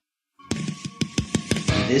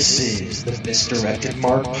This is the Misdirected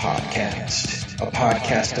Mark Podcast, a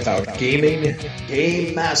podcast about gaming,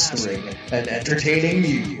 game mastering, and entertaining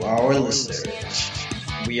you, our listeners.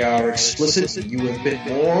 We are explicit, you have been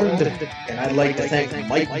warned, and I'd like to thank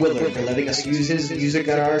Mike Willard for letting us use his music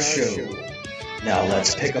on our show. Now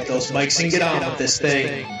let's pick up those mics and get on with this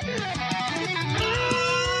thing.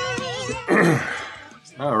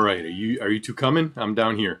 All right, are you two coming? I'm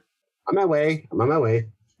down here. I'm on my way.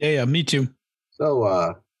 Yeah, me too.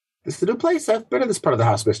 So, this is the new place. I've been in this part of the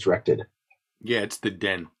house, Misdirected. Yeah, it's the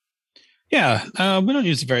den. Yeah, we don't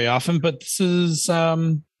use it very often, but this is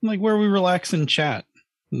like where we relax and chat.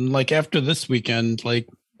 Like after this weekend, like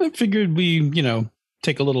I figured we,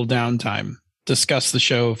 take a little downtime, discuss the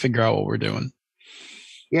show, figure out what we're doing.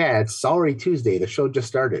 Yeah, it's already Tuesday. The show just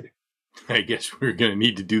started. I guess we're going to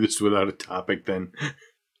need to do this without a topic then.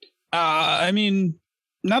 I mean,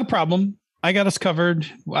 not a problem. I got us covered.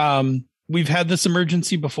 We've had this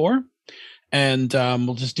emergency before, and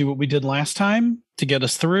we'll just do what we did last time to get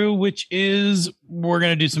us through, which is we're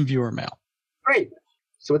going to do some viewer mail. Great.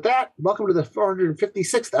 So with that, welcome to the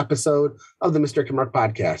 456th episode of the Misdirected Mark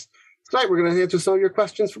Podcast. Tonight, we're going to answer some of your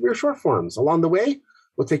questions from your short forms. Along the way,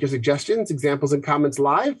 we'll take your suggestions, examples, and comments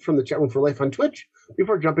live from the Chat Room for Life on Twitch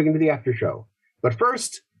before jumping into the after show. But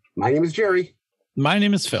first, my name is Jerry. My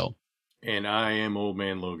name is Phil. And I am Old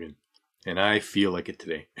Man Logan. And I feel like it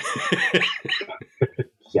today.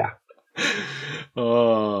 Yeah.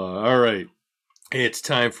 Oh, all right. It's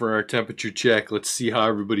time for our temperature check. Let's see how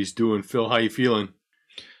everybody's doing. Phil, how you feeling?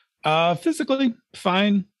 Physically,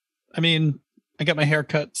 fine. I mean, I got my hair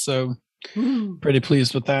cut, so pretty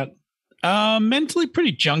pleased with that. Mentally,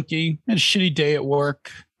 pretty junky. Had a shitty day at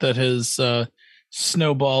work that has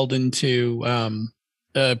snowballed into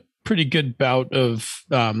a pretty good bout of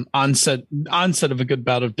onset of a good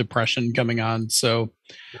bout of depression coming on. So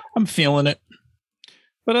I'm feeling it.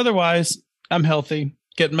 But otherwise, I'm healthy.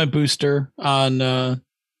 Getting my booster on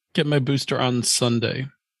Sunday.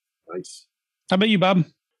 Nice. How about you, Bob?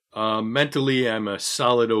 Mentally, I'm a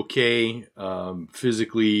solid okay.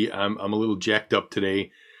 Physically, I'm a little jacked up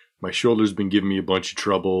today. My shoulder's been giving me a bunch of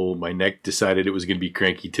trouble. My neck decided it was going to be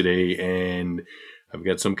cranky today, and I've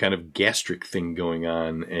got some kind of gastric thing going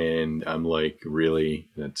on, and I'm like, really?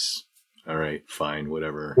 That's all right, fine,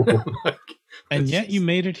 whatever. And yet you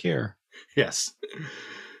made it here. Yes.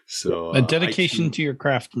 So a dedication to your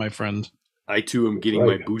craft, my friend. I too am getting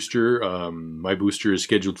my booster. My booster is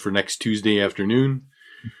scheduled for next Tuesday afternoon.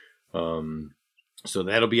 So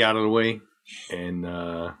that'll be out of the way, and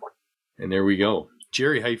there we go.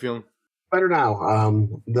 Jerry, how you feeling? Better now.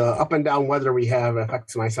 The up and down weather we have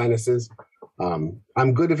affects my sinuses.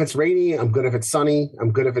 I'm good if it's rainy. I'm good if it's sunny.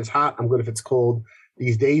 I'm good if it's hot. I'm good if it's cold.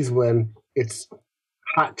 These days when it's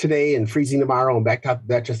hot today and freezing tomorrow and back up,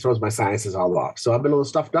 that just throws my sinuses all off. So I've been a little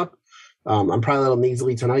stuffed up. I'm probably a little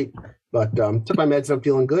nasally tonight, but took my meds. I'm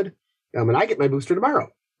feeling good. And I get my booster tomorrow.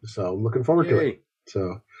 So I'm looking forward to it.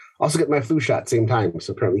 So also get my flu shot same time.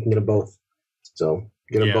 So apparently you can get them both. So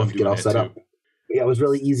get them both, get all set up. Yeah, it was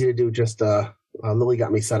really easy to do. Just Lily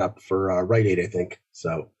got me set up for Rite Aid, I think.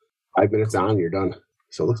 So 5 minutes on, you're done.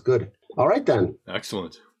 So it looks good. All right, then.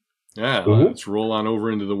 Excellent. Yeah, Let's roll on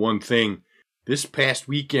over into the one thing. This past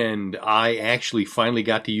weekend, I actually finally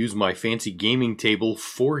got to use my fancy gaming table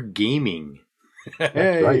for gaming.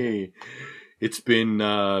 Hey! Right. It's been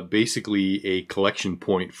basically a collection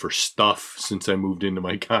point for stuff since I moved into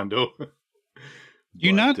my condo. Do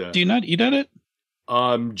you not eat at it?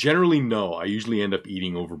 Generally, no. I usually end up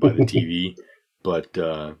eating over by the TV, but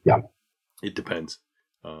it depends.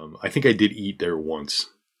 I think I did eat there once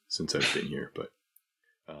since I've been here, but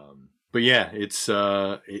yeah, it's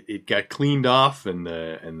it got cleaned off, and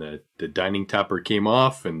the dining topper came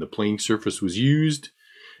off, and the playing surface was used,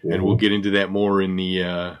 and we'll get into that more in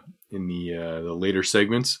the later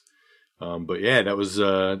segments. But yeah, that was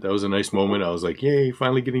a nice moment. I was like, yay,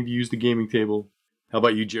 finally getting to use the gaming table. How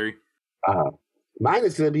about you, Jerry? Mine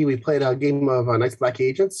is going to be, we played a game of Knights Black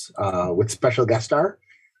Agents with special guest star.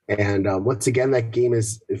 And once again, that game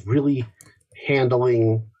is really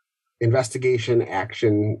handling investigation,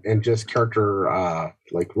 action, and just character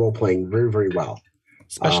role-playing very, very well.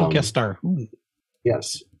 Special guest star. Ooh.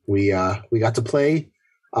 Yes. We got to play.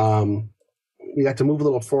 We got to move a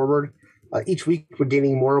little forward. Each week, we're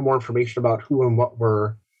gaining more and more information about who and what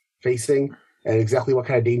we're facing and exactly what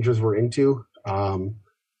kind of dangers we're into.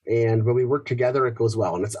 And when we work together, it goes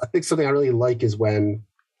well. And I think something I really like is when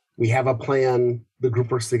we have a plan, the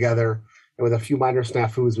group works together, and with a few minor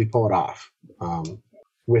snafus, we pull it off.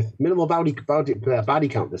 With minimal body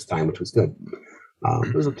count this time, which was good.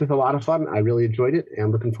 It was just a lot of fun. I really enjoyed it,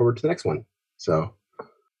 and looking forward to the next one. So,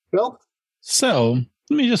 Phil? So,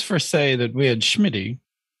 let me just first say that we had Schmitty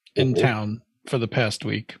in town for the past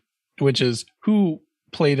week, which is who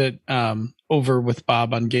played it over with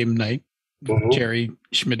Bob on game night. Jerry,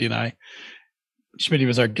 Schmitty, and I. Schmitty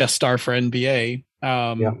was our guest star for NBA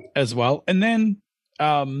as well. And then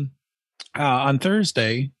on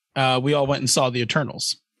Thursday, we all went and saw the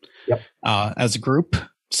Eternals as a group.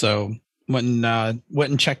 So went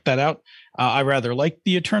and checked that out. I rather liked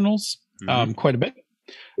the Eternals quite a bit.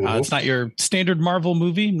 It's not your standard Marvel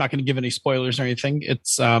movie. I'm not going to give any spoilers or anything.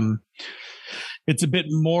 It's a bit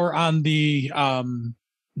more on the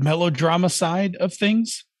melodrama side of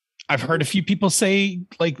things. I've heard a few people say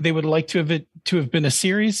like they would like to have been a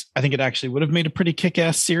series. I think it actually would have made a pretty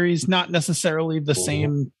kick-ass series, not necessarily the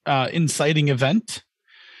same inciting event.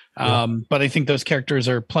 But I think those characters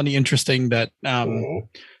are plenty interesting that a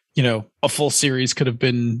full series could have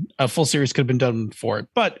been done for it.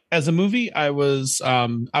 But as a movie, I was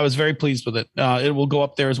very pleased with it. It will go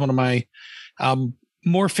up there as one of my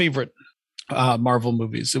more favorite Marvel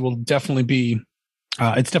movies. It will definitely be.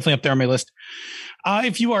 It's definitely up there on my list.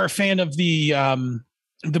 If you are a fan of the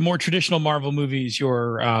more traditional Marvel movies,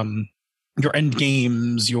 your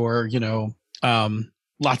Endgames, your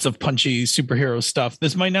lots of punchy superhero stuff,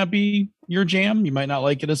 this might not be your jam. You might not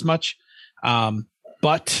like it as much.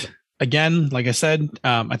 But again, like I said,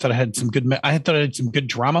 I thought I had some good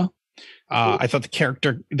drama. I thought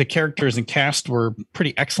the characters and cast were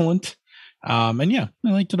pretty excellent. And yeah,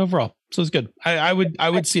 I liked it overall. So it's good. I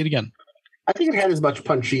would see it again. I think it had as much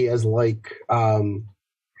punchy as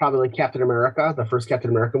probably like Captain America, the first Captain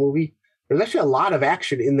America movie. There's actually a lot of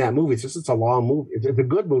action in that movie. It's a long movie. It's a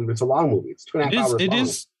good movie, but it's a long movie. It's 2.5 hours long. It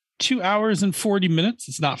is 2 hours and 40 minutes.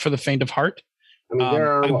 It's not for the faint of heart. I mean,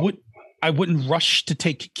 I wouldn't rush to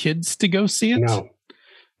take kids to go see it. No.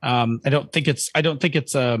 I don't think it's a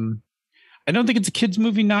kids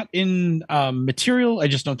movie, not in material. I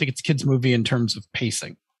just don't think it's a kids movie in terms of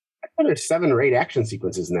pacing. I thought there's 7 or 8 action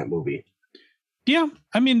sequences in that movie. Yeah,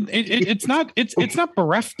 I mean, it's not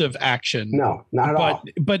bereft of action. No, not at all.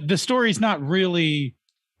 But the story's not really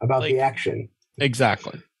about the action.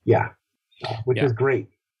 Exactly. Yeah, which is great.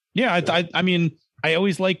 Yeah, I mean, I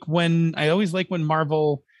always like when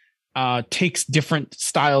Marvel takes different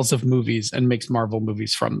styles of movies and makes Marvel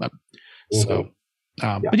movies from them. So,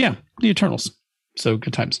 but yeah, the Eternals. So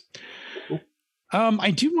good times.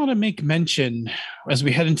 I do want to make mention as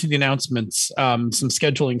we head into the announcements, some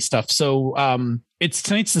scheduling stuff. So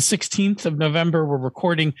tonight's the 16th of November. We're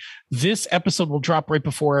recording. This episode will drop right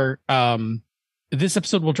before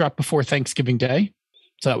Thanksgiving Day.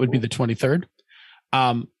 So that would be the 23rd.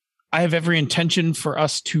 I have every intention for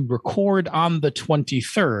us to record on the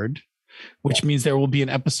 23rd, which means there will be an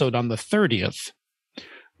episode on the 30th.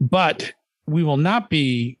 But we will not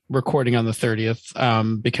be recording on the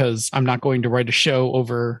 30th because I'm not going to write a show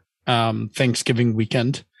over Thanksgiving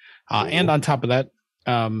weekend. And on top of that,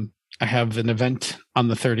 I have an event on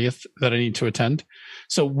the 30th that I need to attend.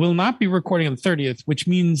 So we'll not be recording on the 30th, which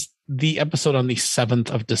means the episode on the 7th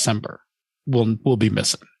of December will be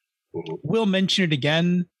missing. We'll mention it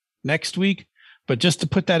again next week, but just to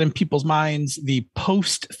put that in people's minds, the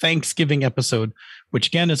post-Thanksgiving episode, which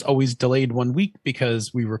again is always delayed 1 week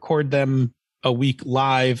because we record them a week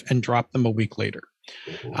live and drop them a week later.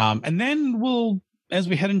 And then as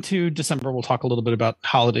we head into December, we'll talk a little bit about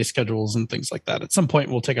holiday schedules and things like that. At some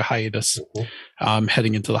point, we'll take a hiatus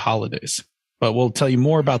heading into the holidays. But we'll tell you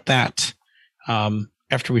more about that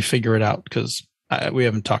after we figure it out because we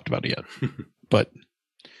haven't talked about it yet. But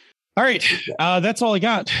all right, that's all I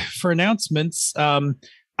got for announcements.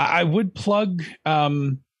 I would plug. I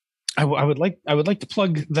would like to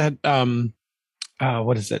plug that.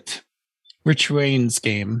 What is it? Rich Rain's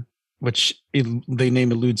game, which the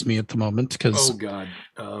name eludes me at the moment because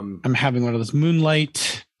I'm having one of those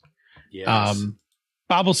Moonlight. Yes.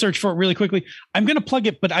 Bob will search for it really quickly. I'm going to plug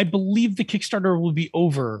it, but I believe the Kickstarter will be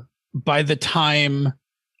over by the time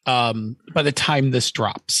this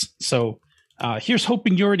drops. So here's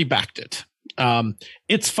hoping you already backed it.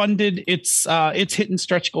 It's funded. It's hitting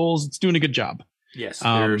stretch goals. It's doing a good job. Yes,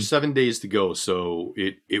 there are 7 days to go, so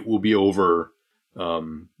it will be over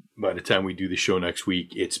by the time we do the show next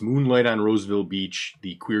week. It's Moonlight on Roseville Beach,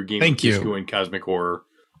 the queer game of disco and cosmic horror.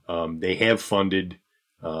 They have funded,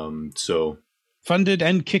 so funded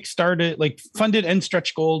and Kickstarted, funded and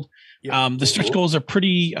stretch gold. Yep. The stretch goals are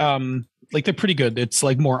pretty, they're pretty good. It's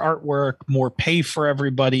like more artwork, more pay for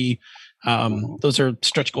everybody. Those are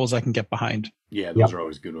stretch goals I can get behind. Yeah, those are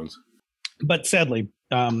always good ones. But sadly,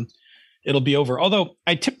 it'll be over. Although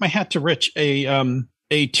I tip my hat to Rich, a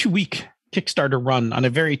 2-week Kickstarter run on a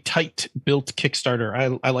very tight built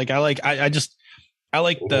Kickstarter. I like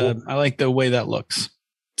the way that looks.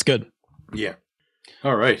 It's good. Yeah.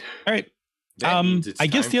 All right. I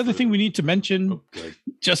guess the other thing we need to mention,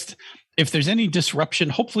 just if there's any disruption,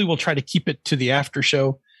 hopefully we'll try to keep it to the after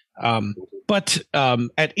show. But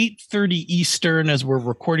at 8:30 Eastern, as we're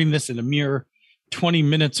recording this in a mere 20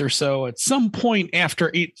 minutes or so, at some point after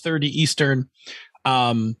 8:30 Eastern,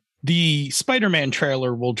 the Spider-Man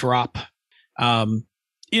trailer will drop.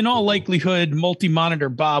 In all likelihood, multi-monitor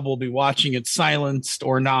Bob will be watching it silenced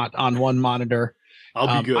or not on one monitor.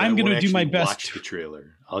 I'll be good. I'm going to do my best. Watch the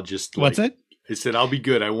trailer. I'll just what's it? I said I'll be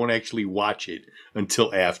good. I won't actually watch it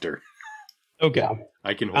until after. Okay,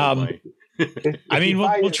 I can hold my. I mean,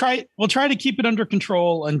 we'll try to keep it under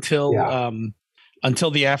control until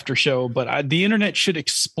the after show. But the internet should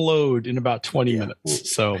explode in about 20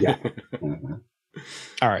 minutes. So,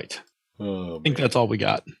 all right. I think that's all we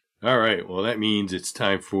got. All right. Well, that means it's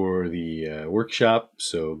time for the workshop.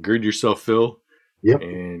 So gird yourself, Phil. Yep.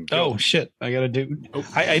 And oh shit! I gotta do. Oh.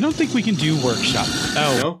 I don't think we can do workshop.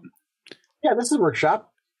 Oh. No? Yeah, this is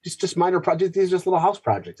workshop. Just minor projects. These are just little house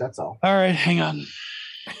projects. That's all. All right, hang on.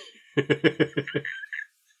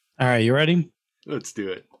 All right, you ready? Let's do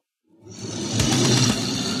it.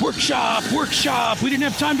 Workshop. We didn't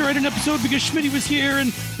have time to write an episode because Schmitty was here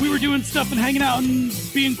and we were doing stuff and hanging out and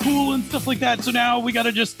being cool and stuff like that. So now we got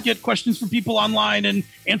to just get questions from people online and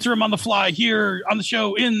answer them on the fly here on the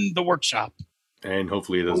show in the workshop. And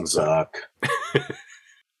hopefully it doesn't suck.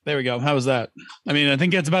 There we go. How was that? I mean, I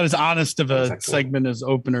think that's about as honest of a segment as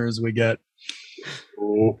opener as we get.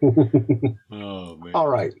 Oh, man. All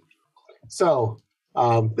right. So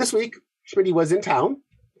this week, Schmitty was in town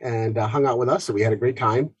and hung out with us, so we had a great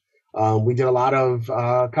time. We did a lot of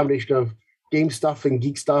combination of game stuff and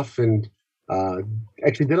geek stuff, and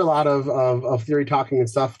actually did a lot of theory talking and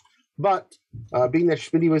stuff. But being that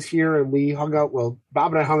Schmitty was here and we hung out, well,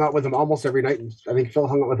 Bob and I hung out with him almost every night, and I think Phil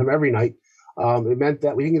hung out with him every night. It meant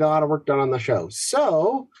that we didn't get a lot of work done on the show.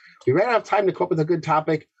 So we ran out of time to come up with a good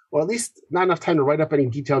topic, or at least not enough time to write up any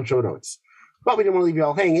detailed show notes. But we didn't want to leave you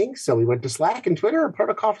all hanging, so we went to Slack and Twitter and put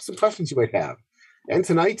a call for some questions you might have. And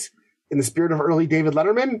tonight, in the spirit of early David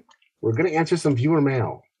Letterman, we're going to answer some viewer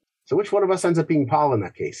mail. So which one of us ends up being Paul in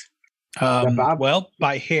that case? Bob? Well,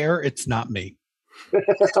 by hair, it's not me.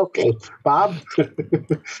 Okay. Bob?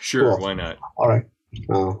 Sure, cool. Why not? All right.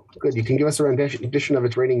 Oh, good. You can give us a rendition of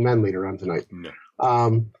It's Raining Men later on tonight. No.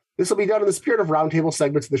 This will be done in the spirit of roundtable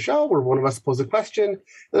segments of the show where one of us poses a question and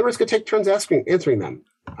the rest going to take turns answering them.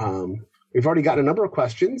 We've already gotten a number of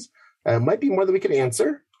questions. It might be more than we can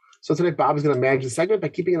answer. So tonight, Bob is going to manage the segment by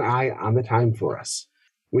keeping an eye on the time for us.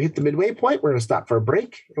 When we hit the midway point, we're going to stop for a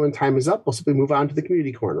break. And when time is up, we'll simply move on to the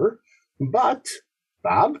community corner. But,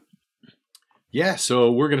 Bob? Yeah,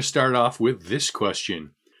 so we're going to start off with this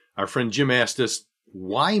question. Our friend Jim asked us,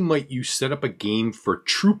 why might you set up a game for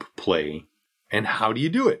troop play, and how do you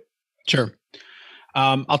do it? Sure.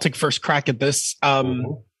 I'll take first crack at this.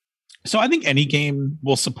 So I think any game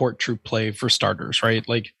will support troop play for starters, right?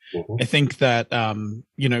 Like, I think that,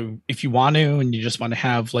 if you want to, and you just want to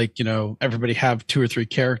have everybody have 2 or 3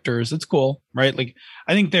 characters, it's cool, right? Like,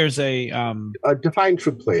 I think there's a define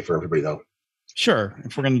troop play for everybody though. Sure.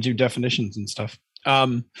 If we're going to do definitions and stuff.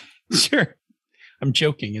 Sure. I'm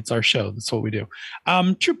joking. It's our show. That's what we do.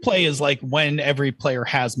 Troop play is like when every player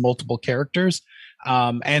has multiple characters,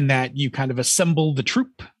 and that you kind of assemble the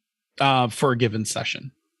troop for a given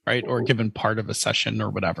session, right? Or a given part of a session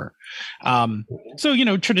or whatever.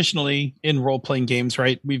 So, traditionally in role-playing games,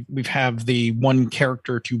 right, we've have the one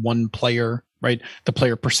character to one player, right? The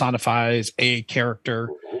player personifies a character,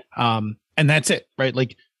 and that's it, right?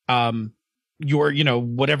 Like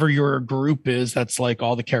whatever your group is, that's like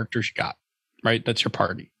all the characters you got. Right. That's your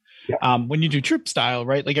party. Yeah. When you do troop style,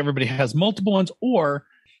 right, like everybody has multiple ones, or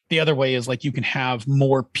the other way is like you can have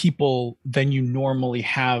more people than you normally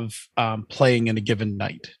have playing in a given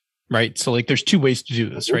night. Right. So like there's 2 ways to do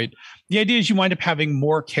this. Right. The idea is you wind up having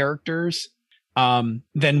more characters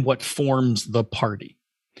than what forms the party.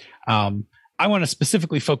 I want to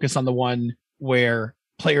specifically focus on the one where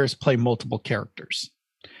players play multiple characters.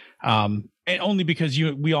 And only because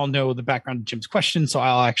we all know the background of Jim's question, so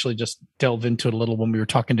I'll actually just delve into it a little when we were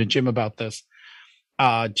talking to Jim about this.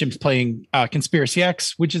 Jim's playing Conspiracy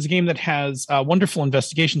X, which is a game that has wonderful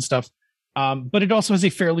investigation stuff, but it also has a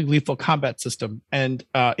fairly lethal combat system. And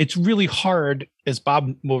it's really hard, as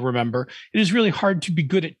Bob will remember, it is really hard to be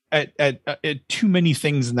good at too many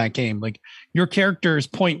things in that game. Like your character's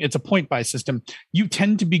it's a point-buy system. You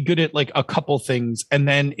tend to be good at like a couple things, and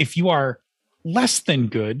then if you are less than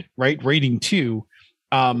good, right, rating 2,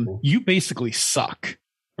 you basically suck,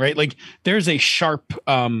 right? Like there's a sharp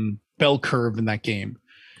bell curve in that game.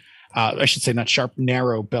 I should say not sharp,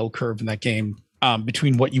 narrow bell curve in that game.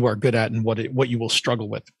 between what you are good at and what you will struggle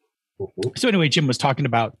with. Mm-hmm. So anyway, Jim was talking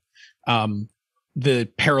about the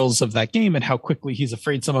perils of that game and how quickly he's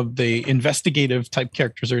afraid some of the investigative type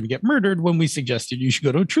characters are going to get murdered, when we suggested you should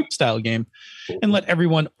go to a troop style game and let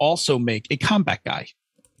everyone also make a combat guy,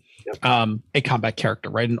 a combat character,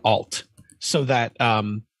 right? An alt, so that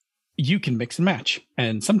you can mix and match.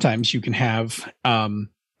 And sometimes you can have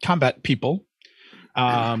combat people,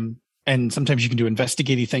 and sometimes you can do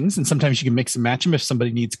investigative things, and sometimes you can mix and match them if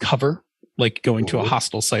somebody needs cover, like going to a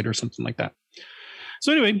hostile site or something like that.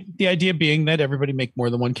 So anyway, the idea being that everybody make more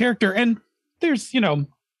than one character, and there's, it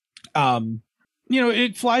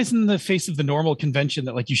flies in the face of the normal convention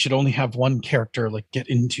that like you should only have one character, like get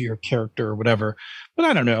into your character or whatever. But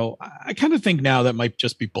I don't know. I kind of think now that might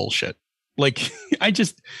just be bullshit. Like,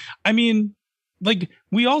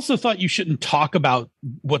 we also thought you shouldn't talk about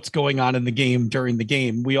what's going on in the game during the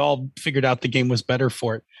game. We all figured out the game was better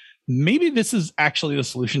for it. Maybe this is actually the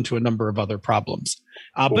solution to a number of other problems.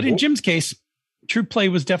 But in Jim's case, Troop Play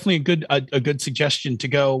was definitely a good suggestion to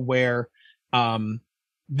go, where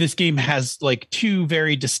this game has like two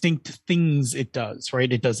very distinct things it does,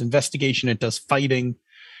 right? It does investigation, it does fighting,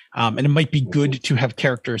 and it might be good to have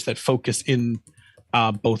characters that focus in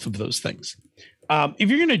both of those things. If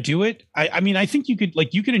you're going to do it, I think you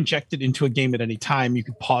could inject it into a game at any time. You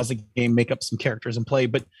could pause a game, make up some characters and play,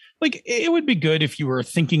 but like it would be good if you were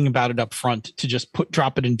thinking about it up front to just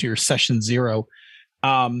drop it into your session 0.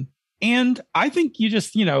 And I think you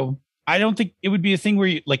just, I don't think it would be a thing where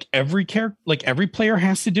you, every player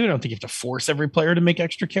has to do it. I don't think you have to force every player to make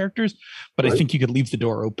extra characters, but right. I think you could leave the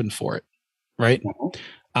door open for it. Right.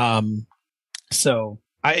 So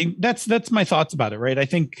that's my thoughts about it. Right. I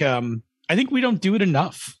think we don't do it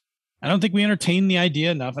enough. I don't think we entertain the idea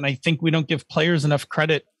enough. And I think we don't give players enough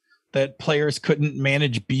credit that players couldn't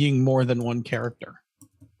manage being more than one character.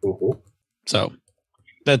 Mm-hmm. So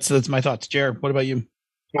that's my thoughts. Jared, what about you?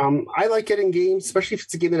 I like it in games, especially if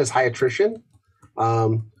it's a game that has high attrition.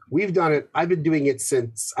 We've done it. I've been doing it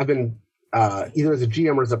since I've been either as a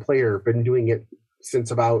GM or as a player, been doing it since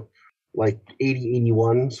about like 80,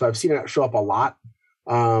 81. So I've seen it show up a lot.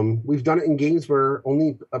 We've done it in games where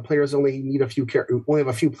players only need only have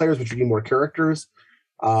a few players, which would need more characters.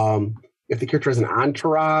 If the character has an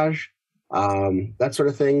entourage, that sort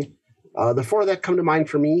of thing. The four that come to mind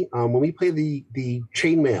for me, when we play the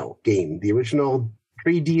Chainmail game, the original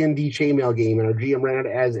pre-D&D Chainmail game, and our GM ran it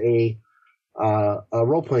as a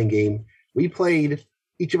role-playing game, we played,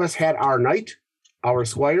 each of us had our knight, our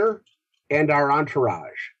squire, and our entourage.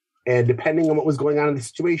 And depending on what was going on in the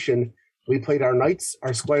situation, we played our knights,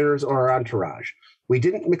 our squires, or our entourage. We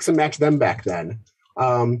didn't mix and match them back then.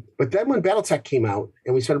 But then when BattleTech came out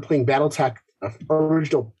and we started playing BattleTech,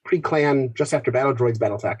 original pre-clan, just after Battle Droids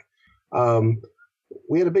BattleTech,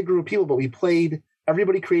 we had a big group of people, but we played,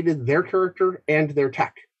 everybody created their character and their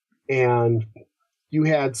tech. And you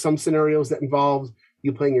had some scenarios that involved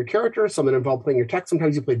you playing your character, some that involved playing your tech.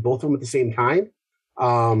 Sometimes you played both of them at the same time.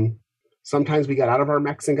 Sometimes we got out of our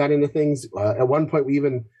mechs and got into things. At one point, we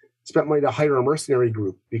even spent money to hire a mercenary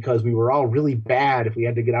group because we were all really bad if we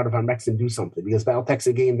had to get out of our mechs and do something, because BattleTech's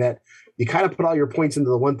a game that you kind of put all your points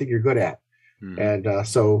into the one thing you're good at. And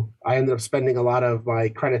so I ended up spending a lot of my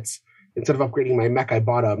credits. Instead of upgrading my mech, I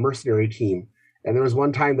bought a mercenary team. And there was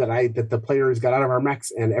one time that the players got out of our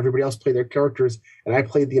mechs and everybody else played their characters, and I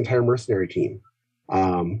played the entire mercenary team.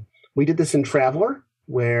 We did this in Traveler,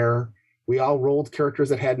 where we all rolled characters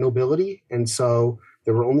that had nobility, and so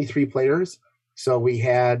there were only 3 players. So we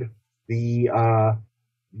had the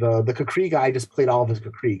Kukri guy just played all of his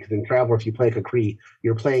Kukri, because in Traveler, if you play a Kukri,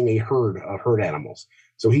 you're playing a herd of herd animals.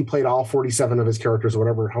 So he played all 47 of his characters,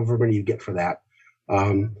 or however many you get for that.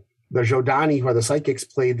 The Jodani, who are the psychics,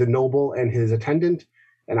 played the noble and his attendant,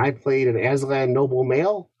 and I played an Aslan noble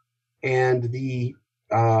male and the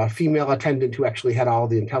female attendant who actually had all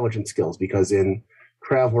the intelligence skills, because in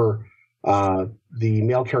Traveler, the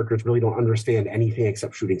male characters really don't understand anything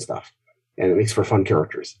except shooting stuff, and it makes for fun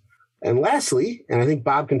characters. And lastly, and I think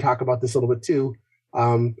Bob can talk about this a little bit too,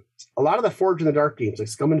 a lot of the Forge in the Dark games, like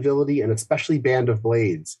Scum and Villainy, and especially Band of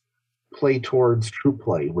Blades, play towards troop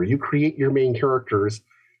play, where you create your main characters,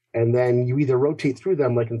 and then you either rotate through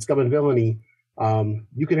them, like in Scum and Villainy.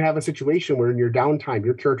 You can have a situation where in your downtime,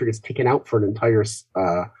 your character gets taken out for an entire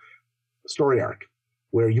story arc,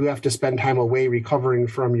 where you have to spend time away recovering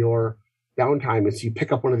from your downtime, and so you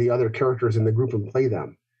pick up one of the other characters in the group and play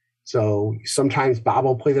them. So sometimes Bob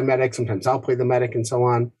will play the medic, sometimes I'll play the medic, and so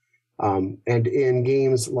on. And in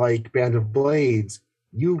games like Band of Blades,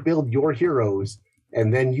 you build your heroes,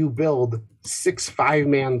 and then you build 6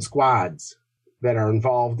 5-man squads that are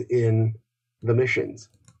involved in the missions.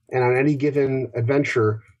 and on any given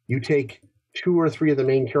adventure, you take 2 or 3 of the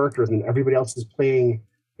main characters, and everybody else is playing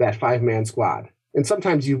that 5-man squad. And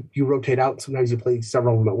sometimes you rotate out. Sometimes you play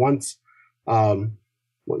several of them at once.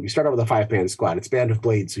 You start out with a 5-man squad. It's Band of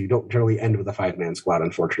Blades, so you don't generally end with a 5-man squad,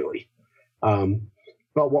 unfortunately.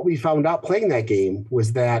 But what we found out playing that game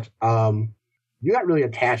was that you got really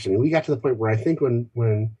attached. I mean, we got to the point where I think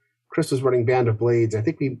when Chris was running Band of Blades, I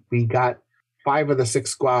think we got 5 of the 6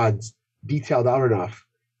 squads detailed out enough.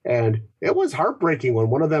 And it was heartbreaking when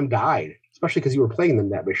one of them died, especially because you were playing them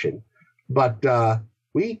that mission. But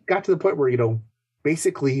we got to the point where,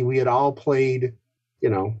 basically we had all played,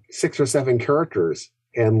 6 or 7 characters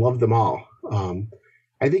and loved them all.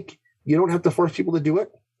 I think you don't have to force people to do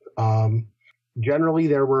it. Generally,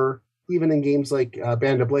 there were, even in games like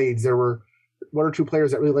Band of Blades, there were 1 or 2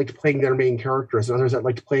 players that really liked playing their main characters and others that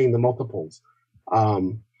liked playing the multiples.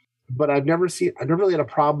 But I've never really had a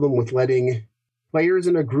problem with letting players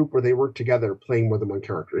in a group where they work together playing more than one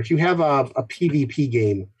character. If you have a PvP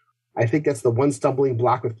game, I think that's the one stumbling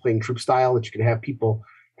block with playing troop style, that you can have people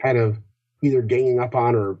kind of either ganging up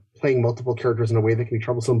on or playing multiple characters in a way that can be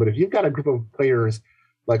troublesome. But if you've got a group of players,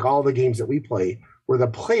 like all the games that we play, where the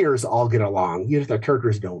players all get along, even if their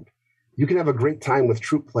characters don't, you can have a great time with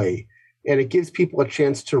troop play, and it gives people a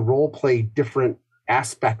chance to role play different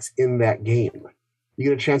aspects in that game. You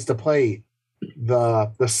get a chance to play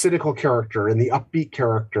the cynical character and the upbeat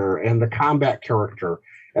character and the combat character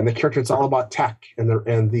and the character that's all about tech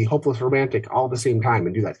and the hopeless romantic all at the same time,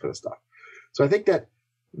 and do that kind of stuff. So I think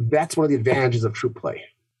that's one of the advantages of troop play.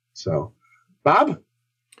 So, Bob?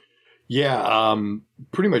 Yeah,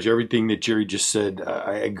 pretty much everything that Jerry just said,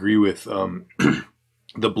 I agree with.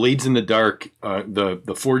 The Blades in the Dark,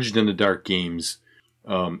 the Forged in the Dark games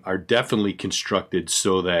are definitely constructed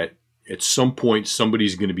so that at some point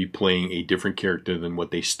somebody's going to be playing a different character than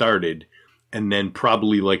what they started, and then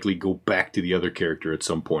probably likely go back to the other character at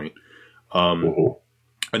some point.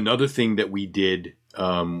 Another thing that we did,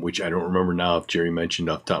 which I don't remember now if Jerry mentioned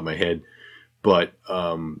off the top of my head, but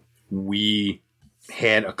we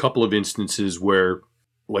had a couple of instances where,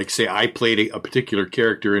 like, say I played a particular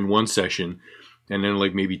character in one session, and then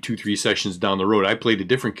like maybe 2-3 sessions down the road, I played a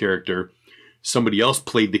different character. Somebody else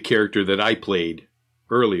played the character that I played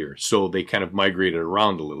earlier, so they kind of migrated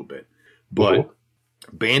around a little bit. But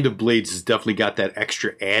Band of Blades has definitely got that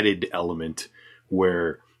extra added element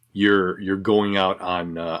where you're going out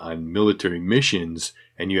on military missions,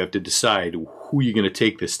 and you have to decide who you're going to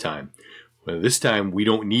take this time. Well, this time we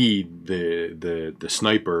don't need the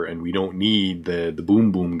sniper, and we don't need the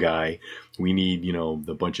boom boom guy. We need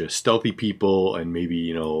the bunch of stealthy people, and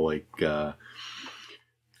maybe like a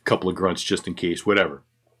couple of grunts just in case, whatever.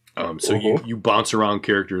 So you bounce around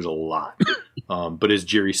characters a lot. But as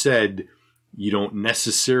Jerry said, you don't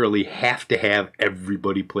necessarily have to have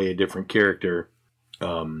everybody play a different character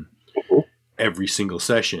every single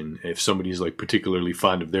session. If somebody's like particularly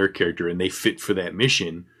fond of their character and they fit for that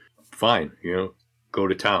mission, fine, go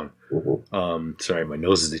to town. Sorry, my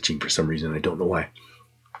nose is itching for some reason. I don't know why.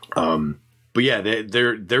 But yeah,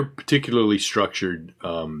 they're particularly structured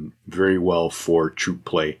very well for troop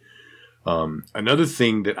play. Another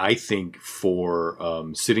thing that I think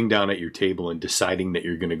for sitting down at your table and deciding that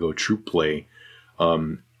you're going to go troop play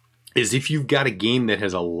is if you've got a game that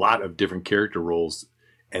has a lot of different character roles,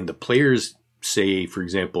 and the players say, for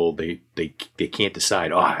example, they can't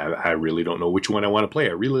decide, I really don't know which one I want to play.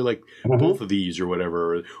 I really like both of these or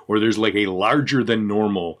whatever. Or there's like a larger than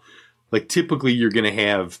normal, like typically you're going to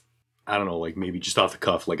have, I don't know, like maybe just off the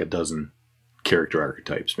cuff, like a dozen character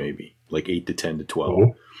archetypes, maybe like 8 to 10 to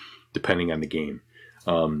 12, depending on the game.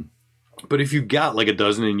 But if you've got like a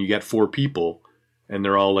dozen and you got 4 people and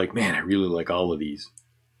they're all like, man, I really like all of these,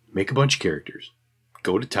 make a bunch of characters,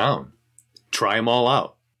 go to town, try them all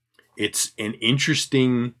out. It's an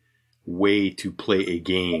interesting way to play a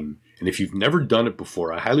game. And if you've never done it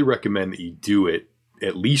before, I highly recommend that you do it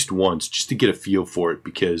at least once just to get a feel for it,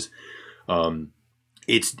 because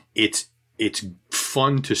it's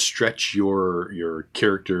fun to stretch your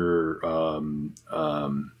character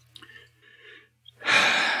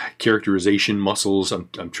characterization muscles.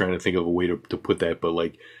 I'm trying to think of a way to put that, but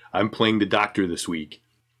like I'm playing the doctor this week.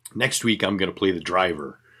 Next week I'm going to play the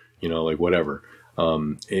driver, like whatever.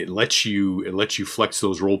 It lets you flex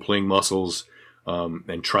those role playing muscles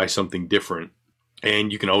and try something different,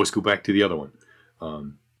 and you can always go back to the other one.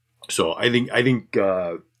 So I think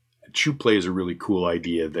troop play is a really cool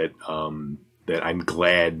idea that I'm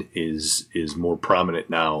glad is more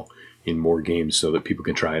prominent now in more games, so that people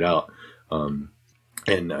can try it out.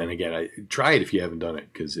 And again, try it if you haven't done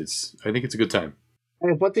it, because I think it's a good time. I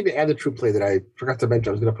have one thing to add to True Play that I forgot to mention.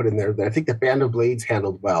 I was going to put in there that I think the Band of Blades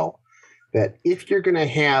handled well. That if you're going to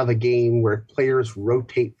have a game where players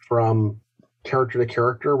rotate from character to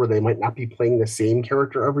character, where they might not be playing the same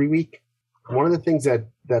character every week, one of the things that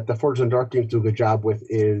the Forged in the Dark games do a good job with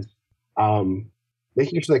is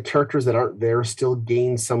making sure that characters that aren't there still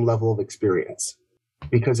gain some level of experience.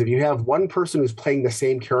 Because if you have one person who's playing the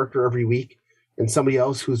same character every week and somebody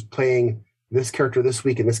else who's playing this character this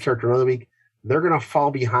week and this character another week, they're going to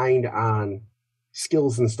fall behind on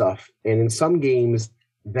skills and stuff. And in some games,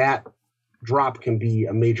 that drop can be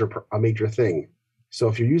a major thing. So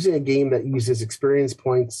if you're using a game that uses experience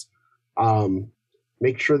points,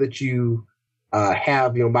 make sure that you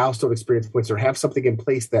have milestone experience points or have something in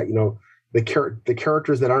place that the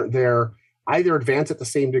characters that aren't there either advance at the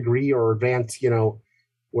same degree or advance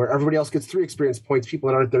where everybody else gets 3 experience points, people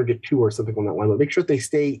that aren't there get 2 or something on that line. But make sure that they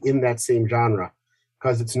stay in that same genre,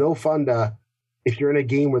 because it's no fun if you're in a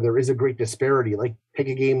game where there is a great disparity. Like take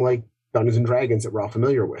a game like Dungeons and Dragons that we're all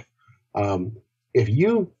familiar with. If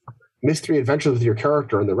you miss 3 adventures with your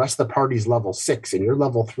character and the rest of the party's level 6 and you're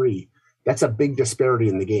level 3, that's a big disparity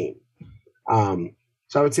in the game.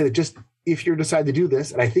 So I would say that just if you decide to do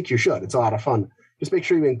this, and I think you should, it's a lot of fun, just make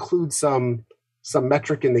sure you include some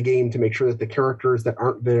metric in the game to make sure that the characters that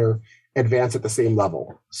aren't there advance at the same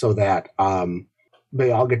level so that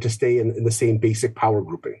they all get to stay in the same basic power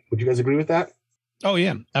grouping. Would you guys agree with that? Oh,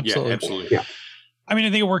 yeah, absolutely. Yeah, absolutely. Yeah. I mean, I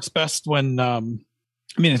think it works best when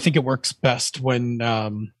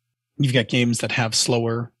you've got games that have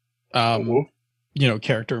slower,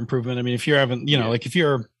 character improvement. I mean, if you're having, like if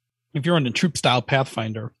you're in a troop style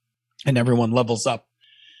Pathfinder and everyone levels up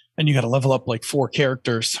and you got to level up like 4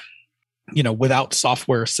 characters, without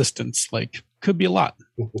software assistance, like could be a lot.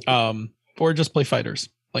 Or just play fighters.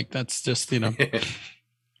 Like that's just,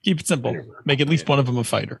 keep it simple. Make at least one of them a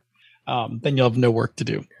fighter. Then you'll have no work to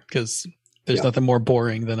do because there's nothing more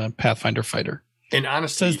boring than a Pathfinder fighter. And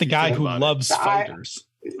honestly, says the guy who loves fighters.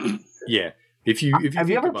 Yeah. If you have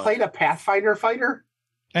you ever played a Pathfinder fighter?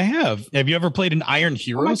 I have. Have you ever played an Iron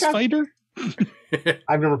Heroes fighter?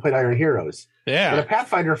 I've never played Iron Heroes. Yeah. But a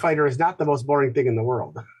Pathfinder fighter is not the most boring thing in the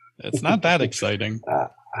world. It's not that exciting.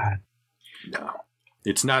 No.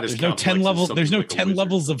 It's not as there's no 10 levels. There's no 10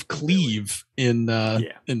 levels of cleave in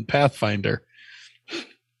Pathfinder.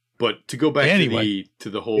 But to go back to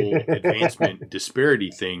the whole advancement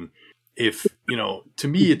disparity thing, if to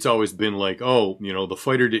me it's always been like, the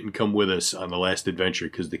fighter didn't come with us on the last adventure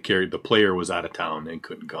because the player was out of town and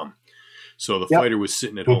couldn't come, so the fighter was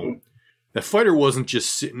sitting at home. That fighter wasn't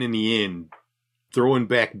just sitting in the inn throwing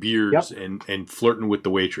back beers and flirting with the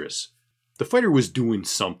waitress. The fighter was doing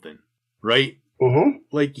something, right?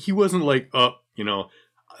 Like he wasn't like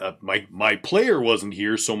my player wasn't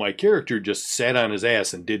here, so my character just sat on his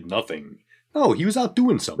ass and did nothing. No, he was out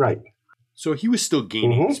doing something. Right. So he was still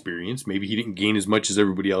gaining experience. Maybe he didn't gain as much as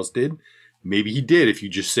everybody else did. Maybe he did if you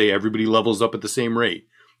just say everybody levels up at the same rate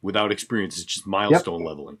without experience. It's just milestone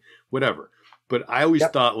leveling. Whatever. But I always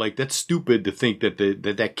thought, like, that's stupid to think that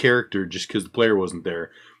that character, just because the player wasn't there,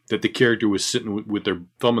 that the character was sitting with their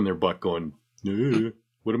thumb in their butt going,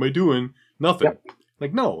 what am I doing? Nothing. Yep.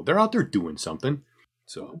 Like, no, they're out there doing something.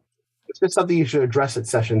 So it's just something you should address at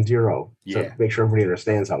session 0. Yeah. To make sure everybody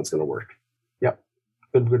understands how it's going to work. Yep.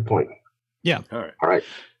 Good point. Yeah. All right.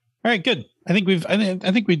 Good. I think we've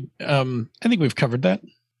covered that.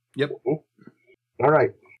 Yep. All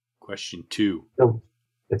right. Question 2. So,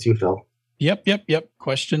 that's you, Phil. Yep.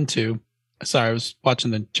 Question 2. Sorry, I was watching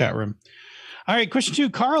the chat room. All right. Question 2.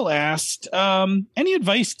 Carl asked, any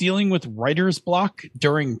advice dealing with writer's block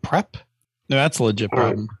during prep? No, that's a legit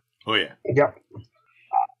problem. Oh, yeah. Yep.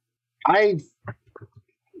 I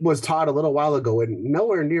was taught a little while ago, and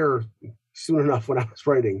nowhere near soon enough when I was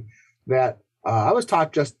writing, that I was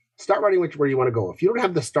taught just start writing where you want to go. If you don't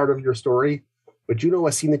have the start of your story, but you know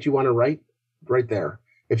a scene that you want to write, right there.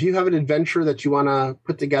 If you have an adventure that you want to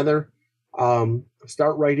put together,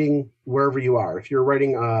 start writing wherever you are. If you're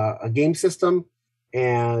writing a game system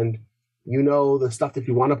and you know the stuff that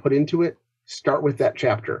you want to put into it, start with that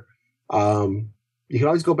chapter. You can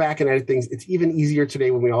always go back and edit things. It's even easier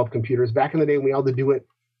today when we all have computers. Back in the day, when we all had to do it,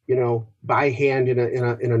 by hand in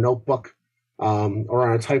a notebook, or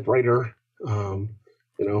on a typewriter,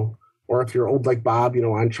 or if you're old like Bob,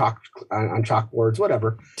 on chalkboards,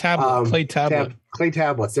 whatever. Clay tablet. Clay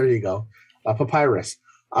tablets. There you go. Papyrus.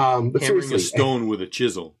 But hammering a stone with a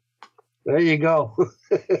chisel. There you go.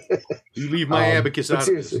 You leave my abacus out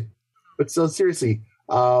of this. But so seriously,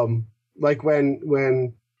 like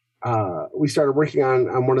when we started working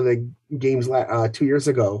on one of the games 2 years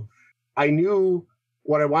ago, I knew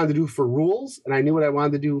what I wanted to do for rules, and I knew what I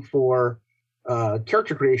wanted to do for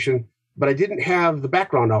character creation, but I didn't have the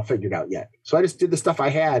background all figured out yet. So I just did the stuff I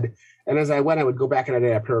had. And as I went, I would go back and I'd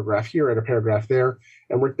add a paragraph here, add a paragraph there.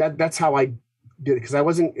 And that's how I did it.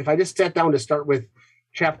 Because if I just sat down to start with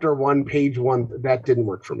chapter 1, page 1, that didn't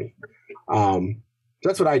work for me. So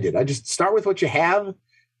that's what I did. I just start with what you have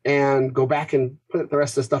and go back and put the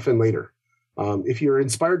rest of the stuff in later. If you're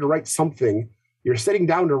inspired to write something, you're sitting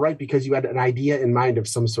down to write because you had an idea in mind of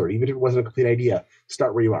some sort. Even if it wasn't a complete idea,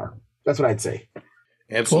 start where you are. That's what I'd say.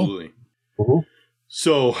 Absolutely. Cool. Mm-hmm.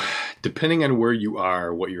 So, depending on where you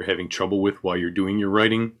are, what you're having trouble with while you're doing your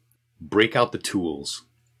writing, break out the tools.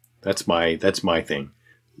 That's my thing.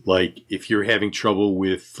 Like, if you're having trouble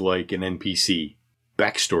with, like, an NPC,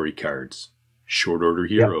 backstory cards, short order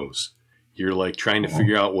heroes. Yep. You're, like, trying to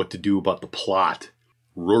figure out what to do about the plot.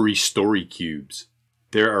 Rory story cubes.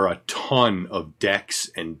 There are a ton of decks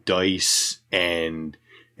and dice and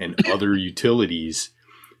other utilities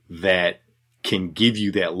that can give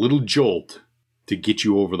you that little jolt to get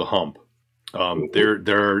you over the hump. There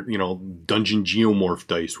are, dungeon geomorph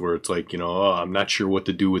dice where it's like, I'm not sure what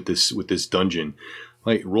to do with this dungeon.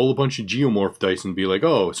 Like, roll a bunch of geomorph dice and be like,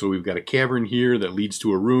 oh, so we've got a cavern here that leads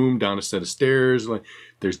to a room, down a set of stairs. Like,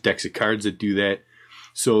 there's decks of cards that do that.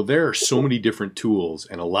 So there are so many different tools,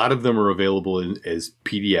 and a lot of them are available as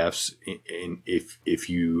PDFs. And if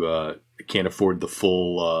you can't afford the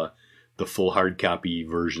full hard copy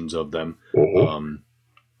versions of them,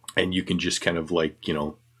 and you can just kind of like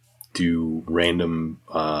do random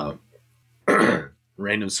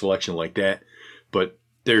selection like that. But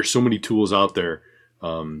there are so many tools out there.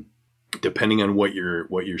 Depending on what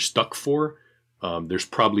you're stuck for, there's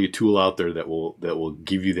probably a tool out there that will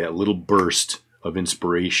give you that little burst of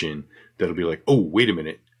inspiration that'll be like, oh, wait a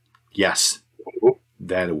minute. Yes,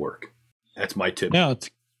 that'll work. That's my tip. No,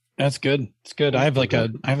 that's good. It's good. I have like a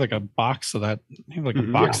box of that. I have like a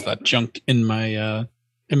box of that junk in my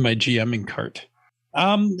GMing cart.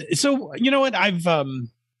 So you know what?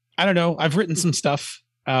 I've written some stuff.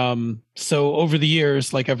 So over the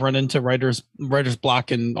years, like I've run into writer's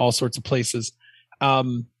block in all sorts of places.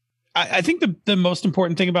 I think the most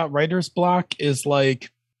important thing about writer's block is like,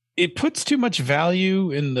 it puts too much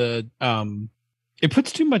value in it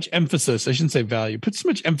puts too much emphasis. I shouldn't say value. It puts too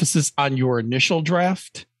much emphasis on your initial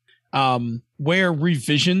draft, where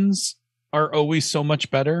revisions are always so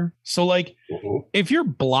much better. So like, if you're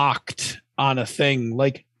blocked on a thing,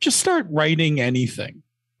 like just start writing anything,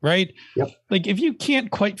 right? Yep. Like if you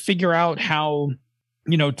can't quite figure out how,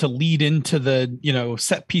 to lead into the,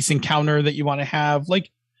 set piece encounter that you want to have,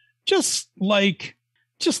 like, just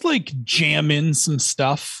jam in some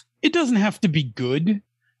stuff. It doesn't have to be good.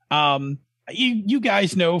 You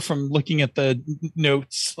guys know from looking at the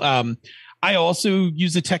notes. I also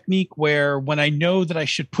use a technique where when I know that I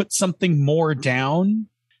should put something more down,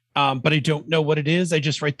 but I don't know what it is, I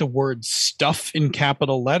just write the word stuff in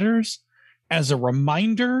capital letters as a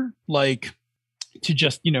reminder, like to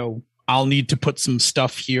just, I'll need to put some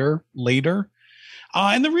stuff here later.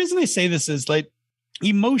 And the reason I say this is like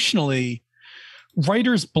emotionally,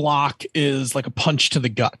 writer's block is like a punch to the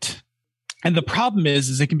gut. And the problem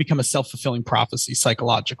is it can become a self-fulfilling prophecy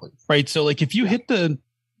psychologically, right? So like if you hit the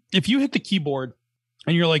keyboard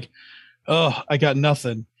and you're like, oh, I got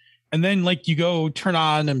nothing. And then like you go turn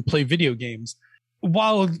on and play video games,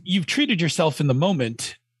 while you've treated yourself in the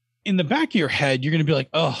moment, in the back of your head, you're going to be like,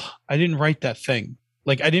 oh, I didn't write that thing.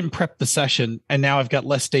 Like I didn't prep the session and now I've got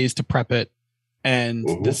less days to prep it. And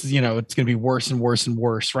this is, it's going to be worse and worse and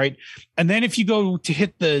worse. Right. And then if you go to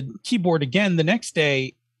hit the keyboard again the next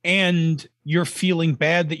day and you're feeling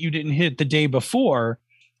bad that you didn't hit it the day before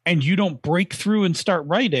and you don't break through and start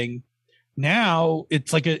writing, now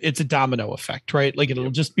it's like it's a domino effect, right? Like it'll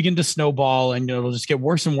just begin to snowball and it'll just get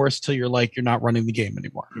worse and worse till you're like, you're not running the game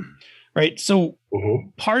anymore. Right. So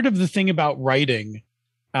part of the thing about writing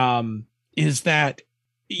is that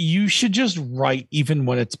you should just write even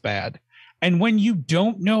when it's bad. And when you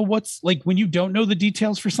don't know when you don't know the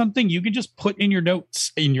details for something, you can just put in your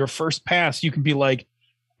notes in your first pass. You can be like,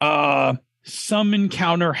 some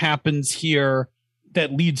encounter happens here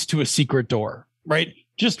that leads to a secret door, right?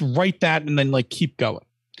 Just write that and then like keep going.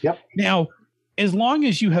 Yep. Now, as long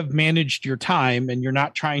as you have managed your time and you're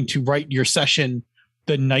not trying to write your session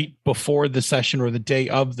the night before the session or the day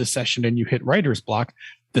of the session and you hit writer's block,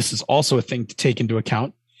 this is also a thing to take into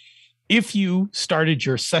account. If you started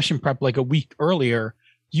your session prep like a week earlier,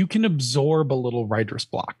 you can absorb a little writer's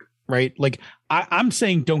block, right? Like I'm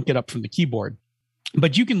saying, don't get up from the keyboard,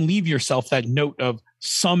 but you can leave yourself that note of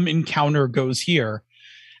some encounter goes here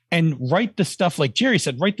and write the stuff, like Jerry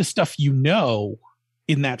said, write the stuff in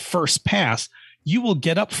that first pass. You will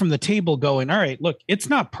get up from the table going, all right, look, it's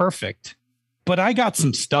not perfect, but I got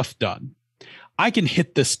some stuff done. I can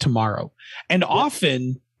hit this tomorrow. And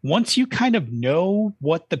often, once you kind of know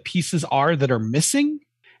what the pieces are that are missing,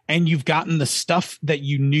 and you've gotten the stuff that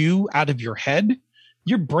you knew out of your head,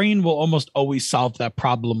 your brain will almost always solve that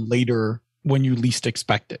problem later when you least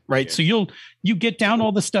expect it, right? Yeah. So you get down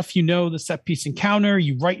all the stuff, the set piece encounter,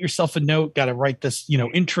 you write yourself a note, got to write this,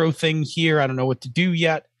 intro thing here. I don't know what to do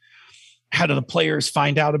yet. How do the players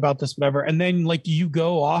find out about this, whatever? And then you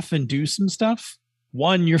go off and do some stuff.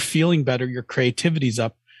 One, you're feeling better, your creativity's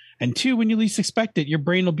up. And two, when you least expect it, your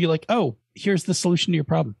brain will be like, oh, here's the solution to your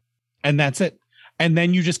problem. And that's it. And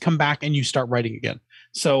then you just come back and you start writing again.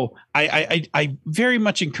 So I very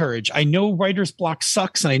much encourage. I know writer's block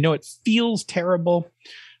sucks and I know it feels terrible,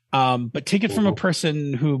 but take it from a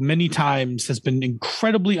person who many times has been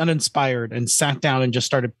incredibly uninspired and sat down and just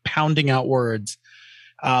started pounding out words.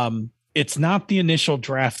 It's not the initial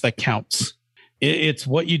draft that counts. It's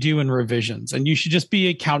what you do in revisions. And you should just be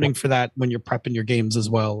accounting for that when you're prepping your games as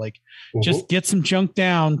well. Just get some junk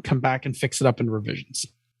down, come back and fix it up in revisions.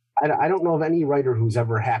 I don't know of any writer who's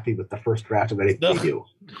ever happy with the first draft of anything they do.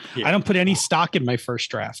 Yeah. I don't put any stock in my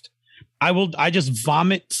first draft. I just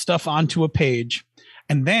vomit stuff onto a page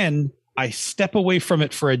and then I step away from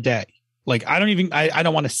it for a day. I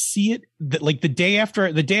don't want to see it. The day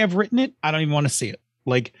I've written it, I don't even want to see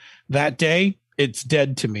it. That day, it's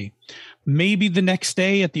dead to me. Maybe the next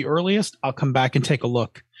day at the earliest, I'll come back and take a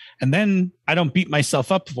look. And then I don't beat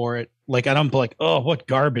myself up for it. I don't be like, oh, what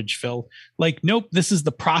garbage, Phil. Nope, this is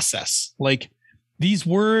the process. These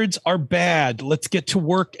words are bad. Let's get to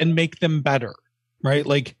work and make them better. Right?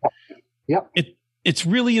 Yep. It's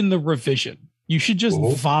really in the revision. You should just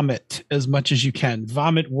vomit as much as you can.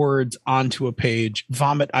 Vomit words onto a page,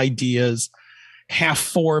 vomit ideas,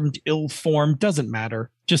 half-formed, ill-formed, doesn't matter.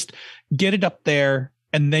 Just get it up there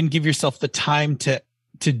and then give yourself the time to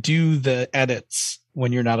do the edits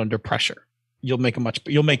when you're not under pressure. You'll make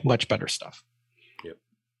much better stuff.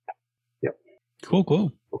 Yep.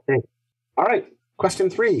 Cool. Okay. All right.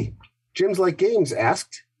 Question 3. Jim's Like Games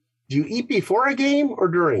asked, do you eat before a game or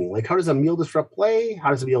during? How does a meal disrupt play?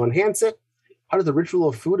 How does a meal enhance it? How does the ritual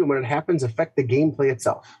of food and when it happens affect the gameplay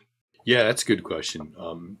itself? Yeah, that's a good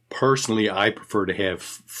question. Personally, I prefer to have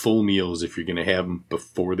full meals if you're going to have them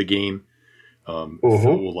before the game. Phil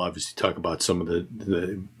will obviously talk about some of the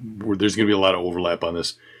there's going to be a lot of overlap on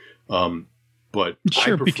this. But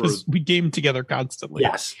sure, because we game together constantly.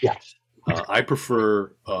 Yes. I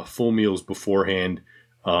prefer full meals beforehand.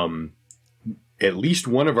 At least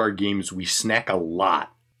one of our games, we snack a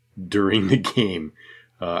lot during the game.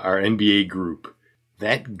 Our NBA group,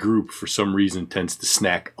 that group for some reason tends to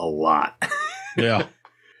snack a lot. Yeah.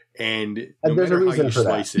 And no matter how you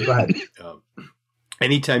slice it,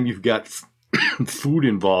 anytime you've got food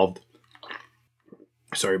involved,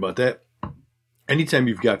 sorry about that. Anytime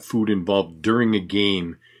you've got food involved during a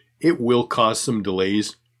game, it will cause some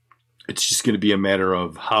delays. It's just going to be a matter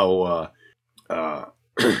of how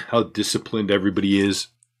disciplined everybody is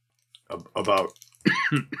about.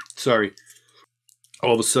 Sorry,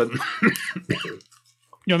 all of a sudden.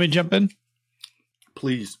 You want me to jump in?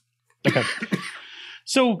 Please. Okay.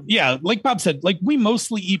 So yeah, like Bob said, we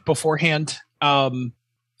mostly eat beforehand. Some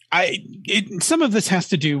of this has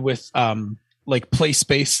to do with play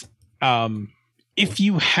space. If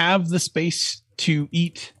you have the space to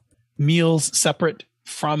eat meals separate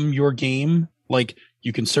from your game,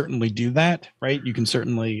 you can certainly do that, right? You can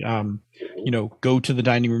certainly, go to the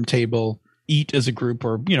dining room table, eat as a group,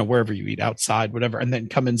 or, wherever you eat, outside, whatever, and then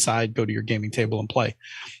come inside, go to your gaming table and play.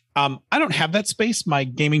 I don't have that space. My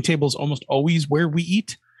gaming table is almost always where we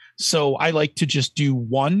eat. So I like to just do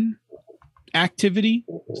one activity,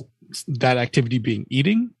 that activity being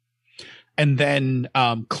eating, and then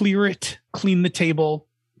clean the table,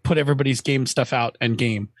 put everybody's game stuff out and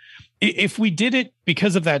game. If we did it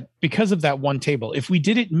because of that one table, if we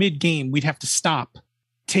did it mid-game, we'd have to stop,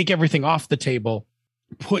 take everything off the table,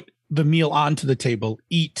 put the meal onto the table,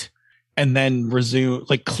 eat, and then resume,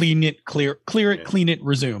 clean it, clear it, clean it,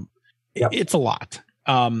 resume. Yep. It's a lot.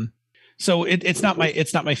 So it's not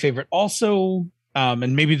my favorite. Also,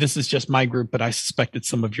 and maybe this is just my group, but I suspect it's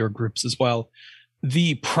some of your groups as well.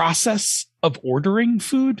 The process of ordering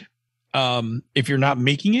food, if you're not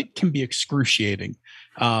making it, can be excruciating.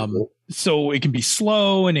 So it can be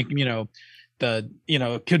slow, and it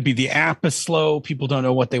could be the app is slow. People don't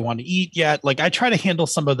know what they want to eat yet. I try to handle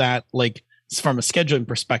some of that, from a scheduling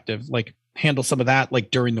perspective, handle some of that,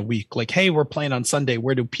 during the week, hey, we're playing on Sunday.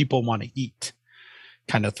 Where do people want to eat?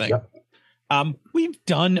 Kind of thing. Yep. We've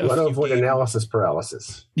done avoid analysis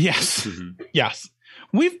paralysis. Yes. Mm-hmm. Yes.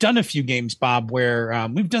 We've done a few games, Bob, where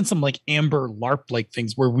we've done some like Amber LARP like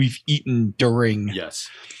things where we've eaten during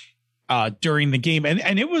the game,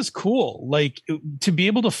 and it was cool, like to be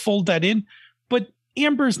able to fold that in. But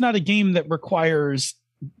Amber is not a game that requires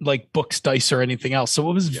like books, dice, or anything else, so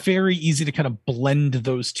it was very easy to kind of blend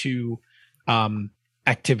those two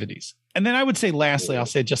activities. And then I would say, lastly, I'll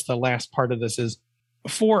say just the last part of this is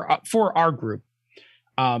for our group,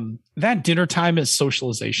 that dinner time is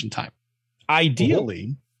socialization time.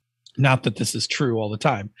 Ideally, not that this is true all the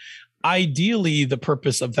time, ideally, the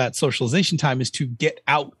purpose of that socialization time is to get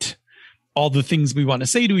out all the things we want to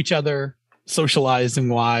say to each other, socializing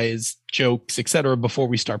wise, jokes, etc., before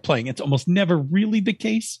we start playing. It's almost never really the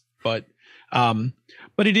case, but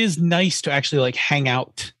it is nice to actually like hang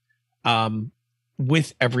out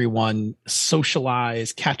with everyone,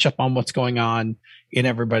 socialize, catch up on what's going on in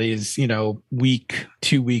everybody's, week,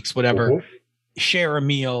 2 weeks, whatever, share a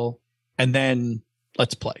meal, and then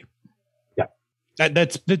let's play. Yeah.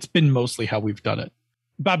 That's been mostly how we've done it.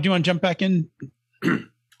 Bob, do you want to jump back in?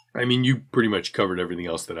 I mean, you pretty much covered everything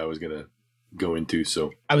else that I was going to go into.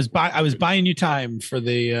 So I was buying you time for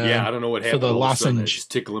the I don't know what happened. For the lozenge. It's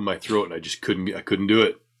tickling my throat, and I couldn't do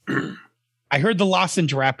it. I heard the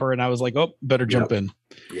lozenge wrapper, and I was like, oh, better jump in.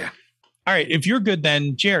 Yeah. All right. If you're good,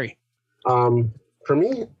 then Jerry. For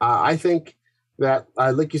me, I think that,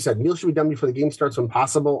 like you said, meals should be done before the game starts when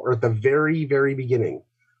possible, or at the very, very beginning.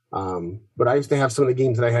 But I used to have some of the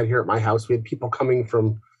games that I had here at my house. We had people coming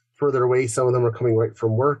from further away. Some of them were coming right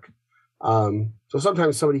from work. So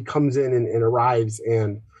sometimes somebody comes in and arrives,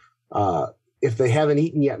 and if they haven't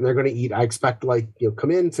eaten yet and they're going to eat, I expect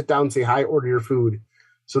come in, sit down, say hi, order your food,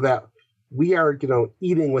 so that we are,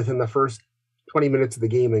 eating within the first 20 minutes of the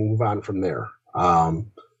game and move on from there. For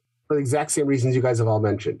the exact same reasons you guys have all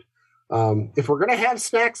mentioned. If we're going to have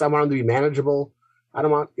snacks, I want them to be manageable. I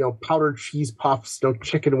don't want, powdered cheese puffs, no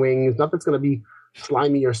chicken wings, nothing that's going to be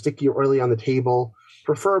slimy or sticky or oily on the table.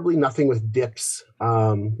 Preferably nothing with dips.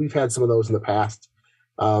 We've had some of those in the past.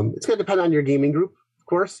 It's going to depend on your gaming group, of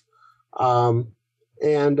course.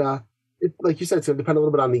 And like you said, it's going to depend a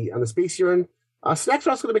little bit on the space you're in. Snacks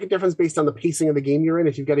are also going to make a difference based on the pacing of the game you're in.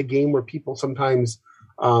 If you've got a game where people sometimes,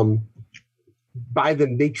 by the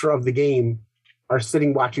nature of the game, are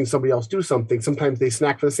sitting watching somebody else do something, sometimes they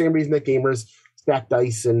snack for the same reason that gamers stack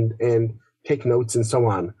dice and take notes and so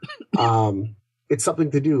on. It's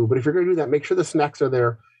something to do. But if you're going to do that, make sure the snacks are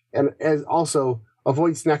there, and as also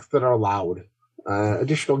avoid snacks that are loud.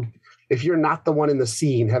 Additional, if you're not the one in the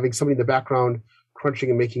scene, having somebody in the background crunching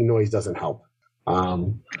and making noise doesn't help.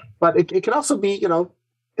 But it can also be,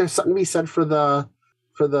 there's something to be said for the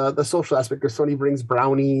social aspect. If somebody brings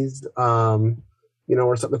brownies, or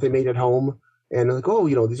something that they made at home, and they're like,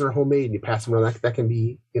 oh, these are homemade, and you pass them around. That can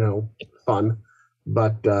be, fun.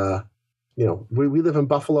 But we live in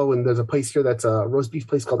Buffalo, and there's a place here that's a roast beef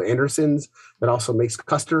place called Anderson's that also makes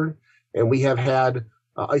custard, and we have had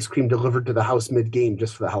ice cream delivered to the house mid-game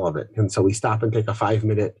just for the hell of it. And so we stop and take a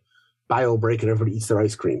 5-minute bio break, and everybody eats their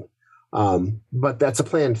ice cream. But that's a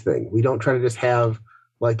planned thing. We don't try to just have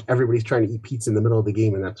like everybody's trying to eat pizza in the middle of the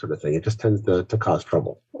game and that sort of thing. It just tends to cause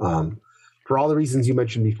trouble. For all the reasons you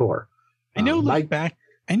mentioned before. I know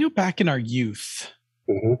back in our youth,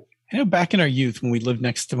 mm-hmm. when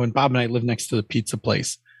Bob and I lived next to the pizza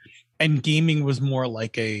place, and gaming was more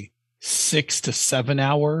like a 6 to 7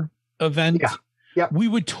 hour event. Yeah. We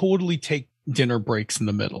would totally take dinner breaks in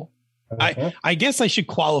the middle. I guess I should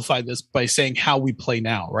qualify this by saying how we play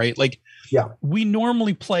now, right? Like, we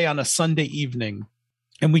normally play on a Sunday evening,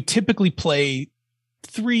 and we typically play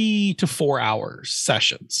 3 to 4 hours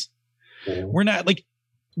sessions. Mm-hmm. We're not like,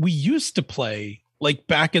 we used to play like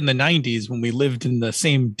back in the 90s when we lived in the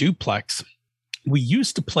same duplex. We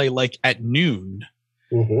used to play like at noon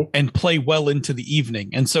mm-hmm. and play well into the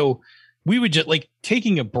evening. And so we would just like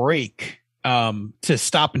taking a break to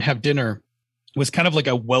stop and have dinner was kind of like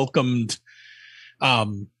a welcomed,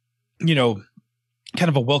 kind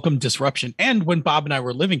of a welcome disruption. And when Bob and I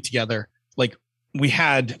were living together, like we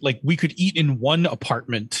could eat in one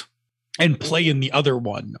apartment and play in the other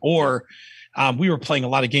one, or we were playing a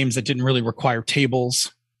lot of games that didn't really require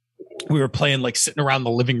tables. We were playing like sitting around the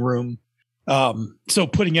living room. So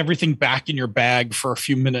putting everything back in your bag for a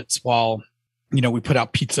few minutes while, we put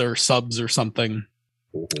out pizza or subs or something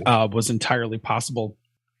was entirely possible.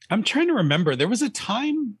 I'm trying to remember. There was a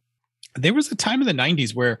time in the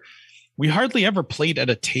 90s where we hardly ever played at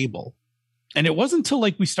a table. And it wasn't until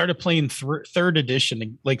like we started playing third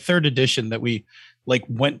edition that we like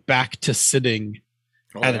went back to sitting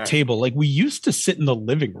at a table. Like we used to sit in the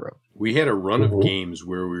living room. We had a run of games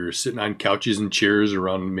where we were sitting on couches and chairs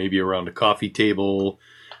maybe around a coffee table,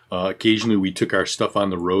 Occasionally, we took our stuff on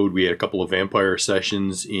the road. We had a couple of vampire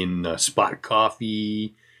sessions in Spot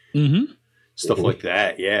Coffee, stuff like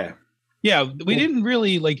that. Yeah. Yeah, we didn't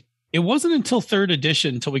really like. It wasn't until 3rd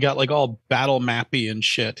edition until we got like all battle mappy and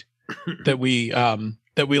shit that we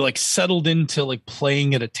like settled into like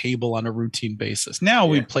playing at a table on a routine basis. Now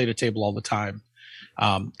we played a table all the time,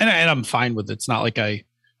 and I'm fine with it. It's not like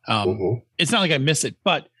it's not like I miss it.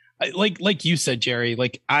 But like you said, Jerry,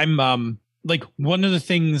 like I'm like one of the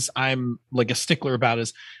things I'm like a stickler about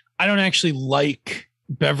is I don't actually like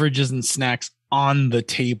beverages and snacks on the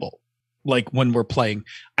table. Like when we're playing,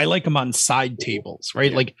 I like them on side tables,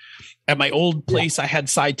 right? Like at my old place, I had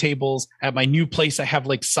side tables. At my new place, I have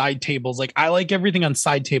like side tables. Like I like everything on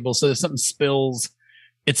side tables. So if something spills,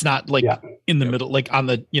 it's not like in the middle, like on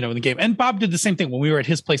the, in the game. And Bob did the same thing when we were at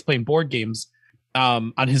his place playing board games.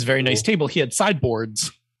 On his very nice table, he had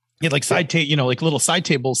sideboards. He had like like little side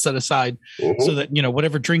tables set aside so that,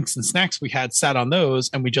 whatever drinks and snacks we had sat on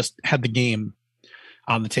those, and we just had the game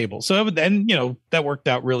on the table. So that worked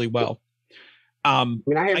out really well. I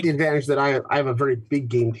have the advantage that I have a very big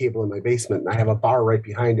game table in my basement, and I have a bar right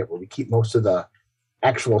behind it where we keep most of the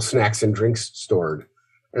actual snacks and drinks stored.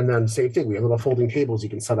 And then same thing, we have little folding tables you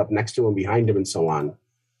can set up next to them, behind them, and so on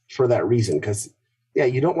for that reason. Because,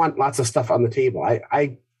 you don't want lots of stuff on the table.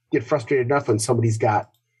 I get frustrated enough when somebody's got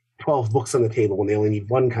 12 books on the table when they only need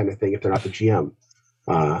one kind of thing if they're not the GM.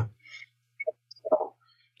 I'm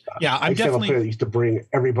definitely have a player that used to bring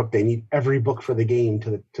every book they need, every book for the game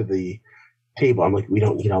to the table. I'm like, we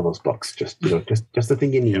don't need all those books. Just just the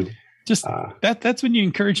thing you need. Just that's when you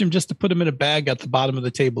encourage him just to put them in a bag at the bottom of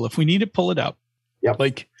the table. If we need it, pull it out.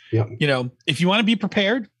 If you want to be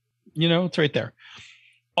prepared, it's right there.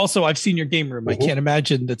 Also, I've seen your game room. I can't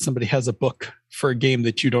imagine that somebody has a book for a game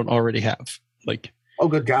that you don't already have. Like, oh,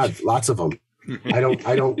 good God, lots of them. I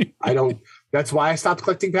don't. That's why I stopped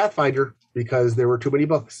collecting Pathfinder, because there were too many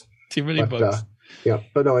books. Too many books.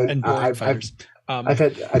 But no, and fighters.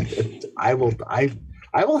 I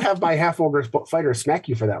will have my half-ogre fighter smack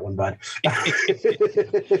you for that one, bud.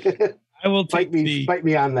 I will take fight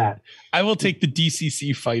me on that. I will take the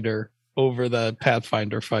DCC fighter over the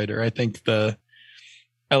Pathfinder fighter. I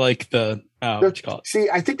like the what you call it. See,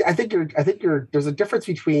 I think you're there's a difference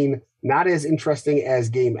between not as interesting as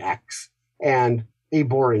game X and a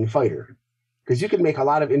boring fighter, because you can make a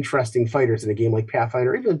lot of interesting fighters in a game like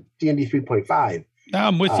Pathfinder, even D&D 3.5. No,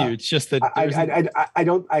 I'm with you. It's just that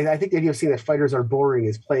I think the idea of saying that fighters are boring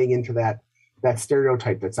is playing into that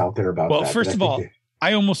stereotype that's out there about that. Well, first of all,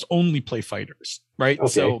 I almost only play fighters, right? Okay.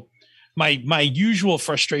 So my usual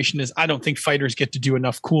frustration is I don't think fighters get to do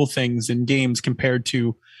enough cool things in games compared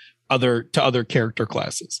to other character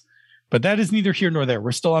classes. But that is neither here nor there.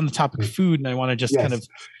 We're still on the topic of food, and I want to just kind of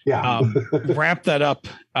wrap that up.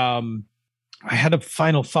 I had a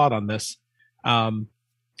final thought on this.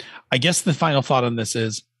 I guess the final thought on this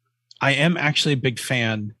is I am actually a big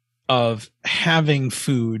fan of having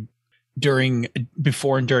food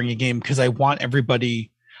before and during a game, because I don't want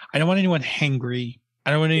anyone hangry. I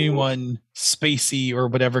don't want anyone spacey or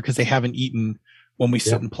whatever because they haven't eaten when we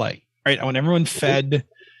sit and play. Right? I want everyone fed.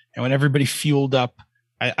 I want everybody fueled up.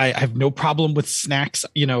 I have no problem with snacks,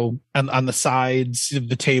 on the sides of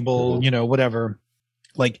the table, whatever.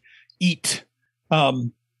 Like, eat.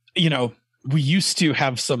 We used to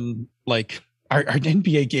have some, like, our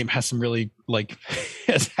NBA game has some really, like,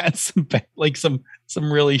 has had some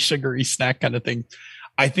really sugary snack kind of thing.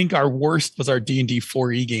 I think our worst was our D&D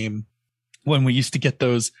 4E game, when we used to get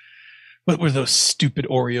those, what were those stupid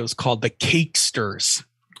Oreos called? The Cakesters.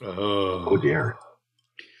 Oh dear.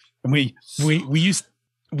 And we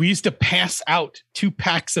used to pass out 2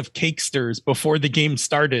 packs of Cakesters before the game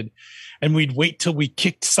started, and we'd wait till we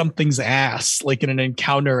kicked something's ass, like in an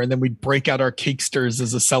encounter, and then we'd break out our Cakesters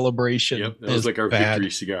as a celebration. Yep, that was like our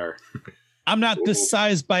victory cigar. I'm not this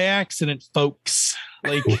size by accident, folks.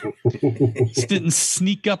 Like, just didn't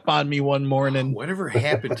sneak up on me one morning. Whatever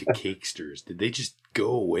happened to Cakesters? Did they just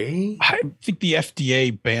go away? I think the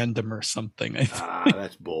FDA banned them or something.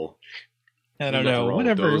 That's bull. I don't know.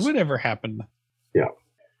 Whatever happened. Yeah.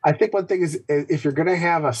 I think one thing is, if you're going to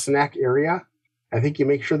have a snack area, I think you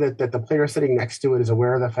make sure that the player sitting next to it is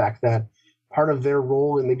aware of the fact that part of their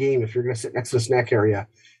role in the game, if you're going to sit next to a snack area,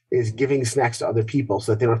 is giving snacks to other people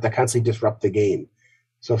so that they don't have to constantly disrupt the game.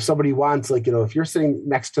 So if somebody wants, like, if you're sitting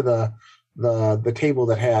next to the table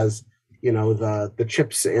that has, the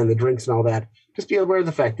chips and the drinks and all that, just be aware of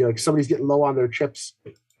the fact, like, somebody's getting low on their chips.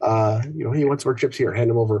 He wants more chips here, hand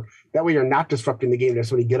them over. That way you're not disrupting the game. There's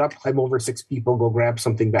somebody get up, climb over 6 people, go grab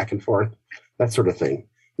something back and forth. That sort of thing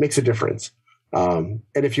makes a difference. And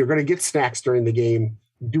if you're going to get snacks during the game,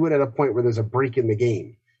 do it at a point where there's a break in the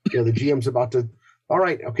game. The GM's about to. All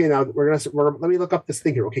right, okay. Now let me look up this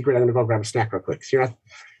thing here. Okay, great. I'm gonna go grab a snack real quick. So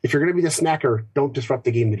if you're gonna be the snacker, don't disrupt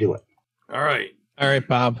the game to do it. All right,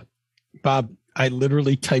 Bob. I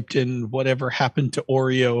literally typed in whatever happened to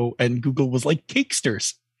Oreo, and Google was like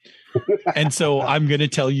Cakesters. And so I'm gonna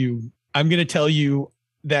tell you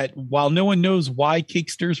that while no one knows why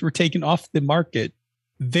Cakesters were taken off the market,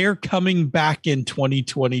 they're coming back in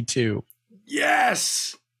 2022.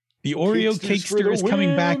 Yes, the Oreo Cakester is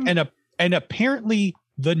coming back, and apparently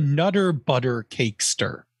the Nutter Butter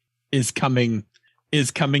Cakester is coming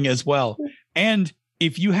as well. And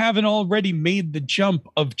if you haven't already made the jump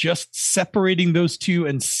of just separating those two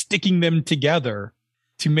and sticking them together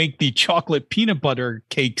to make the chocolate peanut butter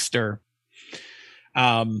Cakester,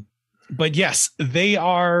 but yes, they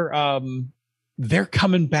are. They're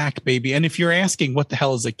coming back, baby. And if you're asking what the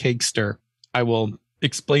hell is a Cakester, I will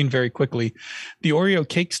explain very quickly. The Oreo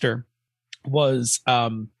Cakester was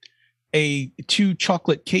 2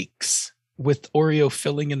 chocolate cakes with Oreo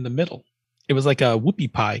filling in the middle. It was like a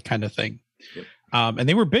whoopie pie kind of thing. Yep. And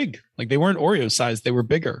they were big. Like, they weren't Oreo size. They were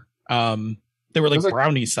bigger. They were like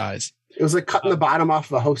brownie size. It was like cutting the bottom off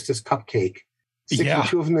of a Hostess cupcake, sticking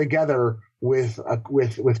 2 of them together with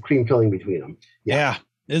cream filling between them. Yeah,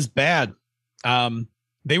 it was bad.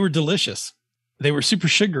 They were delicious. They were super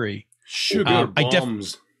sugary. Sugar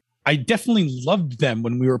bombs. I definitely loved them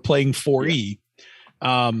when we were playing 4E.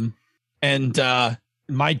 And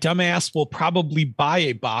my dumbass will probably buy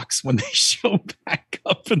a box when they show back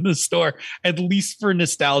up in the store. At least for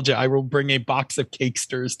nostalgia, I will bring a box of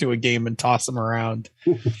Cakesters to a game and toss them around.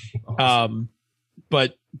 Awesome.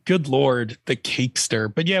 But good Lord, the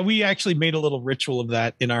Cakester. But yeah, we actually made a little ritual of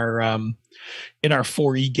that in our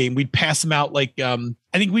 4E game. We'd pass them out like I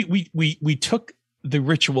think we took the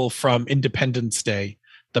ritual from Independence Day,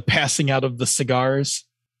 the passing out of the cigars.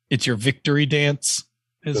 It's your victory dance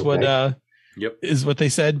is what they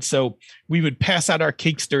said. So we would pass out our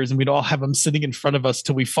Cakesters and we'd all have them sitting in front of us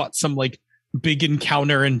till we fought some like big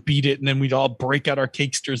encounter and beat it, and then we'd all break out our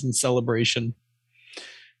Cakesters in celebration.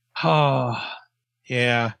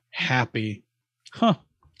 Yeah, happy.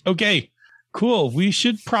 Okay, cool. We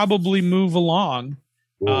should probably move along.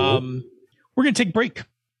 We're gonna take a break.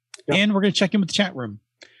 Yep. And we're gonna check in with the chat room.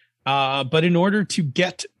 But in order to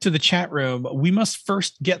get to the chat room, we must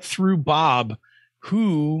first get through Bob,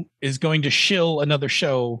 who is going to shill another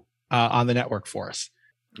show on the network for us.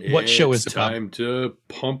 What show is it, Bob? It's time to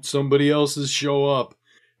pump somebody else's show up.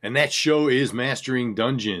 And that show is Mastering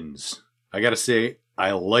Dungeons. I got to say,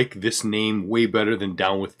 I like this name way better than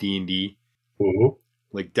Down with D&D. Mm-hmm.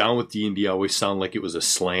 Like, Down with D&D always sound like it was a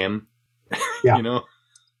slam. Yeah. You know?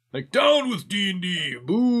 Like, Down with D&D,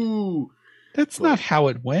 boo! That's not how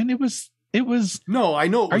it went. It was. No, I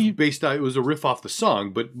know it was a riff off the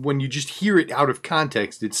song, but when you just hear it out of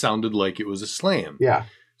context, it sounded like it was a slam. Yeah.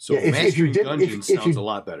 So Mastering Dungeons sounds a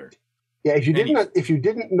lot better. Yeah, if you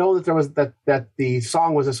didn't know that there was that the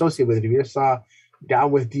song was associated with it, if you just saw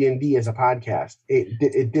Down with D&D as a podcast,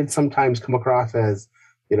 it did sometimes come across as,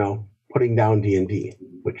 putting down D&D,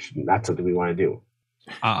 which not something we want to do.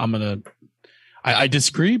 I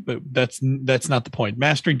disagree, but that's not the point.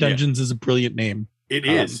 Mastering Dungeons is a brilliant name. It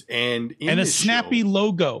is, and a snappy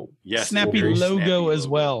logo. Yes, snappy logo as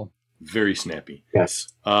well. Very snappy. Yes.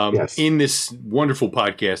 Yes. In this wonderful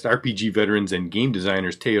podcast, RPG veterans and game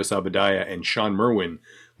designers Teos Abadaya and Sean Merwin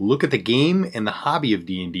look at the game and the hobby of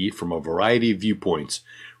D&D from a variety of viewpoints,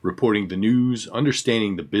 reporting the news,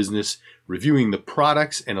 understanding the business, reviewing the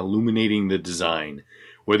products, and illuminating the design.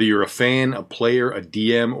 Whether you're a fan, a player, a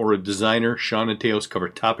DM, or a designer, Sean and Teos cover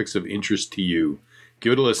topics of interest to you.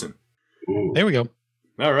 Give it a listen. Ooh. There we go.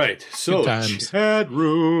 All right. So, chat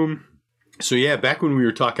room. So, yeah, back when we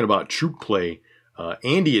were talking about troop play,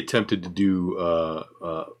 Andy attempted to do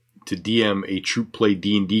to DM a troop play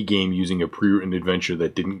D&D game using a pre-written adventure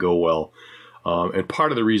that didn't go well. And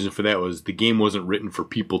part of the reason for that was the game wasn't written for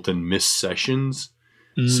people to miss sessions.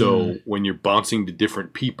 So when you're bouncing to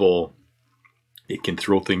different people, it can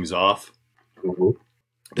throw things off.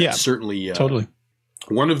 That's certainly totally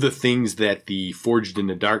one of the things that the Forged in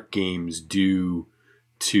the Dark games do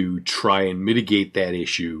to try and mitigate that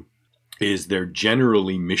issue is they're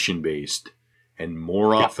generally mission-based. And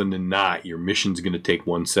more often than not, your mission's going to take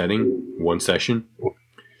one session.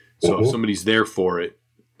 So if somebody's there for it,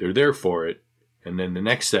 they're there for it. And then the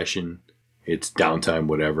next session, it's downtime,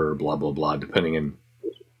 whatever, blah, blah, blah, depending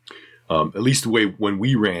on, at least the way when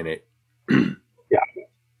we ran it,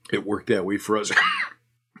 it worked that way for us.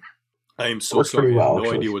 I am so sorry. I have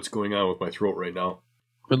no idea what's going on with my throat right now.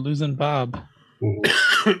 We're losing Bob.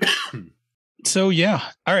 So, yeah.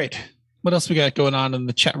 All right. What else we got going on in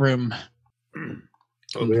the chat room?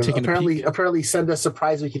 Apparently, send us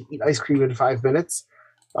surprise. We can eat ice cream in 5 minutes.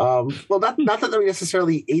 Well, not that we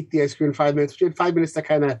necessarily ate the ice cream in 5 minutes. We had 5 minutes to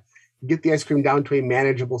kind of get the ice cream down to a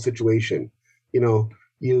manageable situation. You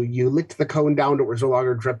licked the cone down to where it was no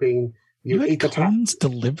longer dripping. You ate the cones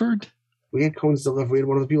delivered? We had cones delivered. We had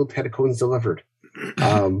one of the people that had cones delivered.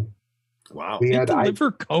 Wow. They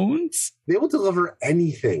deliver cones? They will deliver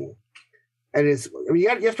anything. And you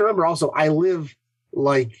have to remember also, I live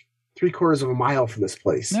like 3/4 of a mile from this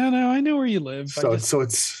place. No, I know where you live. So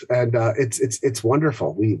it's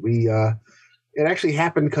wonderful. It actually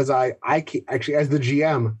happened because I actually, as the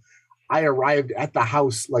GM, I arrived at the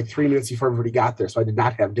house like 3 minutes before everybody got there, so I did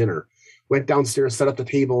not have dinner. Went downstairs, set up the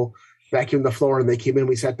table, vacuumed the floor, and they came in.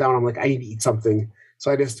 We sat down. I'm like, I need to eat something.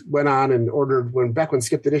 So I just went on and ordered. Back when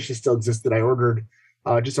Skip the Dishes still existed, I ordered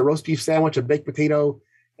just a roast beef sandwich, a baked potato,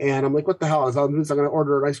 and I'm like, what the hell? I'm going to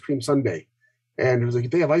order an ice cream sundae. And it was like,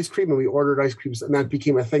 they have ice cream, and we ordered ice cream, and that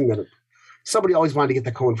became a thing that somebody always wanted to get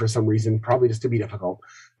the cone for some reason, probably just to be difficult.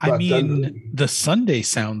 But, the sundae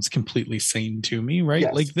sounds completely sane to me, right?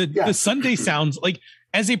 Yes, like the sundae sounds like,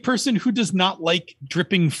 as a person who does not like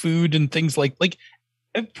dripping food and things like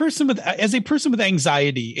as a person with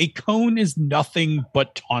anxiety, a cone is nothing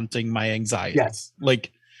but taunting my anxiety. Yes.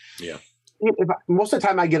 Yeah. Most of the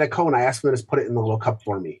time I get a cone, I ask them to just put it in the little cup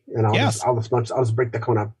for me, and I'll just break the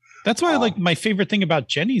cone up. That's why my favorite thing about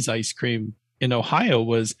Jenny's ice cream in Ohio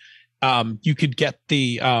was you could get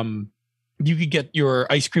your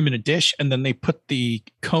ice cream in a dish, and then they put the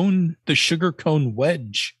sugar cone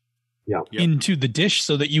wedge into the dish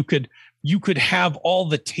so that you could have all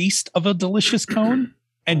the taste of a delicious cone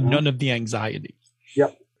and none of the anxiety.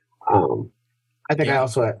 Yep. I think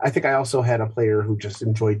I also had a player who just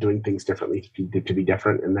enjoyed doing things differently to be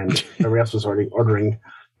different, and then everybody else was already ordering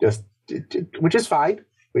which is fine.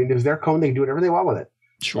 I mean, it was their cone; they can do whatever they want with it.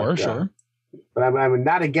 Sure. But I'm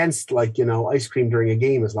not against ice cream during a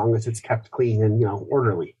game as long as it's kept clean and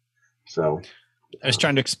orderly. So I was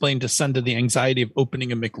trying to explain to Senda the anxiety of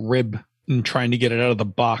opening a McRib and trying to get it out of the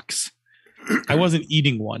box. I wasn't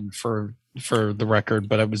eating one for the record,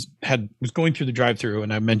 but I was going through the drive-thru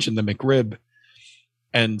and I mentioned the McRib,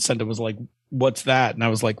 and Senda was like, "What's that?" And I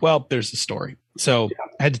was like, "Well, there's a story." So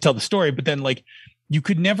I had to tell the story, but then you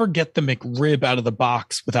could never get the McRib out of the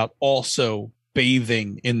box without also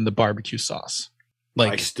bathing in the barbecue sauce.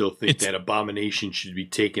 I still think that abomination should be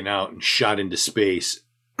taken out and shot into space.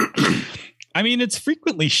 I mean, it's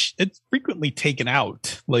frequently taken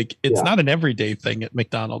out. It's not an everyday thing at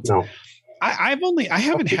McDonald's. No. I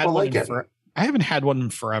haven't had one in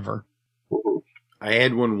forever. I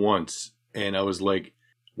had one once, and I was like,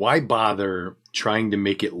 why bother trying to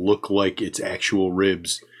make it look like it's actual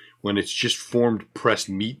ribs when it's just formed pressed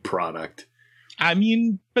meat product? I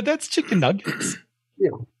mean, but that's chicken nuggets. Yeah.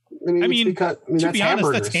 To be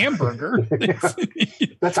honest, that's hamburger.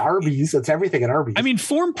 That's Arby's. That's everything at Arby's. I mean,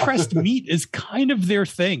 form pressed meat is kind of their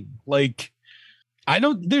thing.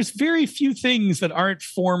 There's very few things that aren't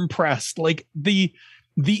form pressed. Like the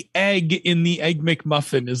egg in the Egg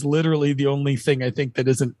McMuffin is literally the only thing I think that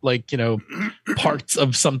isn't parts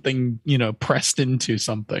of something, pressed into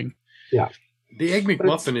something. Yeah. The Egg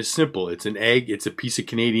McMuffin is simple. It's an egg. It's a piece of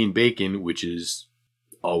Canadian bacon, which is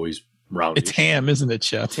always round. It's ham, isn't it,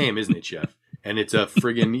 Chef? It's ham, isn't it, Chef? And it's a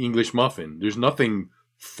friggin' English muffin. There's nothing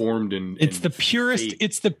formed in. It's the purest. Fake.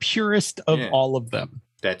 It's the purest of all of them.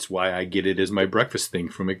 That's why I get it as my breakfast thing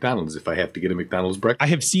from McDonald's. If I have to get a McDonald's breakfast, I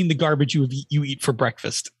have seen the garbage you eat for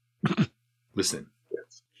breakfast. Listen,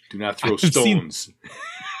 do not throw stones.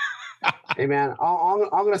 Hey man, all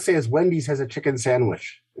I'm gonna say is Wendy's has a chicken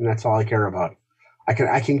sandwich, and that's all I care about. I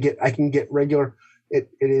can get regular. It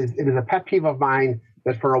is a pet peeve of mine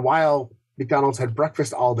that for a while McDonald's had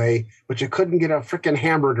breakfast all day, but you couldn't get a freaking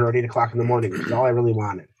hamburger at 8:00 in the morning, which is all I really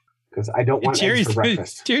wanted. Because I don't want eggs for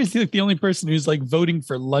breakfast. Jerry's the only person who's voting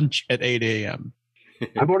for lunch at 8 a.m.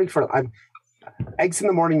 I'm voting for eggs in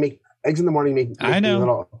the morning. Make I know. Me a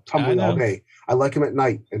little tumbling all day. I like them at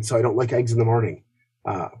night, and so I don't like eggs in the morning.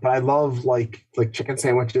 But I love like chicken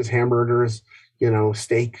sandwiches, hamburgers,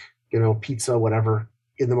 steak, pizza, whatever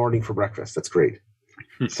in the morning for breakfast. That's great.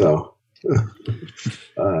 So.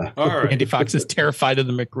 All right. Andy Fox is terrified of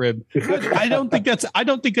the McRib. I don't think that's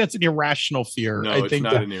an irrational fear. No, it's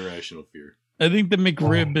not an irrational fear. I think the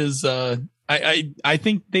McRib is. I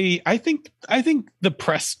think the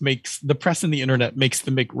press and the internet makes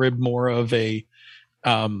the McRib more of a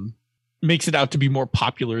makes it out to be more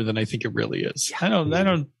popular than I think it really is. Yeah.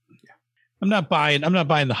 I'm not buying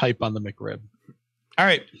the hype on the McRib. All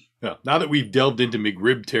right. Now that we've delved into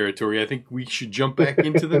McRib territory, I think we should jump back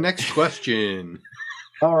into the next question.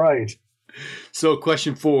 All right. So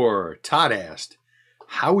question 4, Todd asked,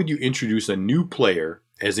 how would you introduce a new player,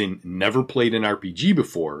 as in never played an RPG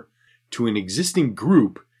before, to an existing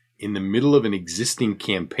group in the middle of an existing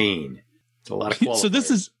campaign? It's a lot of qualifiers. So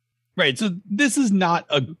this is right. So this is not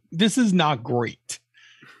great.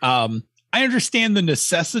 I understand the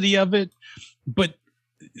necessity of it, but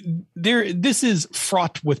this is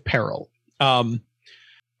fraught with peril.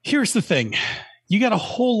 Here's the thing. You got a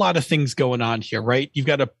whole lot of things going on here, right? You've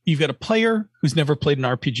got a player who's never played an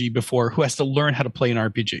RPG before who has to learn how to play an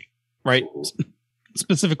RPG, right?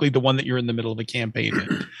 Specifically the one that you're in the middle of a campaign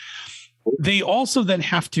in. They also then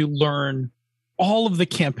have to learn all of the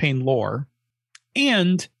campaign lore,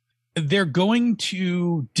 and they're going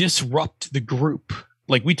to disrupt the group.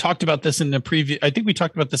 Like we talked about this in the previous, I think we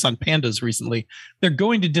talked about this on Pandas recently. They're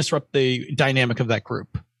going to disrupt the dynamic of that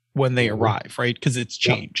group when they arrive, right? Because it's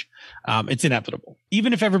change. It's inevitable.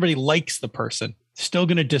 Even if everybody likes the person, still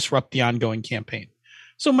going to disrupt the ongoing campaign.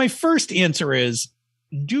 So my first answer is,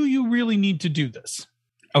 do you really need to do this?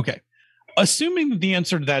 Okay. Assuming that the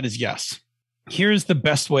answer to that is yes, here's the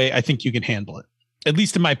best way I think you can handle it. At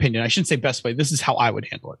least in my opinion. I shouldn't say best way. This is how I would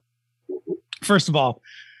handle it. First of all,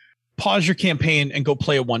 pause your campaign and go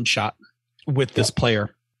play a one-shot with this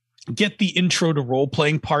player. Get the intro to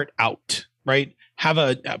role-playing part out, right? Have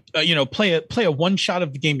play a one shot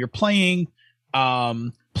of the game you're playing.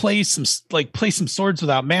 Play some Swords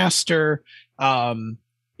Without Master.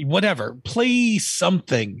 Whatever. Play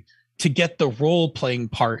something to get the role playing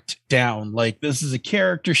part down. Like, this is a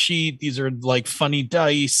character sheet. These are like funny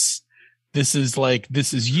dice. This is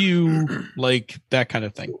you, like that kind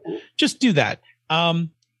of thing. Just do that.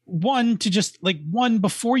 One,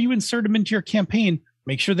 before you insert them into your campaign,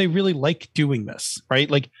 make sure they really like doing this,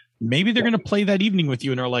 right? Like, maybe they're going to play that evening with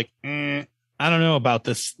you and are like, I don't know about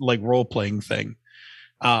this like role playing thing,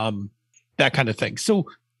 that kind of thing. So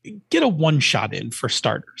get a one shot in for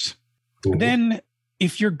starters. Mm-hmm. Then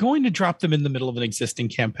if you're going to drop them in the middle of an existing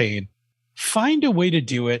campaign, find a way to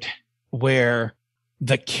do it where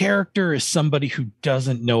the character is somebody who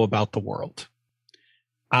doesn't know about the world.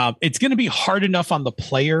 It's going to be hard enough on the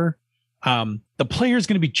player. The player is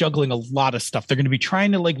going to be juggling a lot of stuff. They're going to be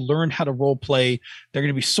trying to like learn how to role play. They're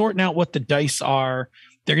going to be sorting out what the dice are.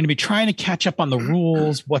 They're going to be trying to catch up on the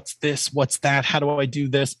rules. What's this? What's that? How do I do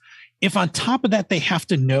this? If on top of that, they have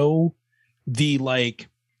to know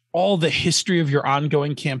all the history of your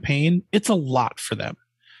ongoing campaign, it's a lot for them.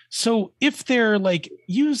 So if they're like,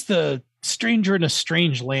 use the stranger in a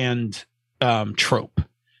strange land trope,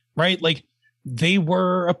 right? Like, they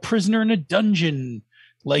were a prisoner in a dungeon,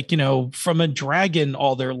 from a dragon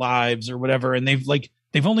all their lives or whatever. And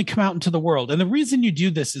they've only come out into the world. And the reason you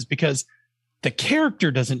do this is because the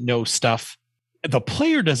character doesn't know stuff. The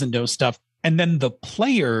player doesn't know stuff. And then the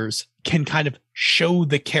players can kind of show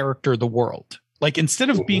the character the world. Like,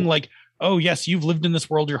 instead of being like, oh yes, you've lived in this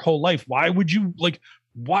world your whole life. Why would you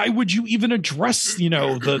even address,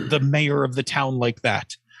 the mayor of the town like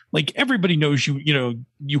that? Like, everybody knows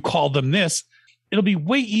you call them this. It'll be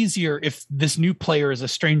way easier if this new player is a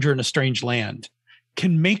stranger in a strange land,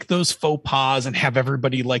 can make those faux pas and have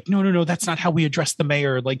everybody like, no, that's not how we address the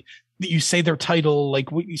mayor. Like, you say their title, like,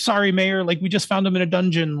 sorry, mayor, like, we just found him in a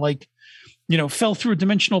dungeon, like, fell through a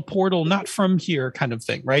dimensional portal, not from here, kind of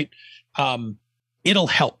thing, right? It'll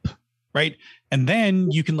help, right? And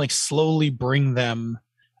then you can like slowly bring them.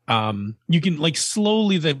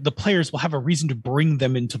 The players will have a reason to bring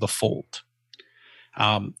them into the fold.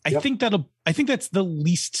 I think that's the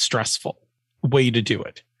least stressful way to do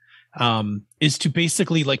it, is to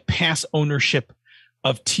basically like pass ownership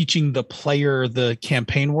of teaching the player the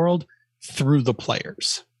campaign world through the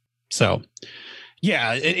players. So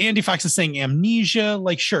yeah, Andy Fox is saying amnesia.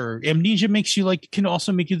 Like, sure, amnesia can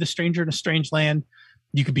also make you the stranger in a strange land.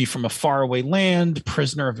 You could be from a faraway land,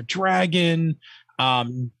 prisoner of a dragon.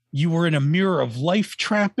 You were in a mirror of life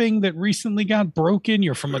trapping that recently got broken.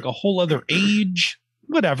 You're from like a whole other age,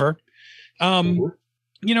 whatever. We're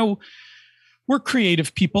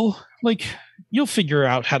creative people. Like, you'll figure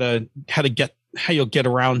out how you'll get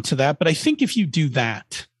around to that. But I think if you do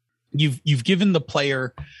that, you've given the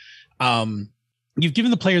player,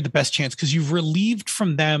 the best chance, because you've relieved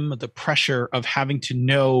from them the pressure of having to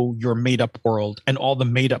know your made up world and all the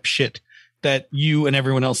made up shit that you and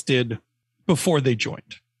everyone else did before they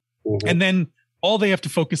joined. Mm-hmm. And then all they have to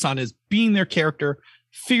focus on is being their character,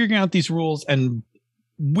 figuring out these rules, and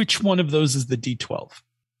which one of those is the D12.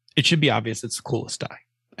 It should be obvious. It's the coolest die.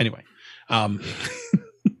 Anyway.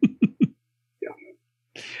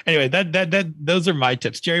 Anyway, that those are my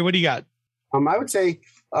tips. Jerry, what do you got? I would say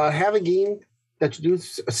have a game that you do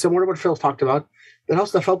similar to what Phil's talked about that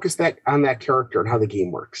helps to focus on that character and how the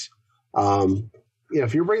game works.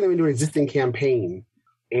 If you're bringing them into an existing campaign,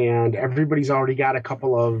 and everybody's already got a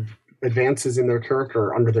couple of advances in their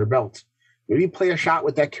character under their belt. Maybe play a shot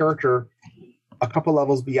with that character a couple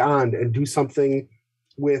levels beyond and do something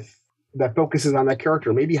with that focuses on that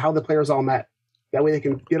character. Maybe how the players all met. That way they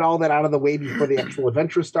can get all that out of the way before the actual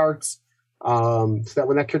adventure starts. So that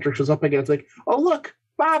when that character shows up again, it's like, oh, look,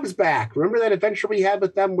 Bob's back. Remember that adventure we had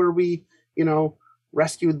with them where we,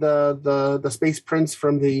 rescued the space prince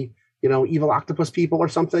from the, evil octopus people or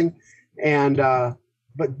something? And,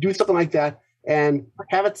 but do something like that and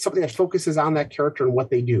have it something that focuses on that character and what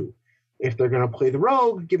they do. If they're going to play the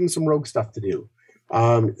rogue, give them some rogue stuff to do.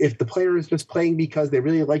 If the player is just playing because they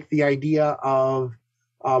really like the idea of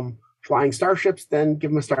flying starships, then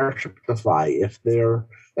give them a starship to fly. If they're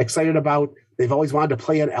excited about, they've always wanted to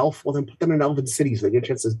play an elf, well, then put them in elven cities so they get a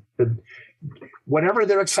chance to, whatever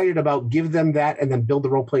they're excited about, give them that and then build the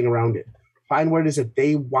role playing around it. Find what it is that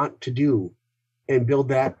they want to do and build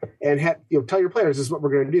that, and tell your players this is what we're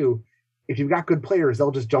going to do. If you've got good players,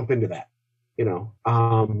 they'll just jump into that,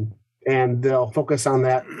 and they'll focus on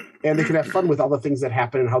that, and they can have fun with all the things that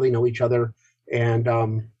happen and how they know each other, and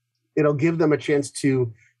it'll give them a chance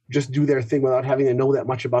to just do their thing without having to know that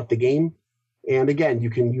much about the game. And again, you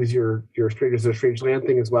can use your Strangers in a Strange Land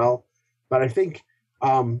thing as well. But I think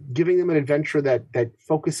giving them an adventure that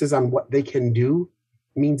focuses on what they can do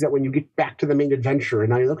means that when you get back to the main adventure, and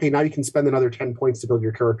now you're okay, now you can spend another 10 points to build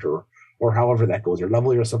your character, or however that goes, or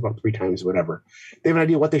level yourself up 3 times, whatever. They have an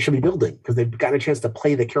idea what they should be building because they've gotten a chance to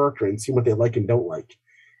play the character and see what they like and don't like,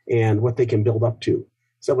 and what they can build up to.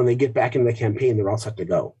 So when they get back into the campaign, they're all set to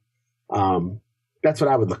go. That's what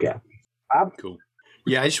I would look at. Cool.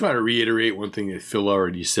 Yeah, I just want to reiterate one thing that Phil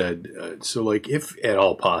already said. So, if at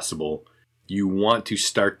all possible, you want to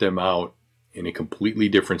start them out in a completely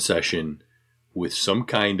different session with some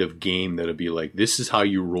kind of game that'll be like, this is how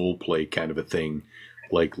you role play kind of a thing.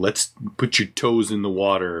 Like, let's put your toes in the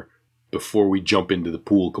water before we jump into the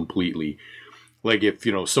pool completely. Like if,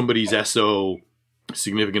 somebody's SO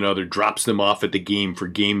significant other drops them off at the game for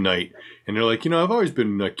game night, and they're like, I've always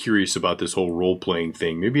been curious about this whole role-playing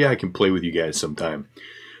thing. Maybe I can play with you guys sometime.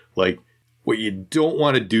 Like, what you don't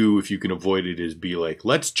want to do if you can avoid it is be like,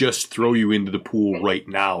 let's just throw you into the pool right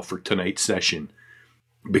now for tonight's session.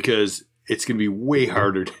 Because it's going to be way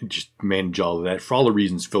harder to just manage all of that for all the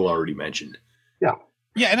reasons Phil already mentioned. Yeah.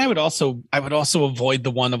 Yeah, and I would also avoid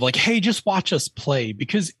the one of like, hey, just watch us play,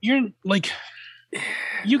 because you're like,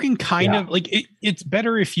 you can kind of like it's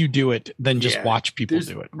better if you do it than just watch people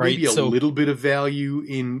do it, right? Maybe a little bit of value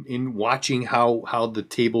in watching how the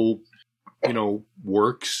table,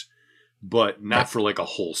 works, but not for like a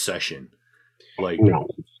whole session. Like,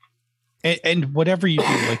 and whatever you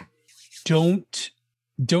do, like,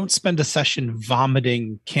 don't spend a session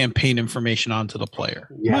vomiting campaign information onto the player.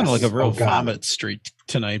 Yes. Kind of like a real vomit streak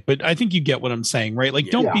tonight, but I think you get what I'm saying, right?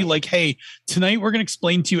 Like, don't be like, hey, tonight we're going to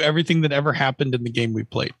explain to you everything that ever happened in the game we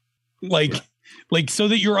played. Like, so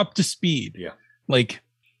that you're up to speed. Yeah. Like,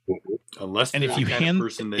 unless and if you kind of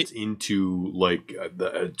person that's into like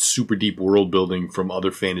the super deep world building from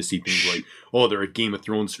other fantasy things, like, oh, they're a Game of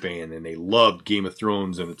Thrones fan and they loved Game of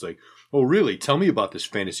Thrones, and it's like, oh, really? Tell me about this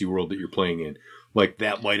fantasy world that you're playing in. Like,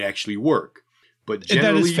 that might actually work, but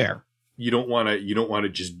generally, that is fair. You don't want to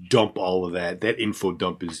just dump all of that. That info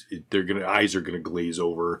dump eyes are gonna glaze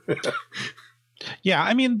over. Yeah,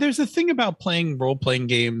 I mean, there's a thing about playing role-playing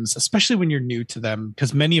games, especially when you're new to them,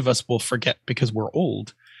 because many of us will forget because we're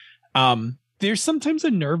old. There's sometimes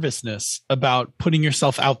a nervousness about putting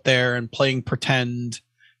yourself out there and playing pretend,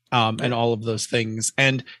 and all of those things.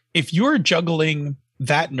 And if you're juggling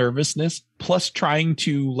that nervousness plus trying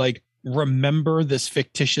to like remember this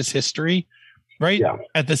fictitious history, right? Yeah.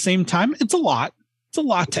 At the same time, it's a lot. It's a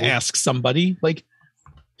lot to ask somebody. Like,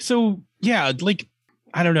 so yeah, like,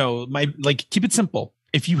 I don't know, keep it simple.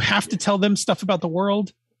 If you have to tell them stuff about the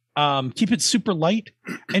world, keep it super light,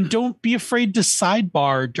 and don't be afraid to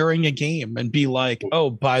sidebar during a game and be like, oh,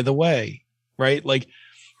 by the way, right? Like,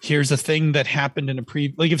 here's a thing that happened in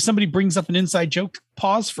like if somebody brings up an inside joke,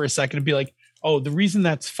 pause for a second and be like, oh, the reason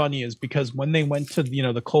that's funny is because when they went to,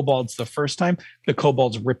 the kobolds the first time, the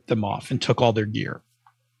kobolds ripped them off and took all their gear.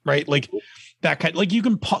 Right. Like that kind, like you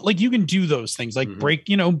can do those things, like break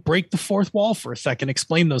the fourth wall for a second,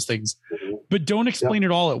 explain those things, but don't explain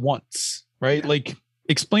it all at once. Right. Like,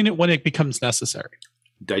 explain it when it becomes necessary.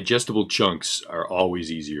 Digestible chunks are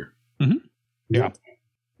always easier. Mm-hmm. Yeah.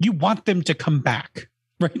 You want them to come back,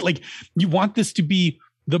 right? Like, you want this to be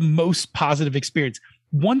the most positive experience.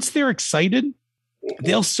 Once they're excited,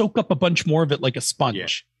 they'll soak up a bunch more of it like a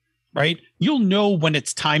sponge. right? You'll know when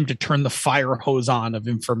it's time to turn the fire hose on of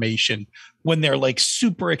information, when they're like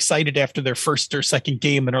super excited after their first or second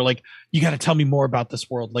game and are like, you got to tell me more about this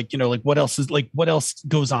world. Like, like what else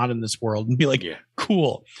goes on in this world, and be like,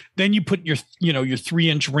 cool. Then you put your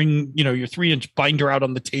 3-inch ring, your 3-inch binder out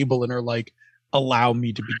on the table and are like, allow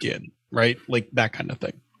me to begin, right? Like that kind of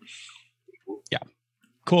thing. Yeah.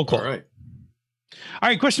 Cool. All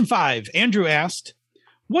right. Question 5. Andrew asked,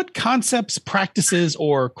 what concepts, practices,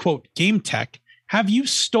 or quote game tech have you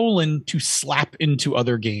stolen to slap into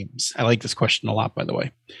other games? I like this question a lot, by the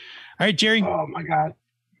way. All right, Jerry. Oh my God.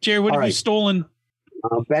 Jerry, what have you stolen?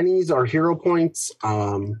 Bennies or hero points,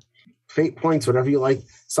 fate points, whatever you like.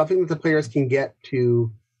 Something that the players can get to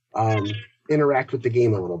interact with the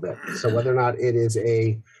game a little bit. So whether or not it is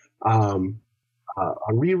a reroll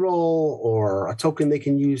or a token they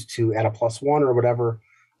can use to add a +1 or whatever.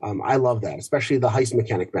 I love that, especially the heist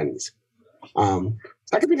mechanic bennies.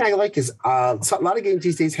 Second thing I like is a lot of games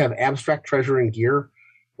these days have abstract treasure and gear,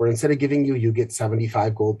 where instead of giving you get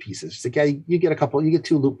 75 gold pieces. So you get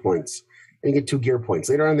 2 loot points, and you get 2 gear points.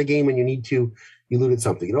 Later on in the game, when you looted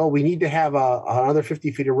something. We need to have another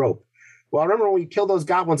 50 feet of rope. Well, I remember when we killed those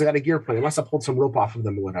goblins, I got a gear point. I must have pulled some rope off of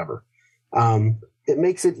them or whatever. It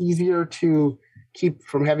makes it easier to keep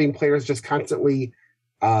from having players just constantly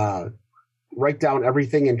write down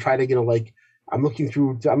everything and try to, I'm looking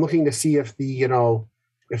to see if the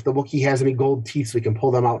Wookiee has any gold teeth so we can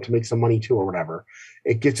pull them out to make some money too or whatever.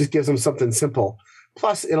 It just gives them something simple.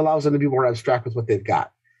 Plus, it allows them to be more abstract with what they've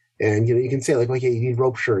got. And, you can say okay, you need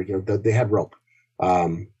rope, sure. They had rope.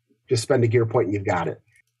 Just spend a gear point and you've got it.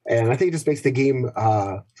 And I think it just makes the game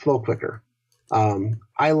flow quicker.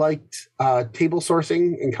 I liked table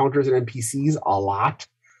sourcing encounters and NPCs a lot.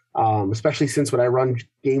 Especially since when I run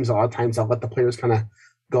games, a lot of times I'll let the players kind of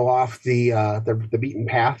go off the beaten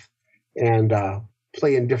path and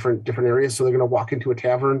play in different areas. So they're going to walk into a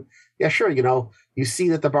tavern. Yeah, sure. You see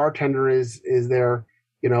that the bartender is there.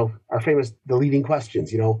 Our famous the leading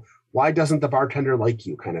questions. Why doesn't the bartender like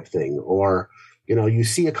you, kind of thing. Or you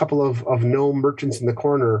see a couple of gnome merchants in the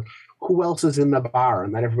corner. Who else is in the bar?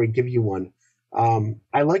 And not everybody give you one.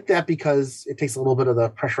 I like that because it takes a little bit of the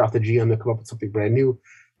pressure off the GM to come up with something brand new.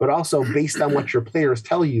 But also based on what your players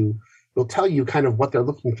tell you, they'll tell you kind of what they're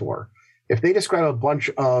looking for. If they describe a bunch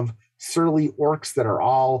of surly orcs that are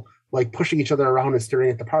all like pushing each other around and staring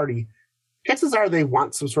at the party, chances are they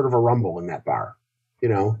want some sort of a rumble in that bar.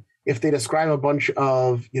 If they describe a bunch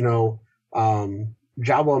of,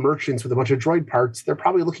 Jawa merchants with a bunch of droid parts, they're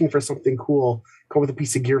probably looking for something cool, come with a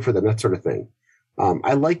piece of gear for them, that sort of thing.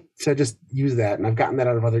 I like to just use that, and I've gotten that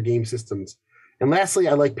out of other game systems. And lastly,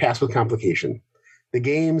 I like pass with complication. The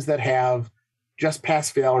games that have just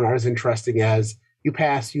pass-fail are not as interesting as you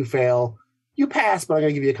pass, you fail, you pass, but I'm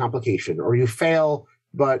going to give you a complication, or you fail,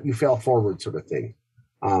 but you fail forward sort of thing.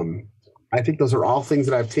 I think those are all things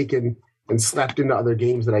that I've taken and slapped into other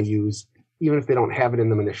games that I use, even if they don't have it in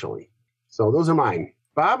them initially. So those are mine.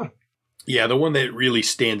 Bob? Yeah, the one that really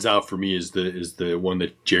stands out for me is the one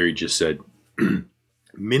that Jerry just said.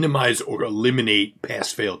 Minimize or eliminate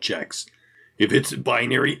pass-fail checks. If it's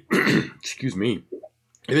binary, excuse me,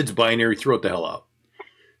 if it's binary, throw it the hell out.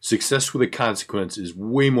 Success with a consequence is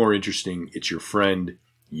way more interesting. It's your friend.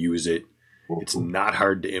 Use it. It's not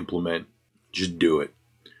hard to implement. Just do it.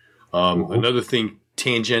 Another thing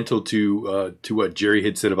tangential to what Jerry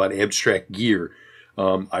had said about abstract gear,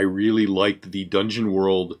 I really liked the Dungeon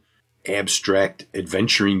World abstract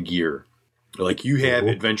adventuring gear. Like you have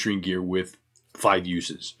adventuring gear with 5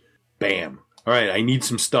 uses. Bam. All right, I need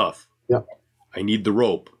some stuff. Yep. I need the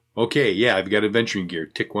rope. Okay, yeah, I've got adventuring gear.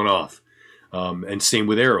 Tick one off. And same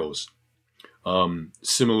with arrows.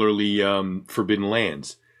 Similarly, Forbidden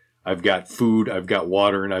Lands. I've got food, I've got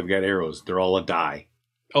water, and I've got arrows. They're all a die.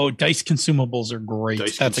 Oh, dice consumables are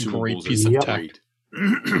great. That's a great piece of tech.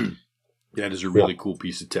 That is a really cool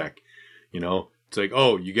piece of tech. It's like,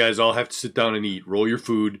 oh, you guys all have to sit down and eat. Roll your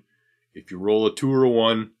food. If you roll a 2 or a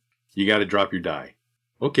 1, you got to drop your die.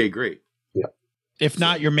 Okay, great. Yeah. If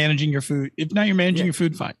not, you're managing your food. If not, you're managing your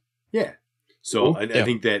food fine. Yeah. So I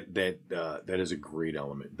think that is a great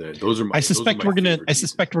element. Those are my. I suspect we're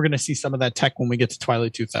gonna see some of that tech when we get to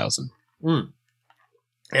Twilight 2000.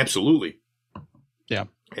 Absolutely. Yeah,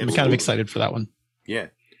 I'm kind of excited for that one. Yeah.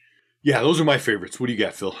 Those are my favorites. What do you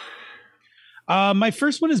got, Phil? My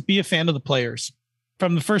first one is be a fan of the players.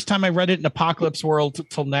 From the first time I read it in Apocalypse World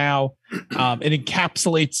till now, it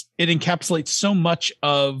encapsulates so much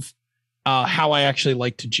of how I actually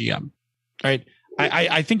like to GM. Right.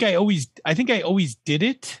 I think I always did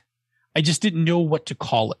it. I just didn't know what to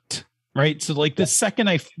call it. Right. So like the second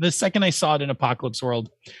I saw it in Apocalypse World,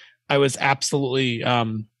 I was absolutely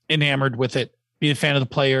enamored with it. Being a fan of the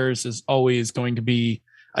players is always going to be,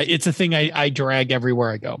 it's a thing I drag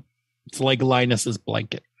everywhere I go. It's like Linus's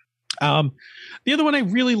blanket. The other one I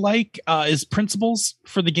really like is principles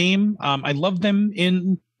for the game. I love them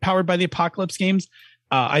in Powered by the Apocalypse games.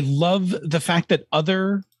 I love the fact that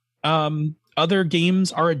other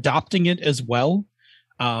games are adopting it as well.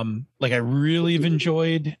 Like I really have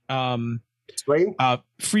enjoyed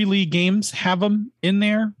Free League games have them in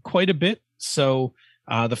there quite a bit. So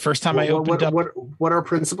the first time I opened up, what are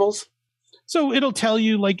principles? So it'll tell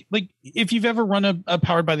you like if you've ever run a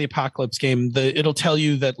Powered by the Apocalypse game, it'll tell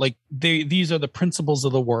you that like these are the principles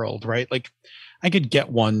of the world, right? Like I could get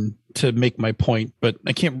one to make my point, but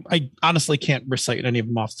I honestly can't recite any of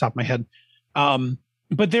them off the top of my head.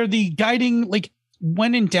 But they're the guiding, like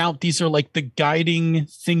when in doubt, these are like the guiding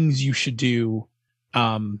things you should do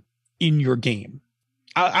in your game.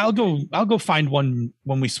 I'll go find one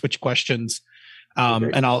when we switch questions.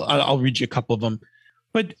 And I'll read you a couple of them.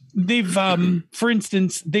 But they've, for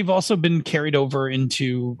instance, they've also been carried over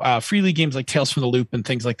into Free League games like Tales from the Loop and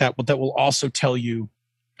things like that. But that will also tell you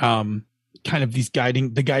kind of these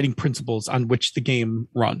guiding principles on which the game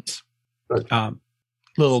runs.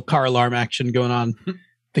 Little car alarm action going on.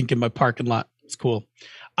 Think in my parking lot. It's cool.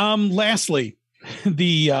 Lastly,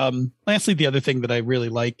 the other thing that I really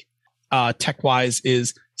like tech wise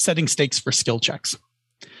is setting stakes for skill checks.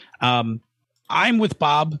 I'm with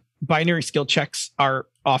Bob. Binary skill checks are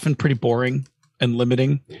often pretty boring and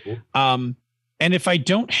limiting. Mm-hmm. And if I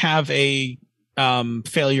don't have a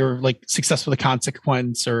failure, like success with a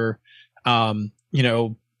consequence or,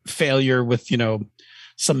 failure with,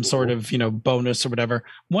 some sort of, bonus or whatever.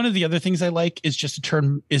 One of the other things I like is just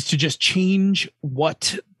to just change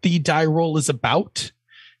what the die roll is about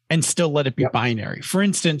and still let it be binary. For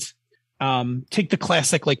instance, take the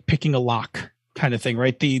classic, like picking a lock kind of thing,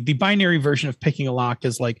 right? The binary version of picking a lock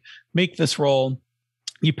is like, make this roll,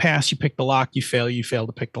 you pass, you pick the lock, you fail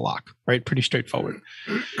to pick the lock, right? Pretty straightforward.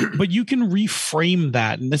 But you can reframe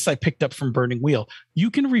that. And this I picked up from Burning Wheel.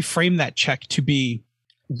 You can reframe that check to be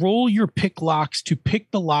roll your pick locks to pick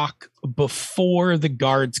the lock before the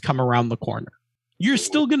guards come around the corner. You're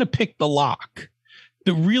still going to pick the lock.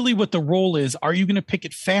 What the roll is, are you going to pick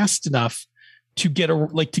it fast enough to get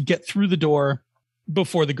through the door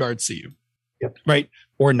before the guards see you? Yep. Right.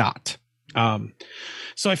 Or not.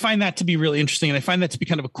 So I find that to be really interesting. And I find that to be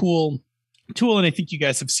kind of a cool tool. And I think you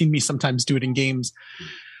guys have seen me sometimes do it in games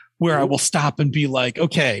where I will stop and be like,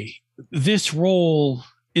 okay, this roll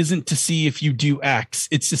isn't to see if you do X.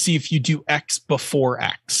 It's to see if you do X before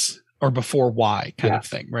X or before Y kind of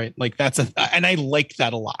thing. Right. Like and I like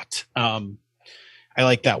that a lot. I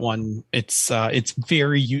like that one. It's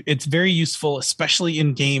very useful, especially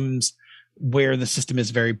in games where the system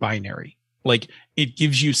is very binary. Like it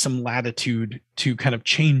gives you some latitude to kind of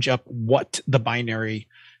change up what the binary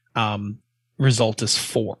result is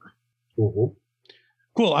for. Mm-hmm.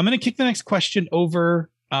 Cool. I'm going to kick the next question over.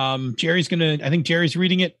 I think Jerry's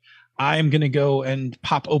reading it. I'm going to go and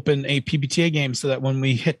pop open a PBTA game so that when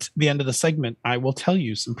we hit the end of the segment, I will tell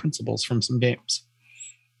you some principles from some games.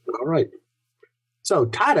 All right. So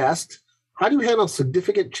Todd asked, how do you handle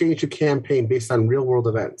significant change to campaign based on real world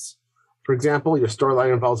events? For example, your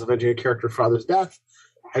storyline involves avenging a character's father's death,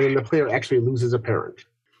 and then the player actually loses a parent.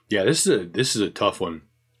 Yeah, this is a tough one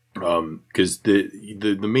because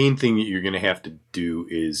the main thing that you're going to have to do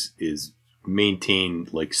is maintain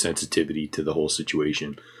like sensitivity to the whole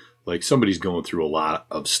situation. Like somebody's going through a lot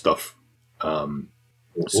of stuff,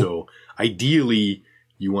 so ideally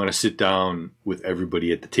you want to sit down with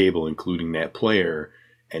everybody at the table, including that player,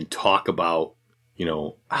 and talk about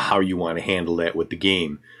how you want to handle that with the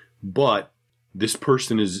game. But this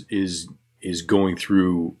person is going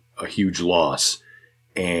through a huge loss,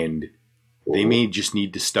 and they may just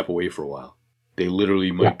need to step away for a while. They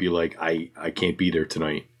literally might be like, I can't be there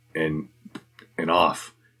tonight, and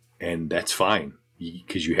off. And that's fine,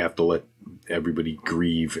 because you have to let everybody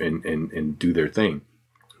grieve and do their thing.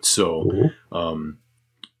 So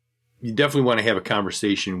you definitely want to have a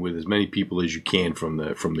conversation with as many people as you can from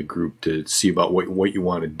the group to see about what you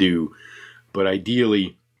want to do. But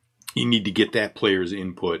ideally, you need to get that player's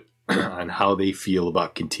input on how they feel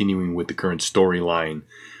about continuing with the current storyline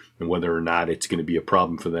and whether or not it's going to be a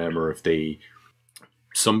problem for them, or if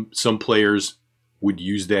some players would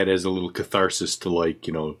use that as a little catharsis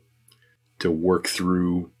to to work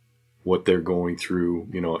through what they're going through.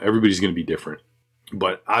 Everybody's going to be different,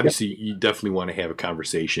 but obviously you definitely want to have a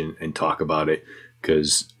conversation and talk about it,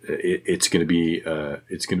 because it's going to be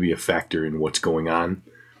a factor in what's going on.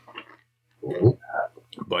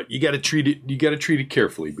 But you got to treat it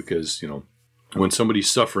carefully, because when somebody's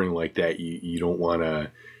suffering like that, you don't want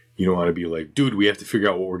to You don't want to be like, dude, we have to figure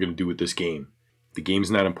out what we're going to do with this game. The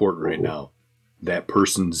game's not important right now. That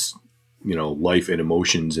person's, life and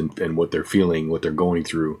emotions and what they're feeling, what they're going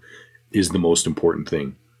through is the most important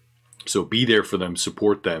thing. So be there for them,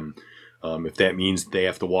 support them. If that means they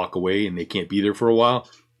have to walk away and they can't be there for a while,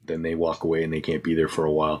 then they walk away and they can't be there for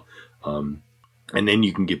a while. And then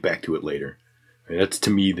you can get back to it later. And that's, to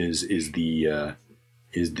me, is the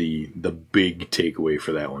big takeaway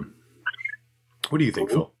for that one. What do you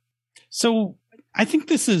think, Phil? So I think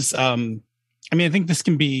this is, I think this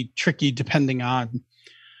can be tricky depending on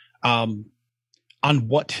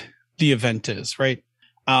what the event is, right?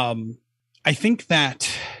 I think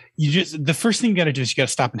that the first thing you got to do is you got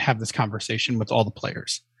to stop and have this conversation with all the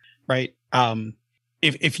players, right?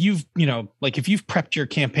 If you've, if you've prepped your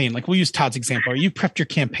campaign, like we'll use Todd's example, or you prepped your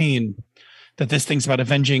campaign that this thing's about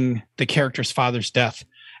avenging the character's father's death,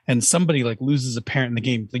 and somebody like loses a parent in the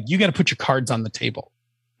game, like you got to put your cards on the table,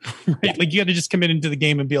 right? Like you got to just come into the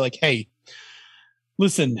game and be like, hey,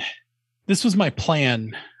 listen, this was my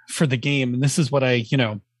plan for the game, and this is what I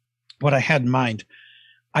had in mind.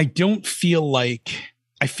 I feel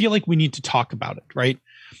like we need to talk about it, right?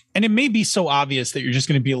 And it may be so obvious that you're just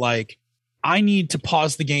going to be like, I need to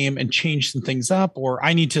pause the game and change some things up, or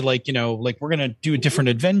I need to we're going to do a different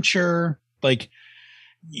adventure. Like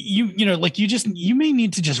you may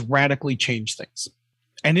need to just radically change things,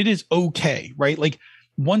 and it is okay, right? Like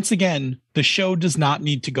once again, the show does not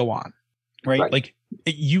need to go on, right? Like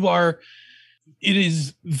it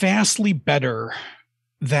is vastly better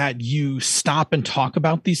that you stop and talk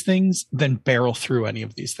about these things than barrel through any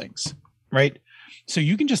of these things, right? So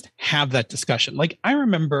you can just have that discussion. Like I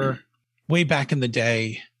remember way back in the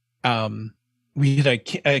day, we had a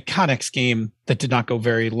Connex game that did not go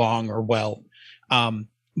very long or well.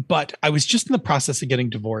 But I was just in the process of getting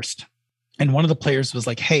divorced. And one of the players was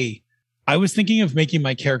like, hey, I was thinking of making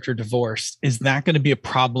my character divorced. Is that going to be a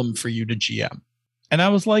problem for you to GM? And I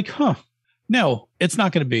was like, no, it's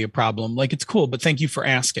not going to be a problem. Like, it's cool, but thank you for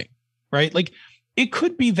asking, right? Like it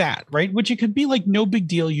could be that, right? Which it could be like, no big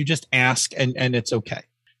deal. You just ask and it's okay.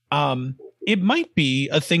 It might be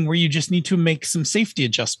a thing where you just need to make some safety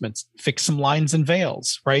adjustments, fix some lines and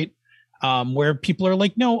veils, right? Where people are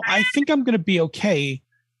like, no, I think I'm going to be okay.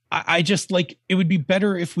 I just like, it would be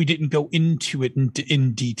better if we didn't go into it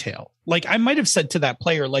in detail. Like I might have said to that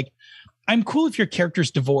player, like, I'm cool if your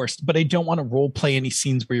character's divorced, but I don't want to role play any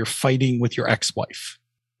scenes where you're fighting with your ex-wife,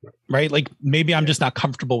 right? Like maybe I'm just not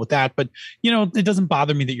comfortable with that, but it doesn't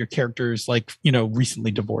bother me that your character is like,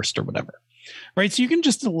 recently divorced or whatever. Right. So you can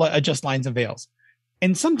just adjust lines and veils.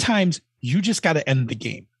 And sometimes you just got to end the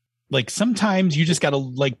game. Like sometimes you just got to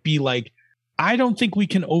like be like, I don't think we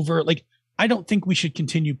can I don't think we should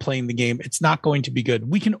continue playing the game. It's not going to be good.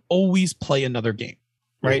 We can always play another game.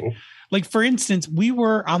 Right. Mm-hmm. Like, for instance, we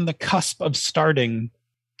were on the cusp of starting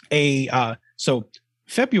so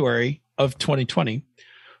February of 2020,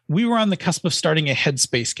 we were on the cusp of starting a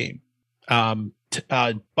Headspace game.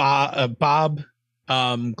 Bob,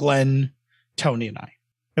 Glenn, Tony and I,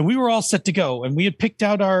 and we were all set to go. And we had picked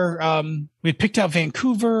out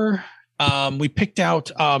Vancouver. We picked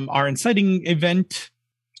out our inciting event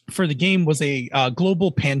for the game was a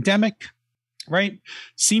global pandemic, right?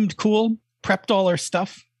 Seemed cool. Prepped all our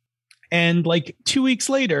stuff. And like 2 weeks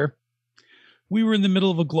later, we were in the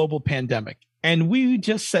middle of a global pandemic. And we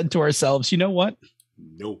just said to ourselves, you know what?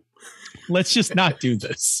 No. Let's just not do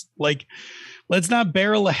this. Like, let's not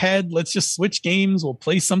barrel ahead. Let's just switch games. We'll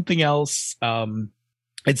play something else.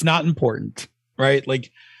 It's not important, right?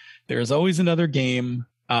 Like there's always another game.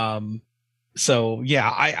 So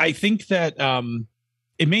yeah, I think that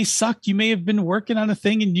it may suck. You may have been working on a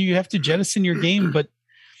thing and you have to jettison your game, but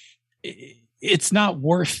it's not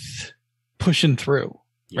worth pushing through,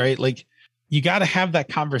 right? Like you got to have that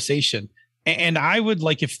conversation. And I would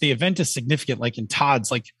like, if the event is significant, like in Todd's,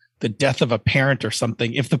 like the death of a parent or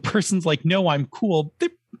something, if the person's like, no, I'm cool.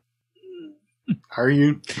 Are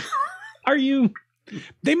you?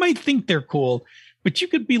 They might think they're cool, but you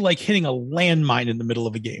could be like hitting a landmine in the middle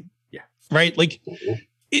of a game. Yeah. Right. Like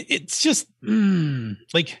it's just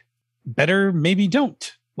like better. Maybe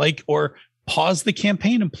don't like, or pause the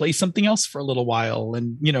campaign and play something else for a little while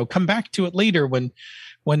and, come back to it later when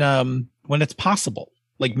it's possible.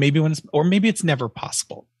 Like maybe maybe it's never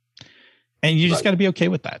possible. And you just got to be okay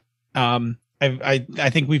with that. I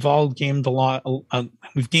think we've all gamed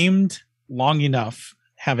we've gamed long enough,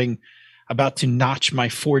 having about to notch my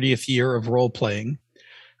 40th year of role playing,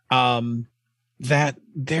 that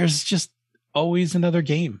there's just always another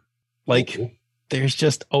game. Like there's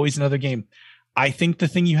just always another game. I think the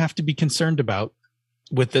thing you have to be concerned about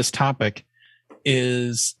with this topic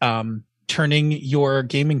is, turning your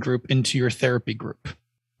gaming group into your therapy group,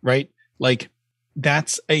 right? Like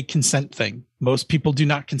that's a consent thing. Most people do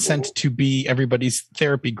not consent to be everybody's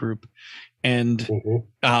therapy group. And,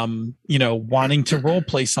 wanting to role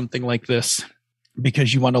play something like this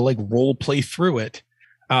because you want to like role play through it,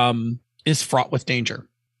 is fraught with danger,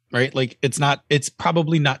 right? Like it's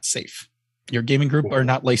probably not safe. Your gaming group are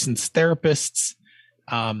not licensed therapists.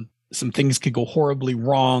 Some things could go horribly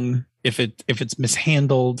wrong if it's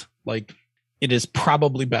mishandled. Like it is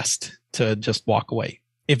probably best to just walk away.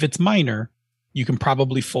 If it's minor, you can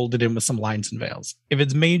probably fold it in with some lines and veils. If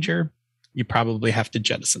it's major, you probably have to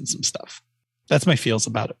jettison some stuff. That's my feels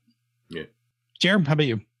about it. Yeah. Jeremy, how about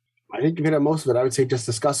you? I think you hit on most of it. I would say just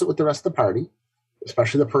discuss it with the rest of the party,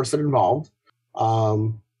 especially the person involved.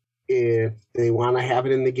 If they want to have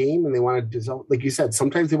it in the game and they want to dissolve, like you said,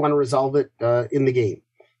 sometimes they want to resolve it in the game.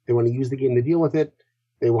 They want to use the game to deal with it.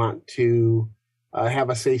 They want to have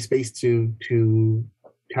a safe space to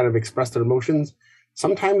kind of express their emotions.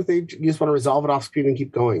 Sometimes they just want to resolve it off screen and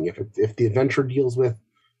keep going. If the adventure deals with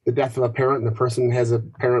the death of a parent and the person has a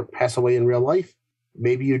parent pass away in real life,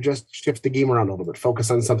 maybe you just shift the game around a little bit, focus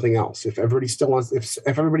on something else. If everybody still wants, if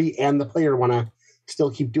everybody and the player want to still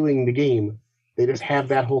keep doing the game, they just have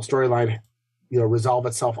that whole storyline, resolve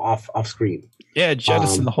itself off screen. Yeah,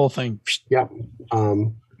 jettison the whole thing. Yeah,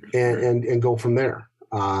 and go from there.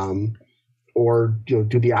 Or do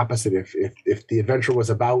the opposite. If the adventure was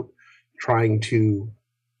about trying to,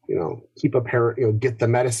 keep a parent, get the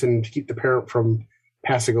medicine to keep the parent from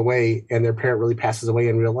passing away, and their parent really passes away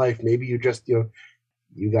in real life, maybe you just,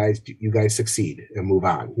 you guys succeed and move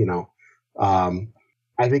on.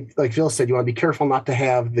 I think, like Phil said, you want to be careful not to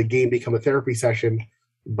have the game become a therapy session,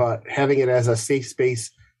 but having it as a safe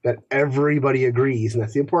space that everybody agrees, and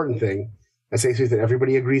that's the important thing, a safe space that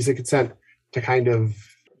everybody agrees and consent to kind of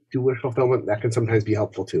do wish fulfillment, that can sometimes be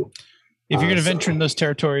helpful too. If you're going to venture in those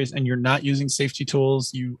territories and you're not using safety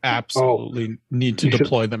tools, you absolutely need to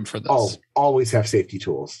deploy them for this. Always have safety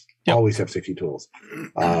tools. Yep. Always have safety tools.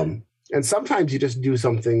 And sometimes you just do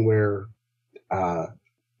something where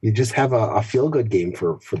you just have a feel-good game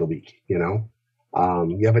for the week, you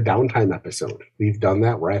have a downtime episode. We've done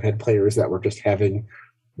that where I've had players that were just having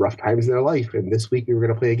rough times in their life. And this week we were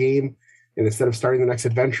going to play a game, and instead of starting the next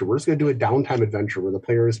adventure, we're just going to do a downtime adventure where the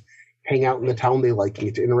players hang out in the town they like and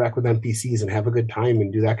get to interact with NPCs and have a good time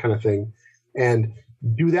and do that kind of thing. And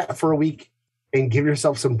do that for a week and give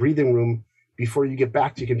yourself some breathing room before you get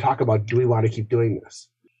back. You can talk about, do we want to keep doing this?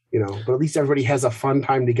 But at least everybody has a fun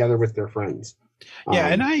time together with their friends. Yeah.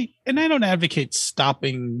 And I don't advocate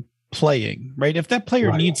stopping playing, right? If that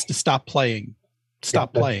player needs to stop playing,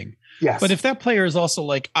 playing. Yes. But if that player is also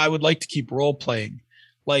like, I would like to keep role playing,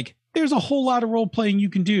 like, there's a whole lot of role playing you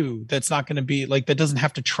can do that's not going to be like, that doesn't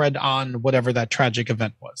have to tread on whatever that tragic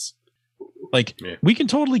event was. Like, we can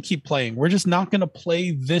totally keep playing. We're just not going to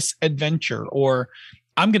play this adventure, or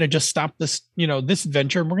I'm going to just stop this, this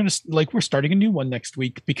adventure. And we're going to we're starting a new one next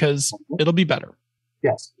week because it'll be better.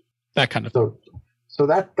 Yes. That kind of thing. So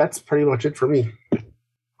that's pretty much it for me.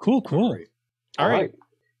 Cool. All right.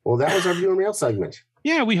 Well, that was our viewer mail segment.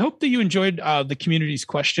 Yeah. We hope that you enjoyed the community's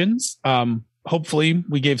questions. Hopefully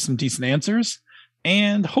we gave some decent answers,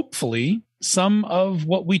 and hopefully some of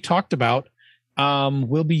what we talked about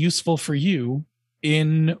will be useful for you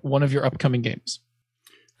in one of your upcoming games.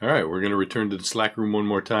 All right. We're going to return to the Slack room one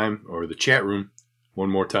more time, or the chat room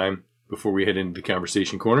one more time before we head into the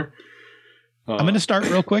conversation corner. I'm going to start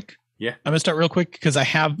real quick. Yeah. I'm going to start real quick because I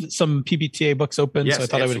have some PBTA books open. Yes, so I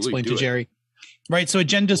thought I would explain to Jerry. Right. So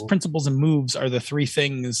agendas, principles, and moves are the three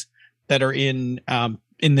things that are in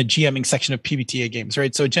the GMing section of PBTA games,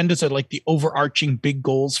 right? So agendas are like the overarching big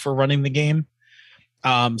goals for running the game.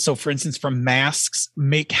 So for instance, for Masks,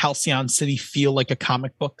 make Halcyon City feel like a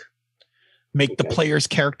comic book, make the players'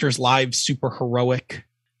 characters' lives super heroic,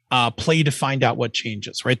 play to find out what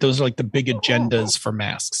changes, right? Those are like the big agendas for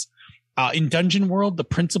Masks. In Dungeon World, the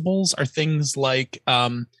principles are things like,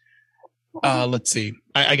 let's see,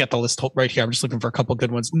 I got the list right here. I'm just looking for a couple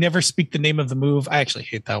good ones. Never speak the name of the move. I actually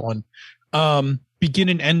hate that one. Begin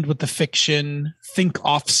and end with the fiction, think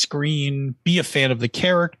off screen, be a fan of the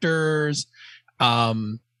characters,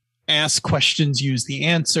 ask questions, use the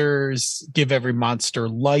answers, give every monster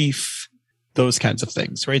life, those kinds of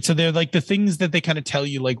things, right? So they're like the things that they kind of tell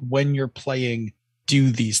you, like when you're playing,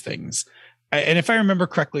 do these things. And if I remember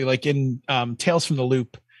correctly, like in Tales from the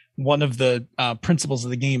Loop, one of the principles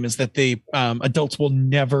of the game is that adults will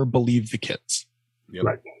never believe the kids.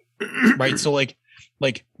 Yep. Right. So like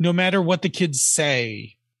no matter what the kids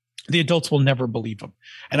say, the adults will never believe them.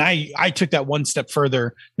 And I took that one step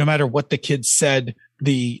further. No matter what the kids said,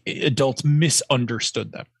 the adults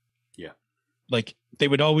misunderstood them. Yeah. like they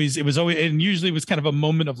would always, it was always, and usually it was kind of a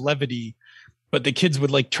moment of levity, but the kids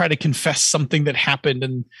would like try to confess something that happened.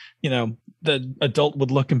 And, you know, the adult would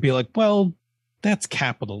look and be like, well, that's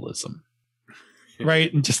capitalism.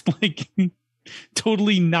 Right. And just like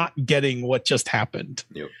totally not getting what just happened.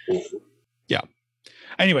 Yep. Yeah.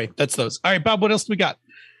 Anyway, that's those. All right, Bob, what else do we got?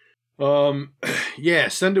 Yeah,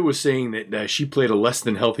 Senda was saying that she played a less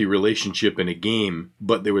than healthy relationship in a game,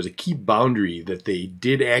 but there was a key boundary that they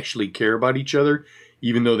did actually care about each other,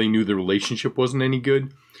 even though they knew the relationship wasn't any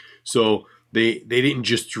good. So they didn't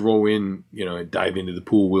just throw in, you know, dive into the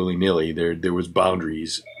pool willy-nilly. There was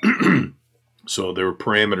boundaries. So there were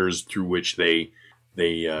parameters through which they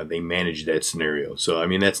managed that scenario. So I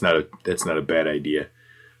mean, that's not a bad idea.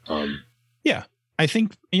 Yeah, I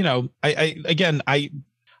think, you know,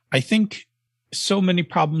 I think so many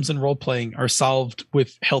problems in role playing are solved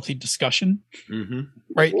with healthy discussion,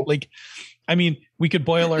 right? Like, I mean, we could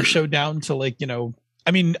boil our show down to like, you know,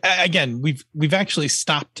 I mean, again, we've actually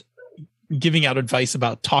stopped giving out advice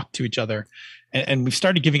about talk to each other, and we've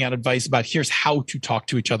started giving out advice about here's how to talk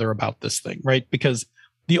to each other about this thing, right? Because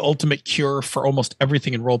the ultimate cure for almost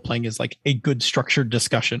everything in role playing is like a good structured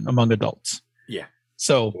discussion among adults. Yeah.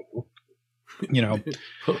 So, you know,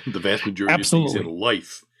 the vast majority of things in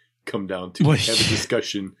life come down to have a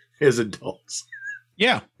discussion as adults.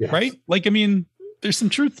 Yeah, right? Like, I mean, there's some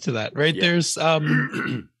truth to that, right? Yeah. There's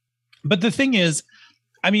but the thing is,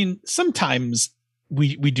 I mean, sometimes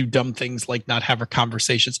we do dumb things like not have our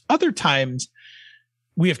conversations. Other times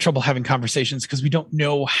we have trouble having conversations because we don't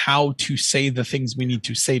know how to say the things we need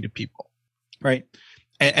to say to people, right?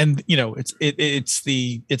 And you know,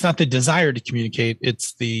 it's not the desire to communicate,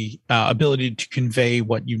 it's the ability to convey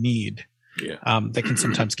what you need. Yeah. That can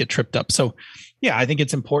sometimes get tripped up. So yeah, I think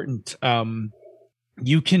it's important.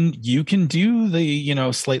 You can do the, you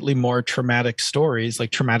know, slightly more traumatic stories,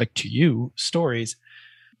 like traumatic to you stories,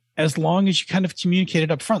 as long as you kind of communicate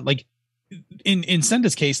it up front. Like in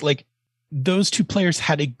Senda's case, like those two players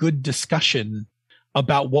had a good discussion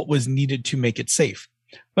about what was needed to make it safe.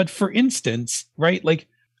 But for instance, right, like,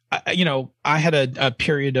 you know, I had a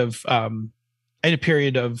period of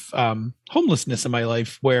homelessness in my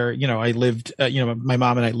life where, you know, I lived, you know, my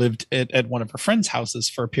mom and I lived at one of her friends' houses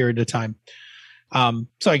for a period of time.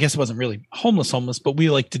 So I guess it wasn't really homeless, but we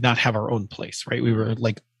like did not have our own place, right? We were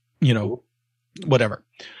like, you know, whatever.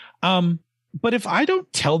 But if I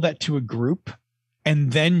don't tell that to a group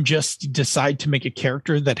and then just decide to make a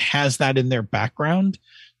character that has that in their background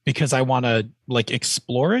because I want to like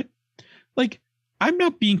explore it, like I'm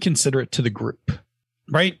not being considerate to the group,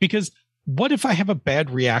 right? Because what if I have a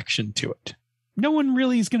bad reaction to it? No one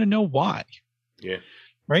really is going to know why. Yeah.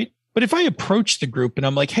 Right. But if I approach the group and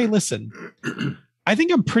I'm like, hey, listen, I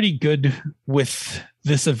think I'm pretty good with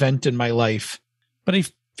this event in my life, but I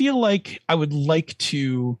feel like I would like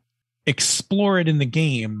to explore it in the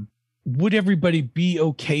game. Would everybody be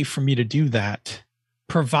okay for me to do that?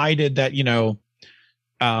 Provided that, you know,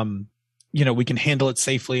 we can handle it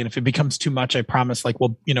safely. And if it becomes too much, I promise, like,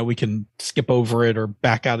 well, you know, we can skip over it or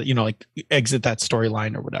back out, you know, like exit that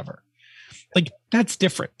storyline or whatever. Like that's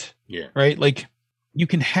different. Yeah. Right. Like you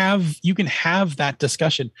can have that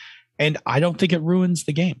discussion and I don't think it ruins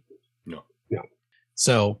the game. No.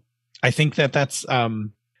 So I think that's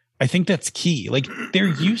key. Like there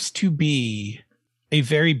used to be a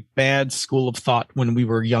very bad school of thought when we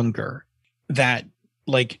were younger that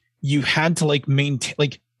like you had to like maintain,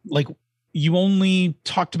 like you only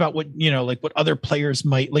talked about what, you know, like what other players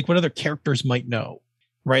might, like what other characters might know.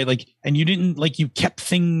 Right. Like, and you didn't like, you kept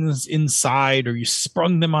things inside or you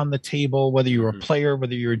sprung them on the table, whether you were a player,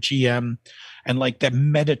 whether you're a GM, and like that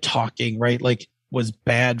meta talking, right. Like was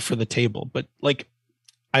bad for the table, but like,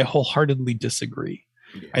 I wholeheartedly disagree.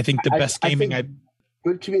 Yeah. I think the best gaming,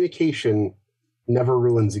 good communication never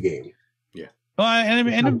ruins a game. Yeah. Well,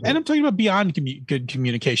 and I'm talking about beyond good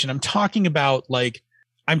communication. I'm talking about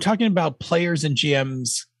players and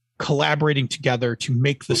GMs collaborating together to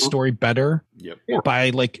make the story better. Yep.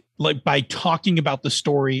 By by talking about the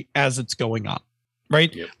story as it's going on.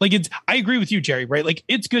 Right. Yep. Like I agree with you, Jerry, right? Like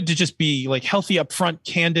it's good to just be like healthy, upfront,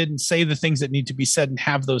 candid, and say the things that need to be said and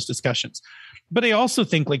have those discussions. But I also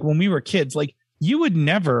think like when we were kids, like you would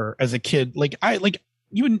never as a kid, the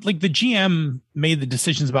GM made the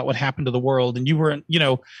decisions about what happened to the world. And you weren't, you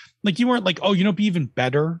know, like you weren't like, oh, you know, be even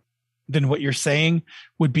better than what you're saying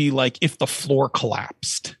would be like if the floor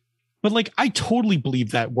collapsed. But like, I totally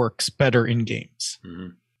believe that works better in games. Mm-hmm.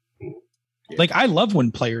 Yeah. Like, I love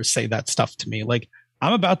when players say that stuff to me. Like,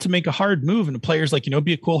 I'm about to make a hard move and the player's like, you know,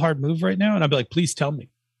 be a cool hard move right now. And I'd be like, please tell me.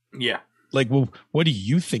 Yeah. Like, well, what do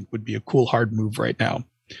you think would be a cool hard move right now?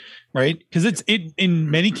 Right. Because it in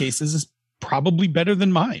many cases probably better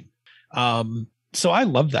than mine. So I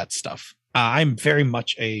love that stuff. I'm very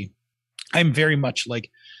much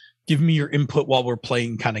like, give me your input while we're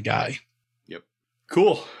playing kind of guy. Yep.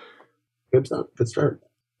 Cool. Good start.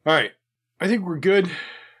 All right. I think we're good.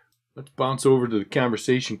 Let's bounce over to the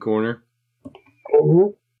conversation corner. Mm-hmm.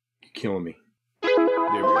 You're killing me. There we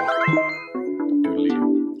go.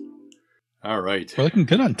 Doodly-doo. All right. We're looking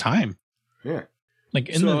good on time. Yeah. Like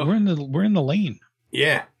we're in the lane.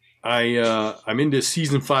 Yeah. I'm into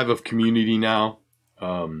season 5 of Community now.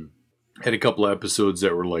 Had a couple of episodes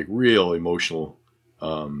that were like real emotional. I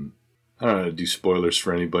don't know how to do spoilers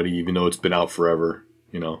for anybody, even though it's been out forever.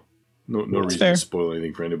 No reason to spoil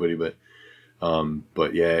anything for anybody, but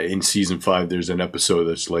yeah, in season 5, there's an episode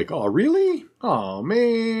that's like, oh really? Oh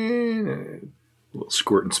man, a little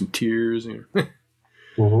squirting some tears.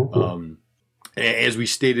 Mm-hmm. As we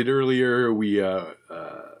stated earlier, we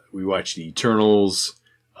watched the Eternals.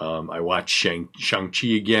 I watched Shang-Chi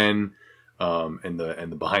again, and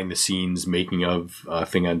the behind the scenes making of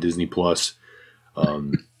thing on Disney Plus.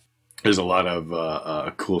 There's a lot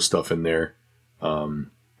of cool stuff in there.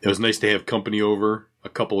 It was nice to have company over a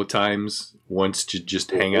couple of times. Once to just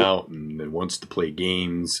hang out, and then once to play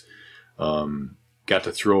games. Got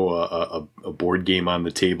to throw a board game on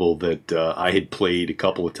the table that I had played a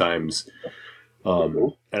couple of times,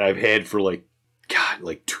 and I've had for like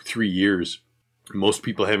 2-3 years. Most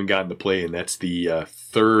people haven't gotten to play, and that's the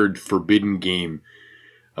third Forbidden game.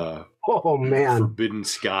 Oh man, Forbidden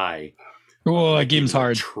Sky. Oh, that game's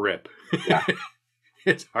hard. Trip. Yeah.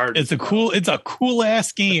 It's hard. It's a cool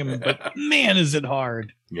ass game, but man, is it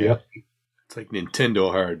hard. Yeah. Yep. It's like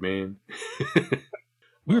Nintendo hard, man.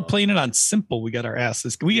 We were playing it on simple. We got our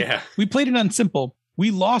asses. We played it on simple. We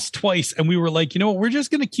lost twice, and we were like, we're just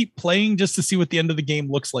going to keep playing just to see what the end of the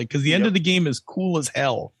game looks like, because the end of the game is cool as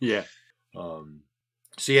hell. Yeah.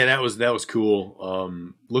 So yeah, that was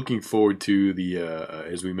cool. Looking forward to the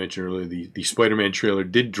as we mentioned earlier, the Spider-Man trailer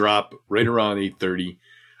did drop right around 8:30.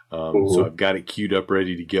 So I've got it queued up,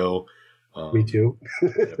 ready to go. Me too.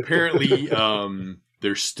 Apparently,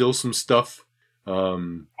 there's still some stuff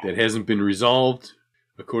that hasn't been resolved,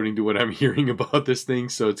 according to what I'm hearing about this thing.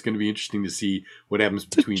 So it's going to be interesting to see what happens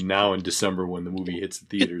between now and December when the movie hits the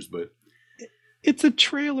theaters. But it's a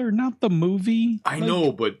trailer, not the movie. I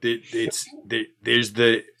know, but it's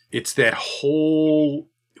that whole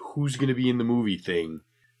who's going to be in the movie thing,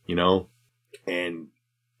 And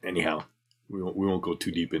anyhow, we won't go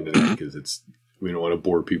too deep into that because we don't want to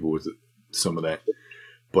bore people with some of that.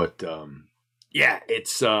 But yeah,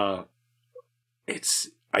 it's I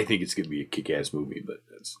think it's going to be a kick-ass movie, but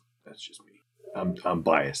that's just me. I'm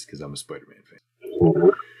biased because I'm a Spider-Man fan.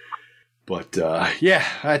 But yeah,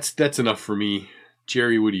 that's enough for me.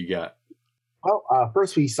 Jerry, what do you got? Well,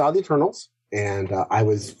 first we saw the Eternals, and I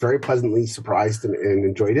was very pleasantly surprised and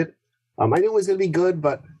enjoyed it. I knew it was going to be good,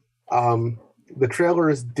 but the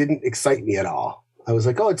trailers didn't excite me at all. I was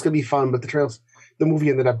like, oh, it's going to be fun, but the movie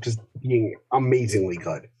ended up just being amazingly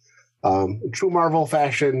good. True Marvel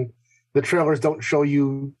fashion, the trailers don't show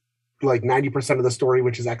you like 90% of the story,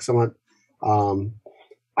 which is excellent.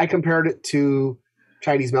 I compared it to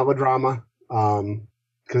Chinese melodrama because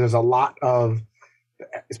there's a lot of,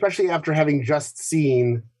 especially after having just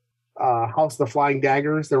seen House of the Flying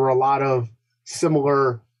Daggers, there were a lot of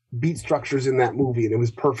similar beat structures in that movie, and it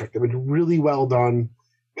was perfect. It was really well done.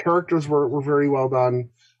 Characters were very well done.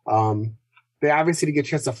 They obviously didn't get a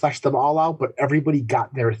chance to flesh them all out, but everybody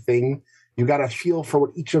got their thing. You got a feel for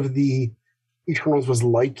what each of the Eternals was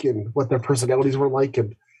like and what their personalities were like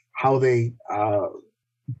and how they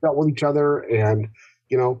dealt with each other, and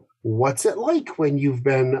what's it like when you've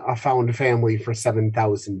been a found family for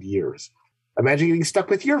 7,000 years. Imagine getting stuck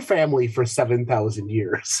with your family for 7,000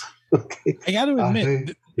 years. Okay. I got to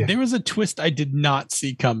admit, there was a twist I did not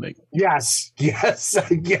see coming. Yes.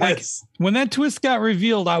 Like, when that twist got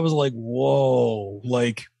revealed, I was like, whoa.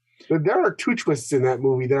 Like, there are two twists in that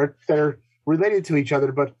movie. They're related to each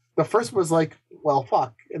other, but the first was like, well,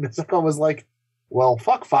 fuck. And the second one was like, well,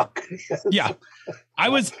 fuck. Yeah. I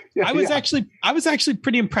was actually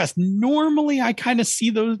pretty impressed. Normally I kind of see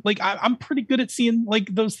those, like, I'm pretty good at seeing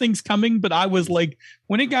like those things coming, but I was like,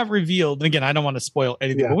 when it got revealed, and again, I don't want to spoil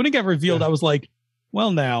anything, but when it got revealed, I was like,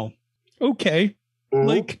 well, now, okay. Mm-hmm.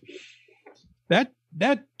 Like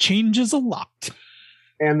that changes a lot.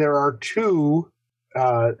 And there are two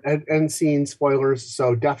end scene spoilers.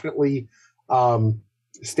 So definitely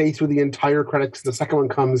stay through the entire credits. The second one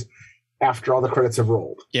comes after all the credits have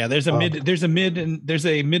rolled. Yeah, there's a mid and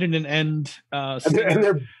an end.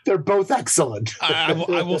 And they're both excellent. I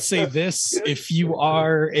will say this: if you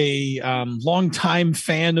are a longtime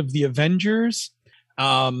fan of the Avengers,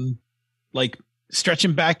 like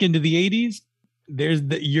stretching back into the 80s,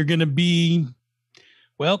 you're going to be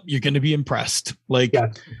impressed. Like,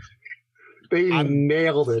 yeah. They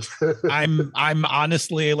nailed it. I'm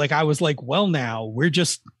honestly like, I was like, well, now we're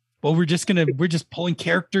just pulling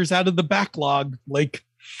characters out of the backlog. Like,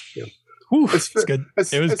 yeah. It's good.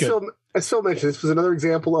 It was good. As Phil mentioned, this was another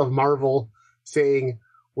example of Marvel saying,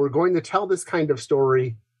 we're going to tell this kind of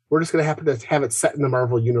story. We're just going to happen to have it set in the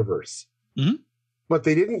Marvel universe. Mm-hmm. But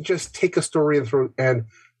they didn't just take a story and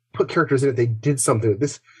put characters in it. They did something.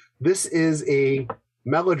 This is a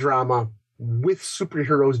melodrama with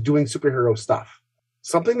superheroes doing superhero stuff.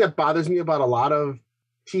 Something that bothers me about a lot of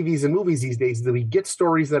TVs and movies these days is that we get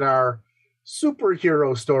stories that are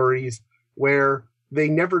superhero stories where they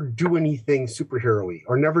never do anything superhero-y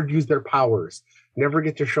or never use their powers, never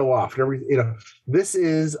get to show off. This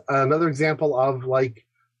is another example of like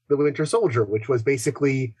the Winter Soldier, which was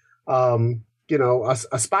basically, a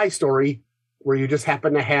spy story where you just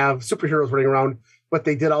happen to have superheroes running around, but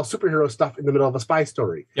they did all superhero stuff in the middle of a spy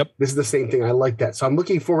story. Yep. This is the same thing. I like that. So I'm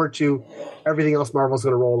looking forward to everything else Marvel's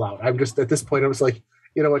going to roll out. I'm just, at this point, I was like,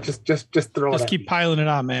 you know what, just throw it. Just keep piling it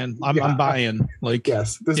on, man. I'm buying. Like,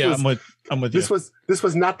 yes, I'm with this you. This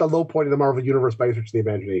was not the low point of the Marvel universe by any stretch of the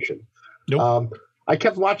imagination. Nope. I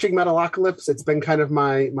kept watching Metalocalypse. It's been kind of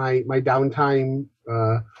my downtime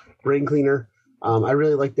brain cleaner. I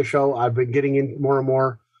really like the show. I've been getting in more and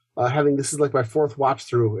more. This is like my fourth watch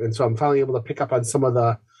through, and so I'm finally able to pick up on some of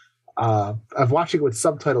the. I'm watching it with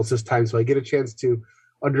subtitles this time, so I get a chance to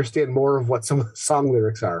understand more of what some of the song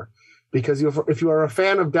lyrics are. Because if you are a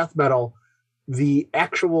fan of death metal, the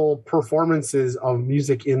actual performances of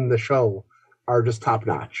music in the show are just top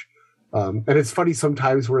notch. And it's funny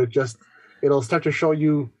sometimes where it'll start to show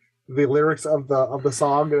you the lyrics of the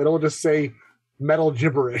song, and it'll just say metal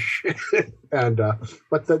gibberish.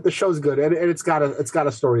 But the show's good, and it's got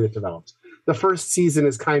a story that develops. The first season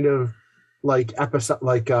is kind of like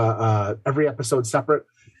every episode separate,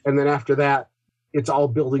 and then after that, it's all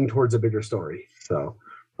building towards a bigger story. So.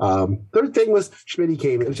 Third thing was Schmitty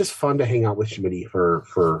came. It was just fun to hang out with Schmitty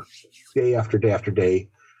for day after day after day.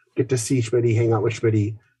 Get to see Schmitty, hang out with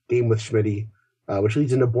Schmitty, game with Schmitty, which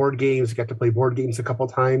leads into board games. Got to play board games a couple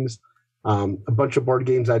times. A bunch of board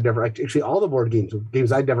games all the board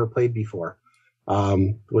games I'd never played before.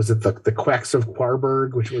 Was it the Quacks of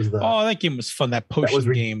Quarberg, which was that game was fun. That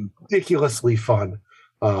potion game, ridiculously fun.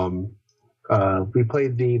 We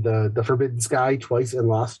played the Forbidden Sky twice and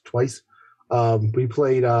lost twice. We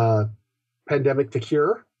played Pandemic: The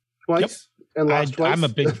Cure twice and lost twice.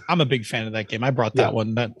 I'm a big fan of that game. I brought that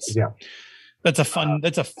one. That's a fun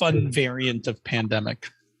variant of Pandemic.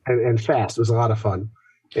 And fast. It was a lot of fun.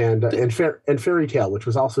 And Fairy Tale, which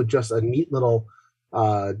was also just a neat little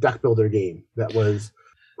deck builder game that was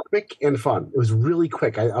quick and fun. It was really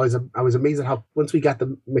quick. I was amazed at how once we got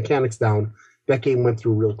the mechanics down, that game went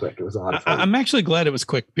through real quick. It was a lot of fun. I'm actually glad it was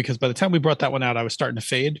quick because by the time we brought that one out, I was starting to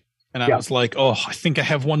fade. And I was like, oh, I think I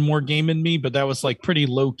have one more game in me, but that was like pretty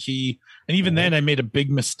low key. And even then I made a big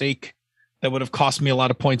mistake that would have cost me a lot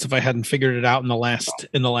of points if I hadn't figured it out in the last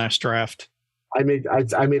draft. I made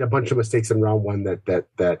a bunch of mistakes in round one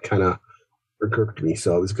that kind of irked me.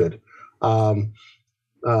 So it was good. My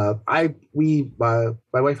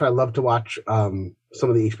wife and I love to watch some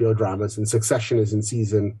of the HBO dramas, and Succession is in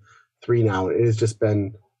season 3 now. It has just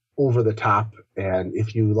been over the top. And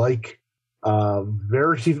if you like, it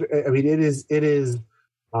is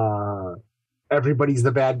everybody's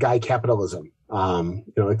the bad guy capitalism.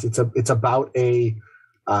 It's about a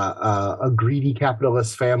greedy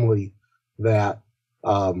capitalist family that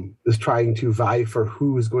is trying to vie for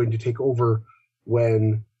who is going to take over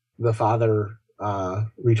when the father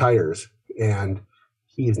retires, and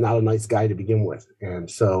he's not a nice guy to begin with. And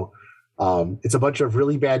so it's a bunch of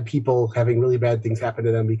really bad people having really bad things happen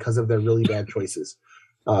to them because of their really bad choices.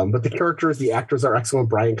 But the actors are excellent.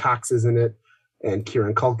 Brian Cox is in it, and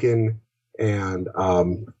Kieran Culkin, and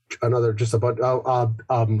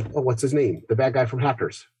what's his name? The bad guy from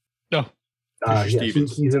Hackers. Oh,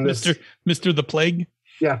 he's in this. Mr. The Plague.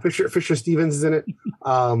 Yeah, Fisher Stevens is in it.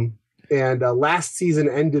 And last season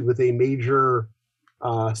ended with a major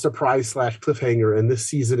surprise / cliffhanger, and this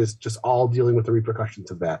season is just all dealing with the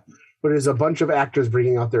repercussions of that. But it is a bunch of actors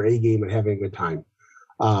bringing out their A game and having a good time.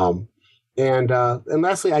 And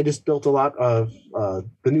lastly, I just built a lot of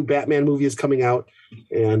the new Batman movie is coming out,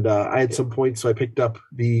 and I had some points, so I picked up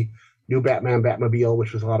the new Batmobile,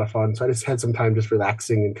 which was a lot of fun. So I just had some time just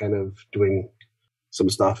relaxing and kind of doing some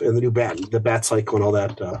stuff. And the new the Bat Cycle and all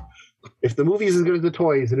that. If the movie is as good as the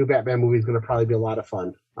toys, the new Batman movie is going to probably be a lot of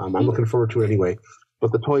fun. I'm looking forward to it anyway.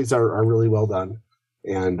 But the toys are really well done.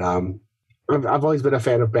 And I've always been a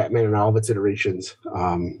fan of Batman and all of its iterations.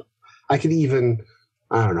 I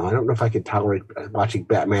don't know if I could tolerate watching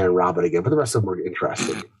Batman and Robin again, but the rest of them were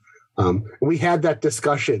interesting. We had that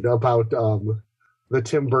discussion about the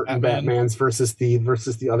Tim Burton Batmans versus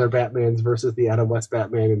the other Batmans versus the Adam West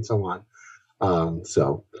Batman and so on.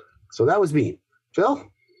 So that was me.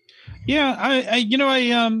 Phil? Yeah,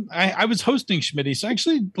 I was hosting Schmitty, so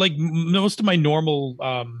actually, like most of my normal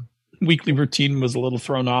weekly routine was a little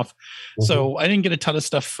thrown off. Mm-hmm. So I didn't get a ton of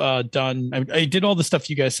stuff done. I did all the stuff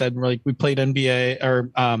you guys said. Like we played NBA or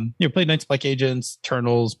played Knights of Black Agents,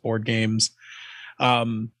 Eternals, board games.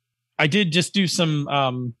 I did just do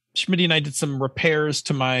some Schmitty and I did some repairs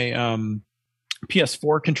to my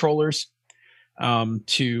PS4 controllers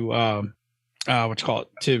to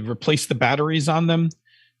replace the batteries on them.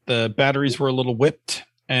 The batteries were a little whipped,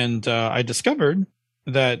 and I discovered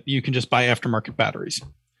that you can just buy aftermarket batteries.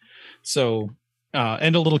 So,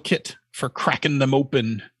 and a little kit for cracking them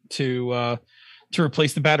open to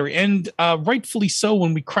replace the battery. And rightfully so,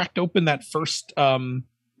 when we cracked open that first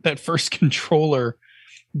controller,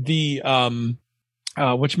 the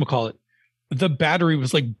whatchamacallit, the battery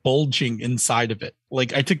was like bulging inside of it.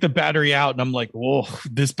 Like I took the battery out and I'm like, whoa,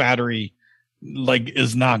 this battery like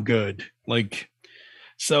is not good. Like,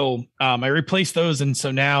 so I replaced those, and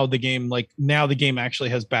so now the game actually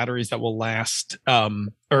has batteries that will last,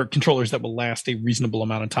 or controllers that will last a reasonable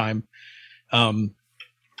amount of time. I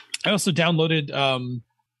also downloaded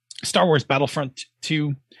Star Wars Battlefront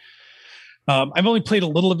 2. I've only played a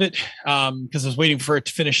little of it because I was waiting for it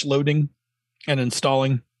to finish loading and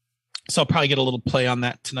installing. So I'll probably get a little play on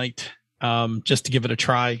that tonight, just to give it a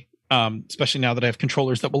try, especially now that I have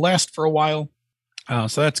controllers that will last for a while.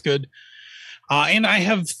 So that's good. And I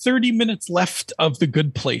have 30 minutes left of The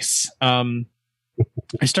Good Place. I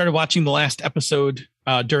started watching the last episode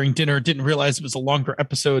during dinner. Didn't realize it was a longer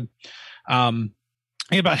episode. I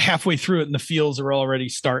get about halfway through it, and the feels are already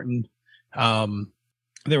starting.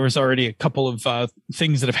 There was already a couple of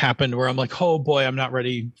things that have happened where I'm like, oh boy, I'm not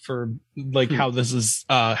ready for like how this is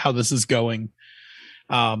going.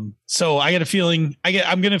 So I get a feeling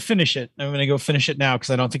I'm going to finish it. I'm going to go finish it now because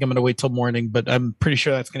I don't think I'm going to wait till morning, but I'm pretty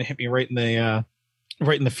sure that's going to hit me right in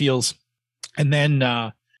the feels. And then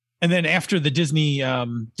after the Disney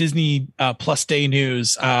Plus Day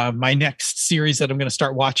news, my next series that I'm going to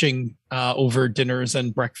start watching over dinners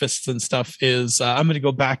and breakfasts and stuff is I'm going to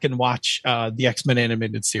go back and watch the X-Men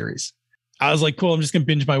animated series. I was like, cool, I'm just going to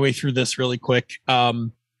binge my way through this really quick. I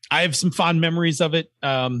have some fond memories of it.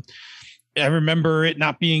 I remember it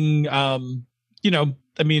not being, it's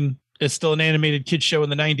still an animated kids show in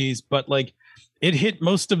the 90s, but like it hit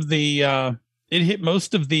most of the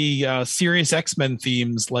serious X-Men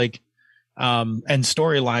themes, like, and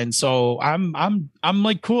storylines. So I'm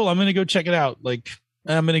like, cool, I'm going to go check it out. Like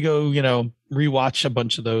I'm going to go, rewatch a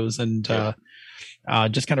bunch of those and,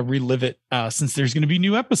 just kind of relive it, since there's going to be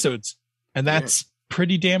new episodes, and that's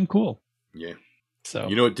pretty damn cool. Yeah. So,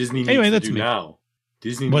 you know what Disney needs to do now?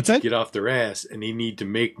 Disney needs to get off their ass, and they need to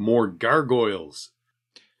make more gargoyles.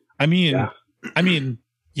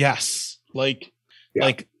 Yes.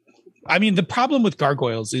 The problem with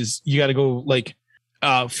gargoyles is you got to go like,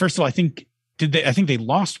 first of all, I think they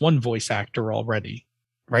lost one voice actor already,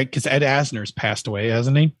 right? Because Ed Asner's passed away,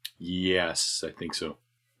 hasn't he? Yes, I think so.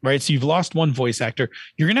 Right. So you've lost one voice actor.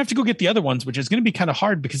 You're going to have to go get the other ones, which is going to be kind of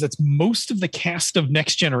hard because that's most of the cast of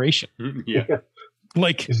Next Generation. Yeah.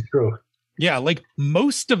 Like, it's true. Yeah, like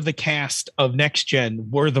most of the cast of Next Gen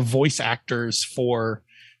were the voice actors for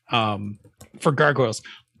Gargoyles.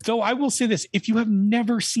 Though I will say this, if you have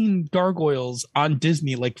never seen Gargoyles on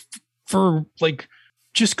Disney,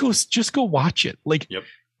 just go watch it. Like,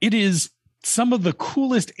 it is some of the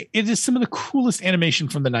coolest animation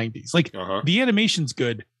from the 90s. Like, the animation's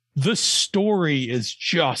good. The story is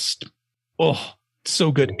just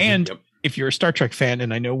so good. And if you're a Star Trek fan,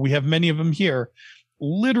 and I know we have many of them here,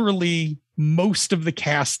 literally most of the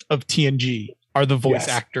cast of TNG are the voice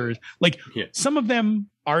actors. Like some of them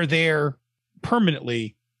are there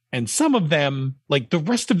permanently, and some of them, like the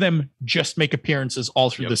rest of them, just make appearances all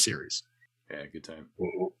through the series. Yeah, good time.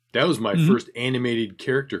 That was my first animated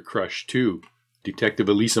character crush too, Detective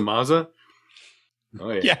Elisa Maza. Oh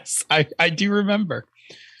yeah. Yes, I do remember.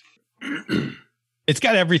 It's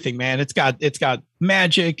got everything, man. It's got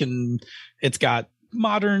magic, and it's got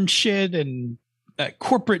modern shit, and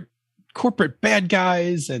corporate bad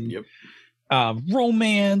guys, and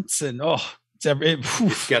romance, and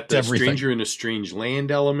it's got the stranger in a strange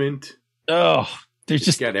land element.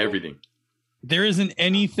 It's got everything. There isn't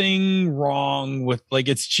anything wrong with, like,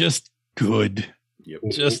 it's just good.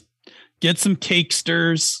 Just get some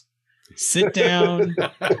cakesters, Sit down,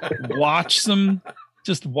 watch some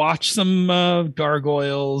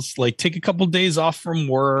gargoyles, like take a couple days off from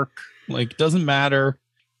work. Like, doesn't matter.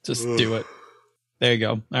 Just do it. There you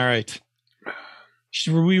go. All right.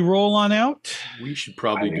 Should we roll on out? We should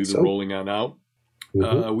probably do the rolling on out.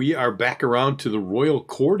 Mm-hmm. We are back around to the Royal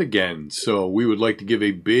Court again. So we would like to give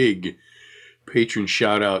a big patron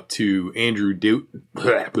shout out to Andrew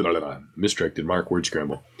misdirected Mark, word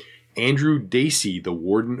scramble. Andrew Dacey, the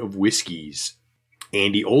Warden of Whiskies.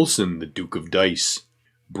 Andy Olson, the Duke of Dice.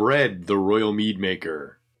 Bread, the Royal Mead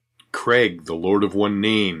Maker. Craig, the Lord of One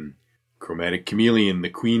Name. Chromatic Chameleon, the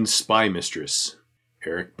Queen's Spy Mistress.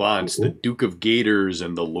 Eric Bonts, the Duke of Gators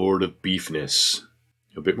and the Lord of Beefness.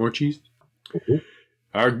 A bit more cheese?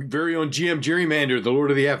 Our very own GM Gerrymander, the Lord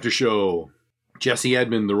of the After Show. Jesse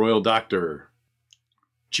Edmond, the Royal Doctor.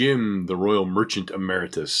 Jim, the Royal Merchant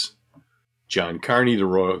Emeritus. John Carney,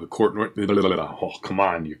 the Court... Oh, come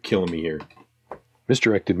on, you're killing me here.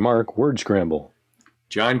 Misdirected Mark, word scramble.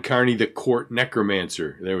 John Carney, the Court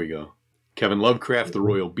Necromancer. There we go. Kevin Lovecraft, the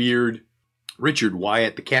Royal Beard. Richard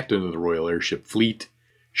Wyatt, the Captain of the Royal Airship Fleet.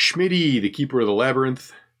 Schmitty, the Keeper of the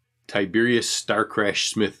Labyrinth. Tiberius Starcrash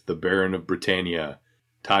Smith, the Baron of Britannia.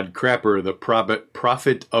 Todd Crapper, the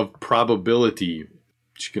Prophet of Probability.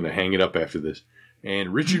 Just going to hang it up after this.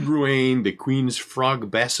 And Richard Ruane, the Queen's Frog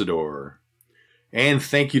Ambassador. And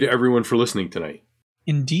thank you to everyone for listening tonight.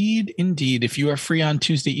 Indeed, indeed. If you are free on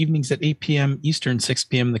Tuesday evenings at 8 p.m. Eastern, 6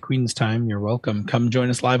 p.m. the Queen's time, you're welcome. Come join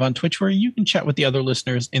us live on Twitch, where you can chat with the other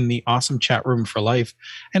listeners in the awesome chat room for life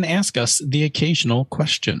and ask us the occasional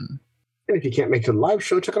question. And if you can't make it to the live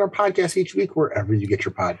show, check out our podcast each week wherever you get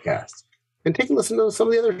your podcasts. And take a listen to some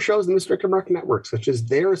of the other shows in the Misdirected Mark Network, such as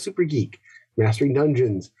They're a Super Geek, Mastering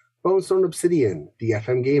Dungeons, Bonestone Obsidian, The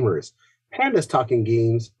FM Gamers, Pandas Talking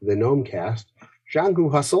Games, The Gnomecast,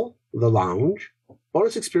 Zhangu Hustle, The Lounge,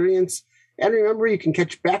 Bonus Experience, and remember, you can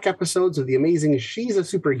catch back episodes of the amazing She's a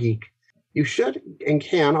Super Geek. You should and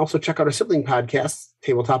can also check out our sibling podcasts,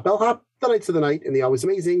 Tabletop Bellhop, The Knights of the Night, and the always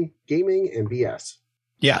amazing Gaming and BS.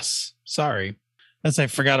 Yes, sorry. As I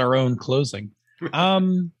forgot our own closing.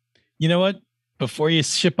 You know what? Before you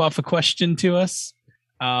ship off a question to us,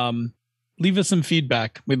 leave us some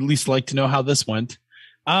feedback. We'd at least like to know how this went.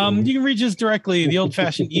 You can reach us directly, the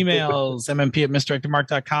old-fashioned emails,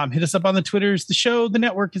 mmp@misdirectedmark.com. Hit us up on the Twitters. The show, the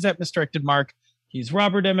network is at Misdirected Mark. He's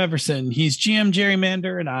Robert M. Everson. He's GM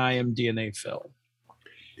Gerrymander, and I am DNA Phil.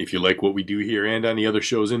 If you like what we do here and on the other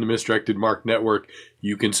shows in the Misdirected Mark Network,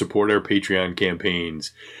 you can support our Patreon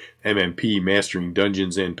campaigns. MMP, Mastering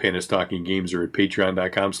Dungeons, and Pandas Talking Games are at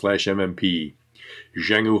patreon.com/MMP.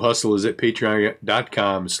 Zhangu Hustle is at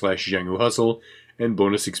patreon.com/Zhangu Hustle. And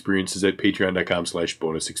Bonus Experience is at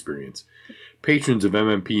patreon.com/Bonus Experience. Patrons of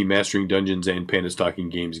MMP, Mastering Dungeons, and Pandas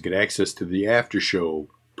Talking Games get access to the after show,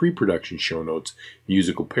 pre-production show notes,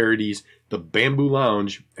 musical parodies, the Bamboo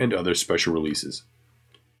Lounge, and other special releases.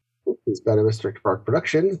 This has been a Misdirected Mark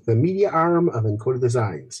production, the media arm of Encoded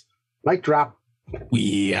Designs. Mic drop.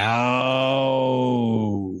 We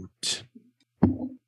out.